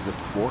never played with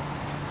before.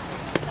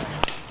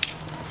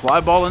 Fly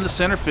ball into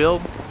center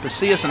field.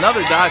 Pasillas,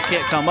 another dive,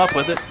 can't come up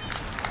with it.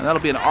 And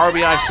that'll be an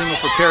RBI single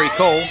for Perry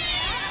Cole,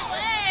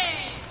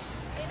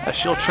 as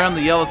she'll trim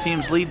the yellow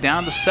team's lead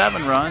down to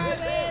 7 runs.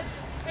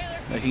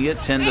 They can get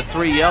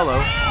 10-3 yellow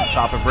on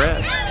top of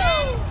red.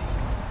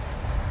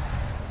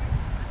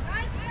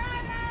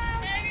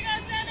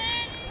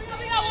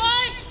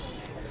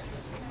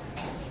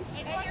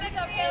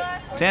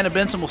 Tana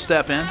Benson will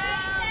step in.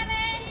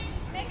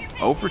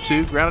 0 for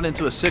 2, grounded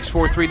into a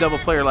 6-4-3 double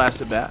player last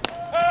at bat.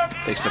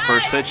 Takes the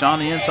first pitch on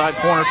the inside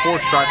corner for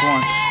strike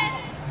 1.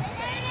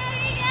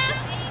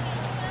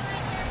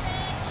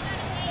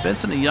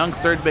 Benson, a young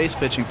third base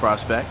pitching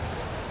prospect.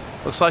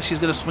 Looks like she's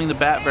going to swing the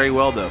bat very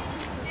well, though.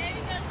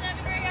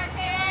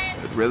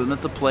 Good rhythm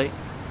at the plate.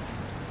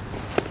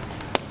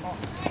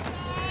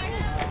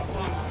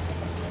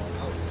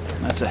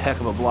 And that's a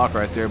heck of a block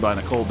right there by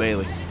Nicole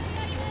Bailey.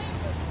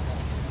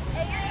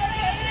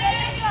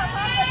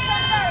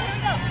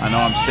 I know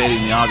I'm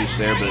stating the obvious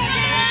there, but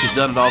she's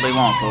done it all day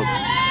long,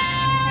 folks.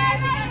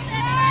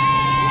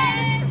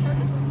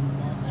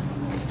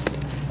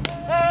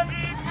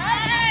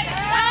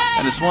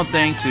 And it's one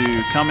thing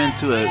to come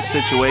into a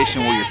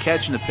situation where you're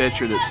catching a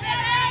pitcher that's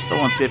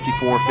throwing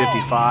 54,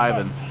 55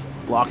 and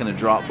blocking a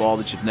drop ball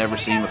that you've never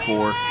seen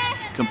before,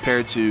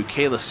 compared to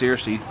Kayla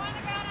Searcy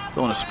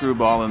throwing a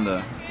screwball in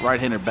the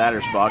right-hander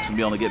batter's box and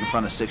be able to get in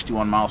front of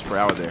 61 miles per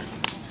hour there.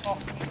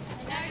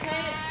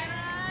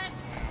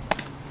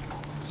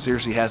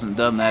 Searcy hasn't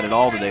done that at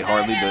all today,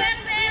 hardly, but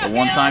the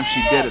one time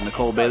she did it,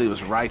 Nicole Bailey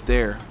was right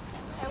there.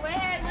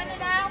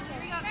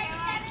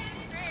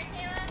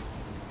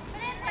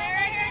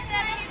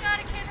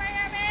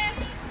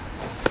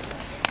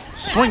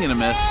 Swing and a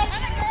miss.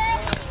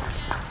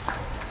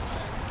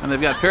 And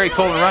they've got Perry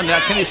Cole to run now.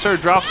 Kenny Sir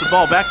drops the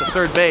ball back to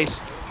third base.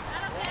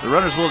 The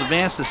runners will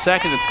advance to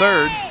second and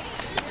third.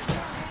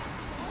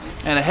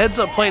 And a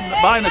heads-up play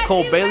by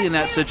Nicole Bailey in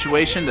that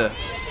situation to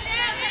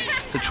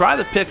try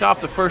to pick off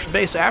the first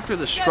base after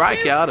the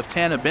strikeout of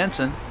Tana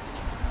Benson.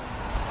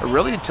 A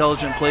really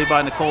intelligent play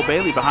by Nicole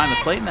Bailey behind the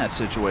plate in that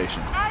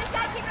situation.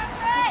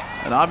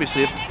 And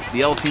obviously, if the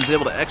yellow team's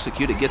able to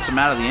execute, it gets them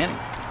out of the inning.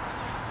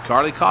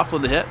 Carly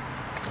Coughlin to hit.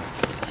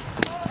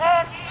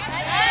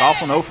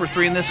 Coughlin 0 for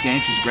 3 in this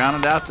game. She's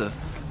grounded out to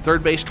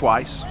third base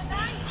twice.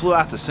 Flew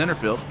out to center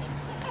field.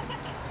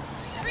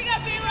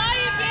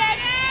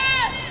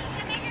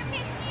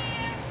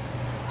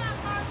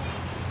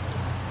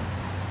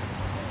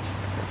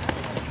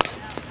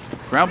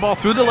 Ground ball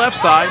through the left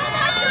side.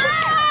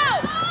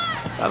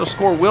 That'll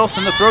score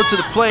Wilson. The throw to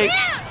the plate.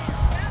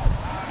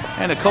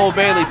 And Nicole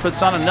Bailey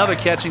puts on another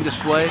catching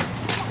display.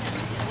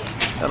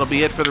 That'll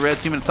be it for the red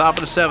team at the top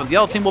of the 7th. The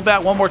yellow team will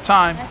bat one more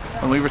time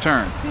when we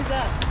return. Who's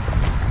up?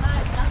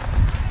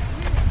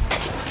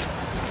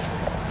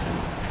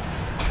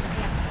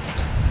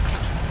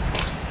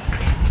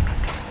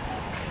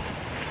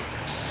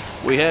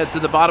 We head to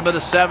the bottom of the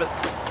 7th.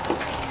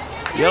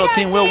 The yellow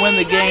team will win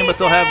the game, but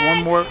they'll have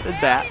one more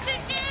at bat.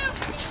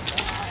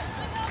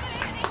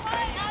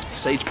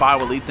 Sage Pie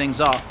will lead things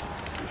off.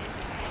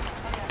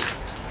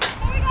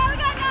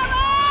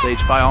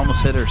 Sage Pie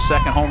almost hit her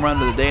second home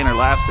run of the day in her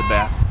last at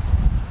bat,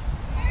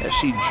 as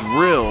she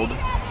drilled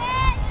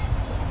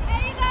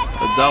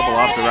a double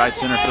off the right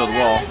center field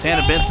wall.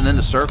 Tana Benson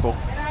into circle.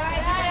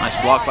 Nice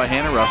block by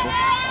Hannah Russell.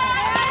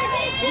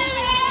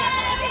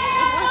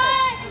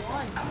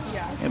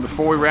 And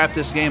before we wrap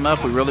this game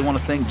up, we really want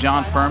to thank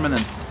John Furman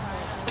and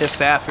his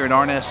staff here at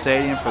Arnett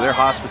Stadium for their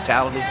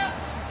hospitality,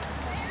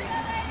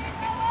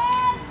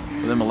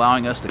 for them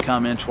allowing us to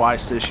come in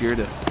twice this year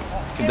to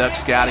conduct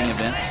scouting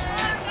events.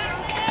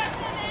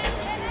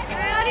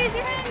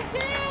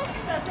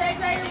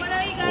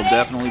 We'll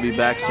definitely be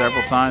back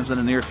several times in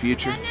the near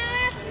future.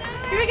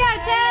 Here we go,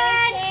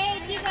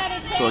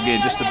 Ted. So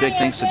again, just a big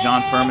thanks to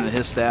John Furman and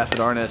his staff at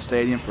Arnett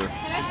Stadium for a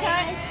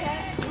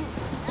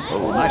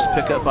nice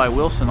pickup by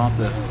Wilson off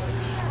the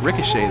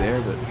ricochet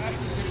there. But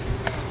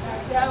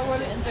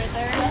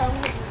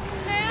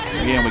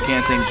again, we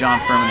can't thank John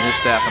Furman and his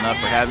staff enough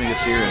for having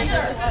us here,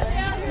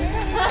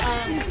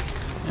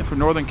 and for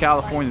Northern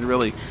California to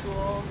really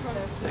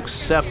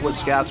accept what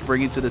scouts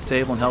bring to the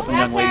table and helping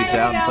young ladies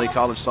out and play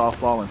college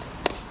softball. And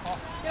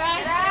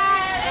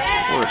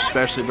we're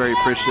especially very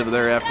appreciative of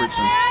their efforts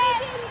and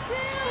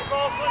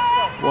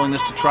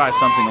willingness to try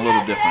something a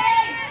little different.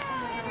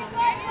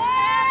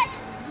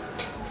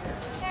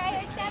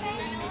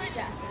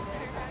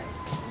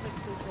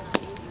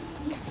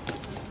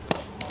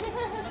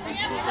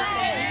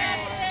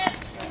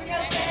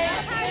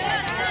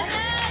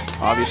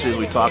 Obviously, as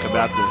we talk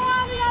about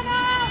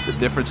the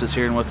differences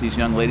here in what these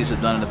young ladies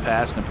have done in the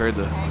past compared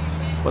to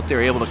what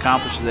they're able to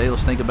accomplish today,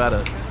 let's think about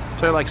a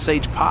player like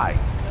Sage Pie.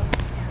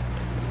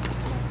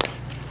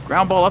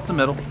 Ground ball up the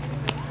middle.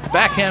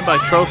 Backhand by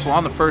Trossel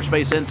on the first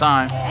base in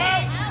time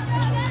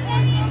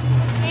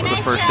for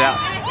the first out.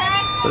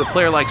 But a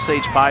player like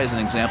Sage Pie, as an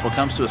example,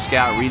 comes to a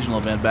scout regional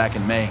event back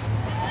in May.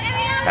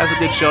 Has a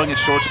good showing at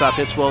shortstop,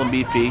 hits well in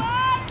BP.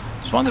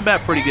 Swung the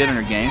bat pretty good in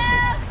her game.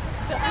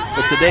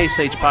 But today,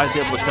 Sage Pie is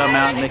able to come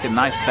out and make a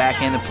nice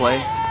backhanded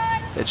play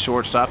at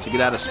shortstop to get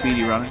out a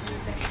speedy runner.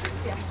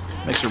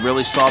 Makes a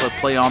really solid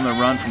play on the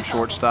run from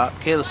shortstop.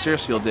 Kayla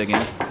Searcy will dig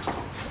in.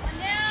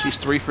 She's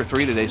 3 for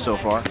 3 today so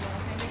far.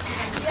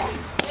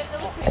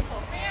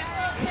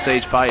 And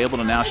Sage Pie able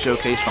to now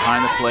showcase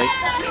behind the plate.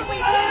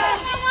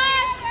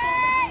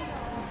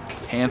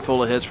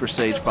 Handful of hits for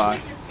Sage Pie.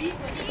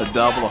 A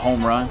double, a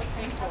home run.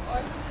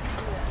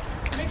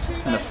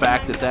 And the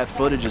fact that that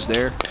footage is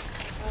there.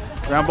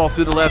 Ground ball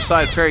through the left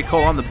side. Perry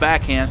Cole on the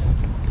backhand.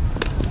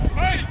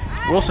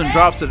 Wilson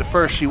drops it at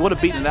first. She would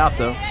have beaten it out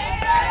though.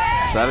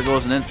 So that'll go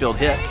as an infield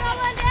hit.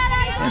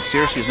 And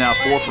Searcy is now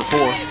 4 for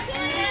 4.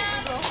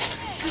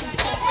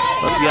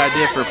 But the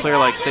idea for a player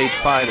like Sage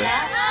Pie to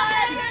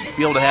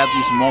be able to have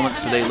these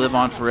moments today live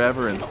on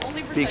forever and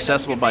be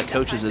accessible by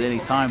coaches at any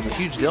time is a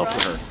huge deal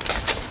for her.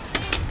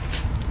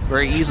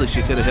 Very easily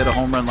she could have hit a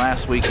home run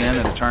last weekend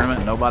at a tournament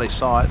and nobody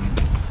saw it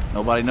and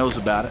nobody knows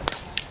about it.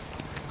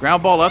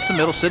 Ground ball up the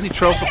middle. Sydney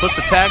Trossel puts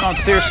the tag on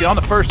Searcy on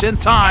the first in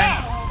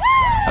time,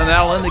 and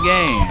that'll end the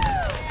game.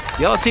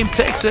 Yellow team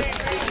takes it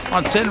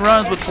on 10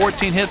 runs with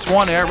 14 hits,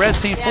 1 error. Red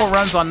team 4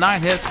 runs on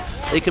 9 hits.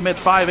 They commit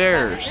 5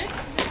 errors.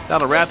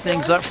 That'll wrap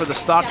things up for the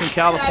Stockton,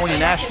 California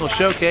National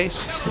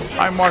Showcase.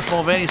 I'm Mark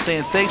Mulvaney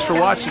saying thanks for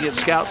watching at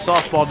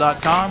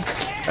scoutsoftball.com.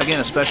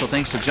 Again, a special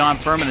thanks to John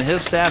Furman and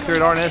his staff here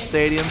at Arnett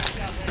Stadium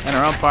and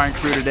our umpiring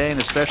crew today,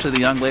 and especially the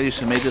young ladies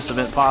who made this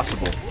event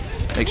possible.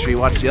 Make sure you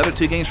watch the other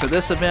 2 games for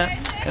this event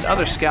and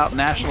other Scout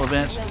National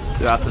events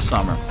throughout the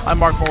summer. I'm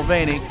Mark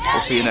Mulvaney.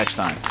 We'll see you next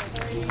time.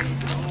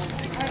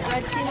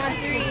 Red team on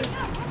 3.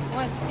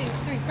 1, 2,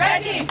 3.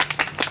 Red team!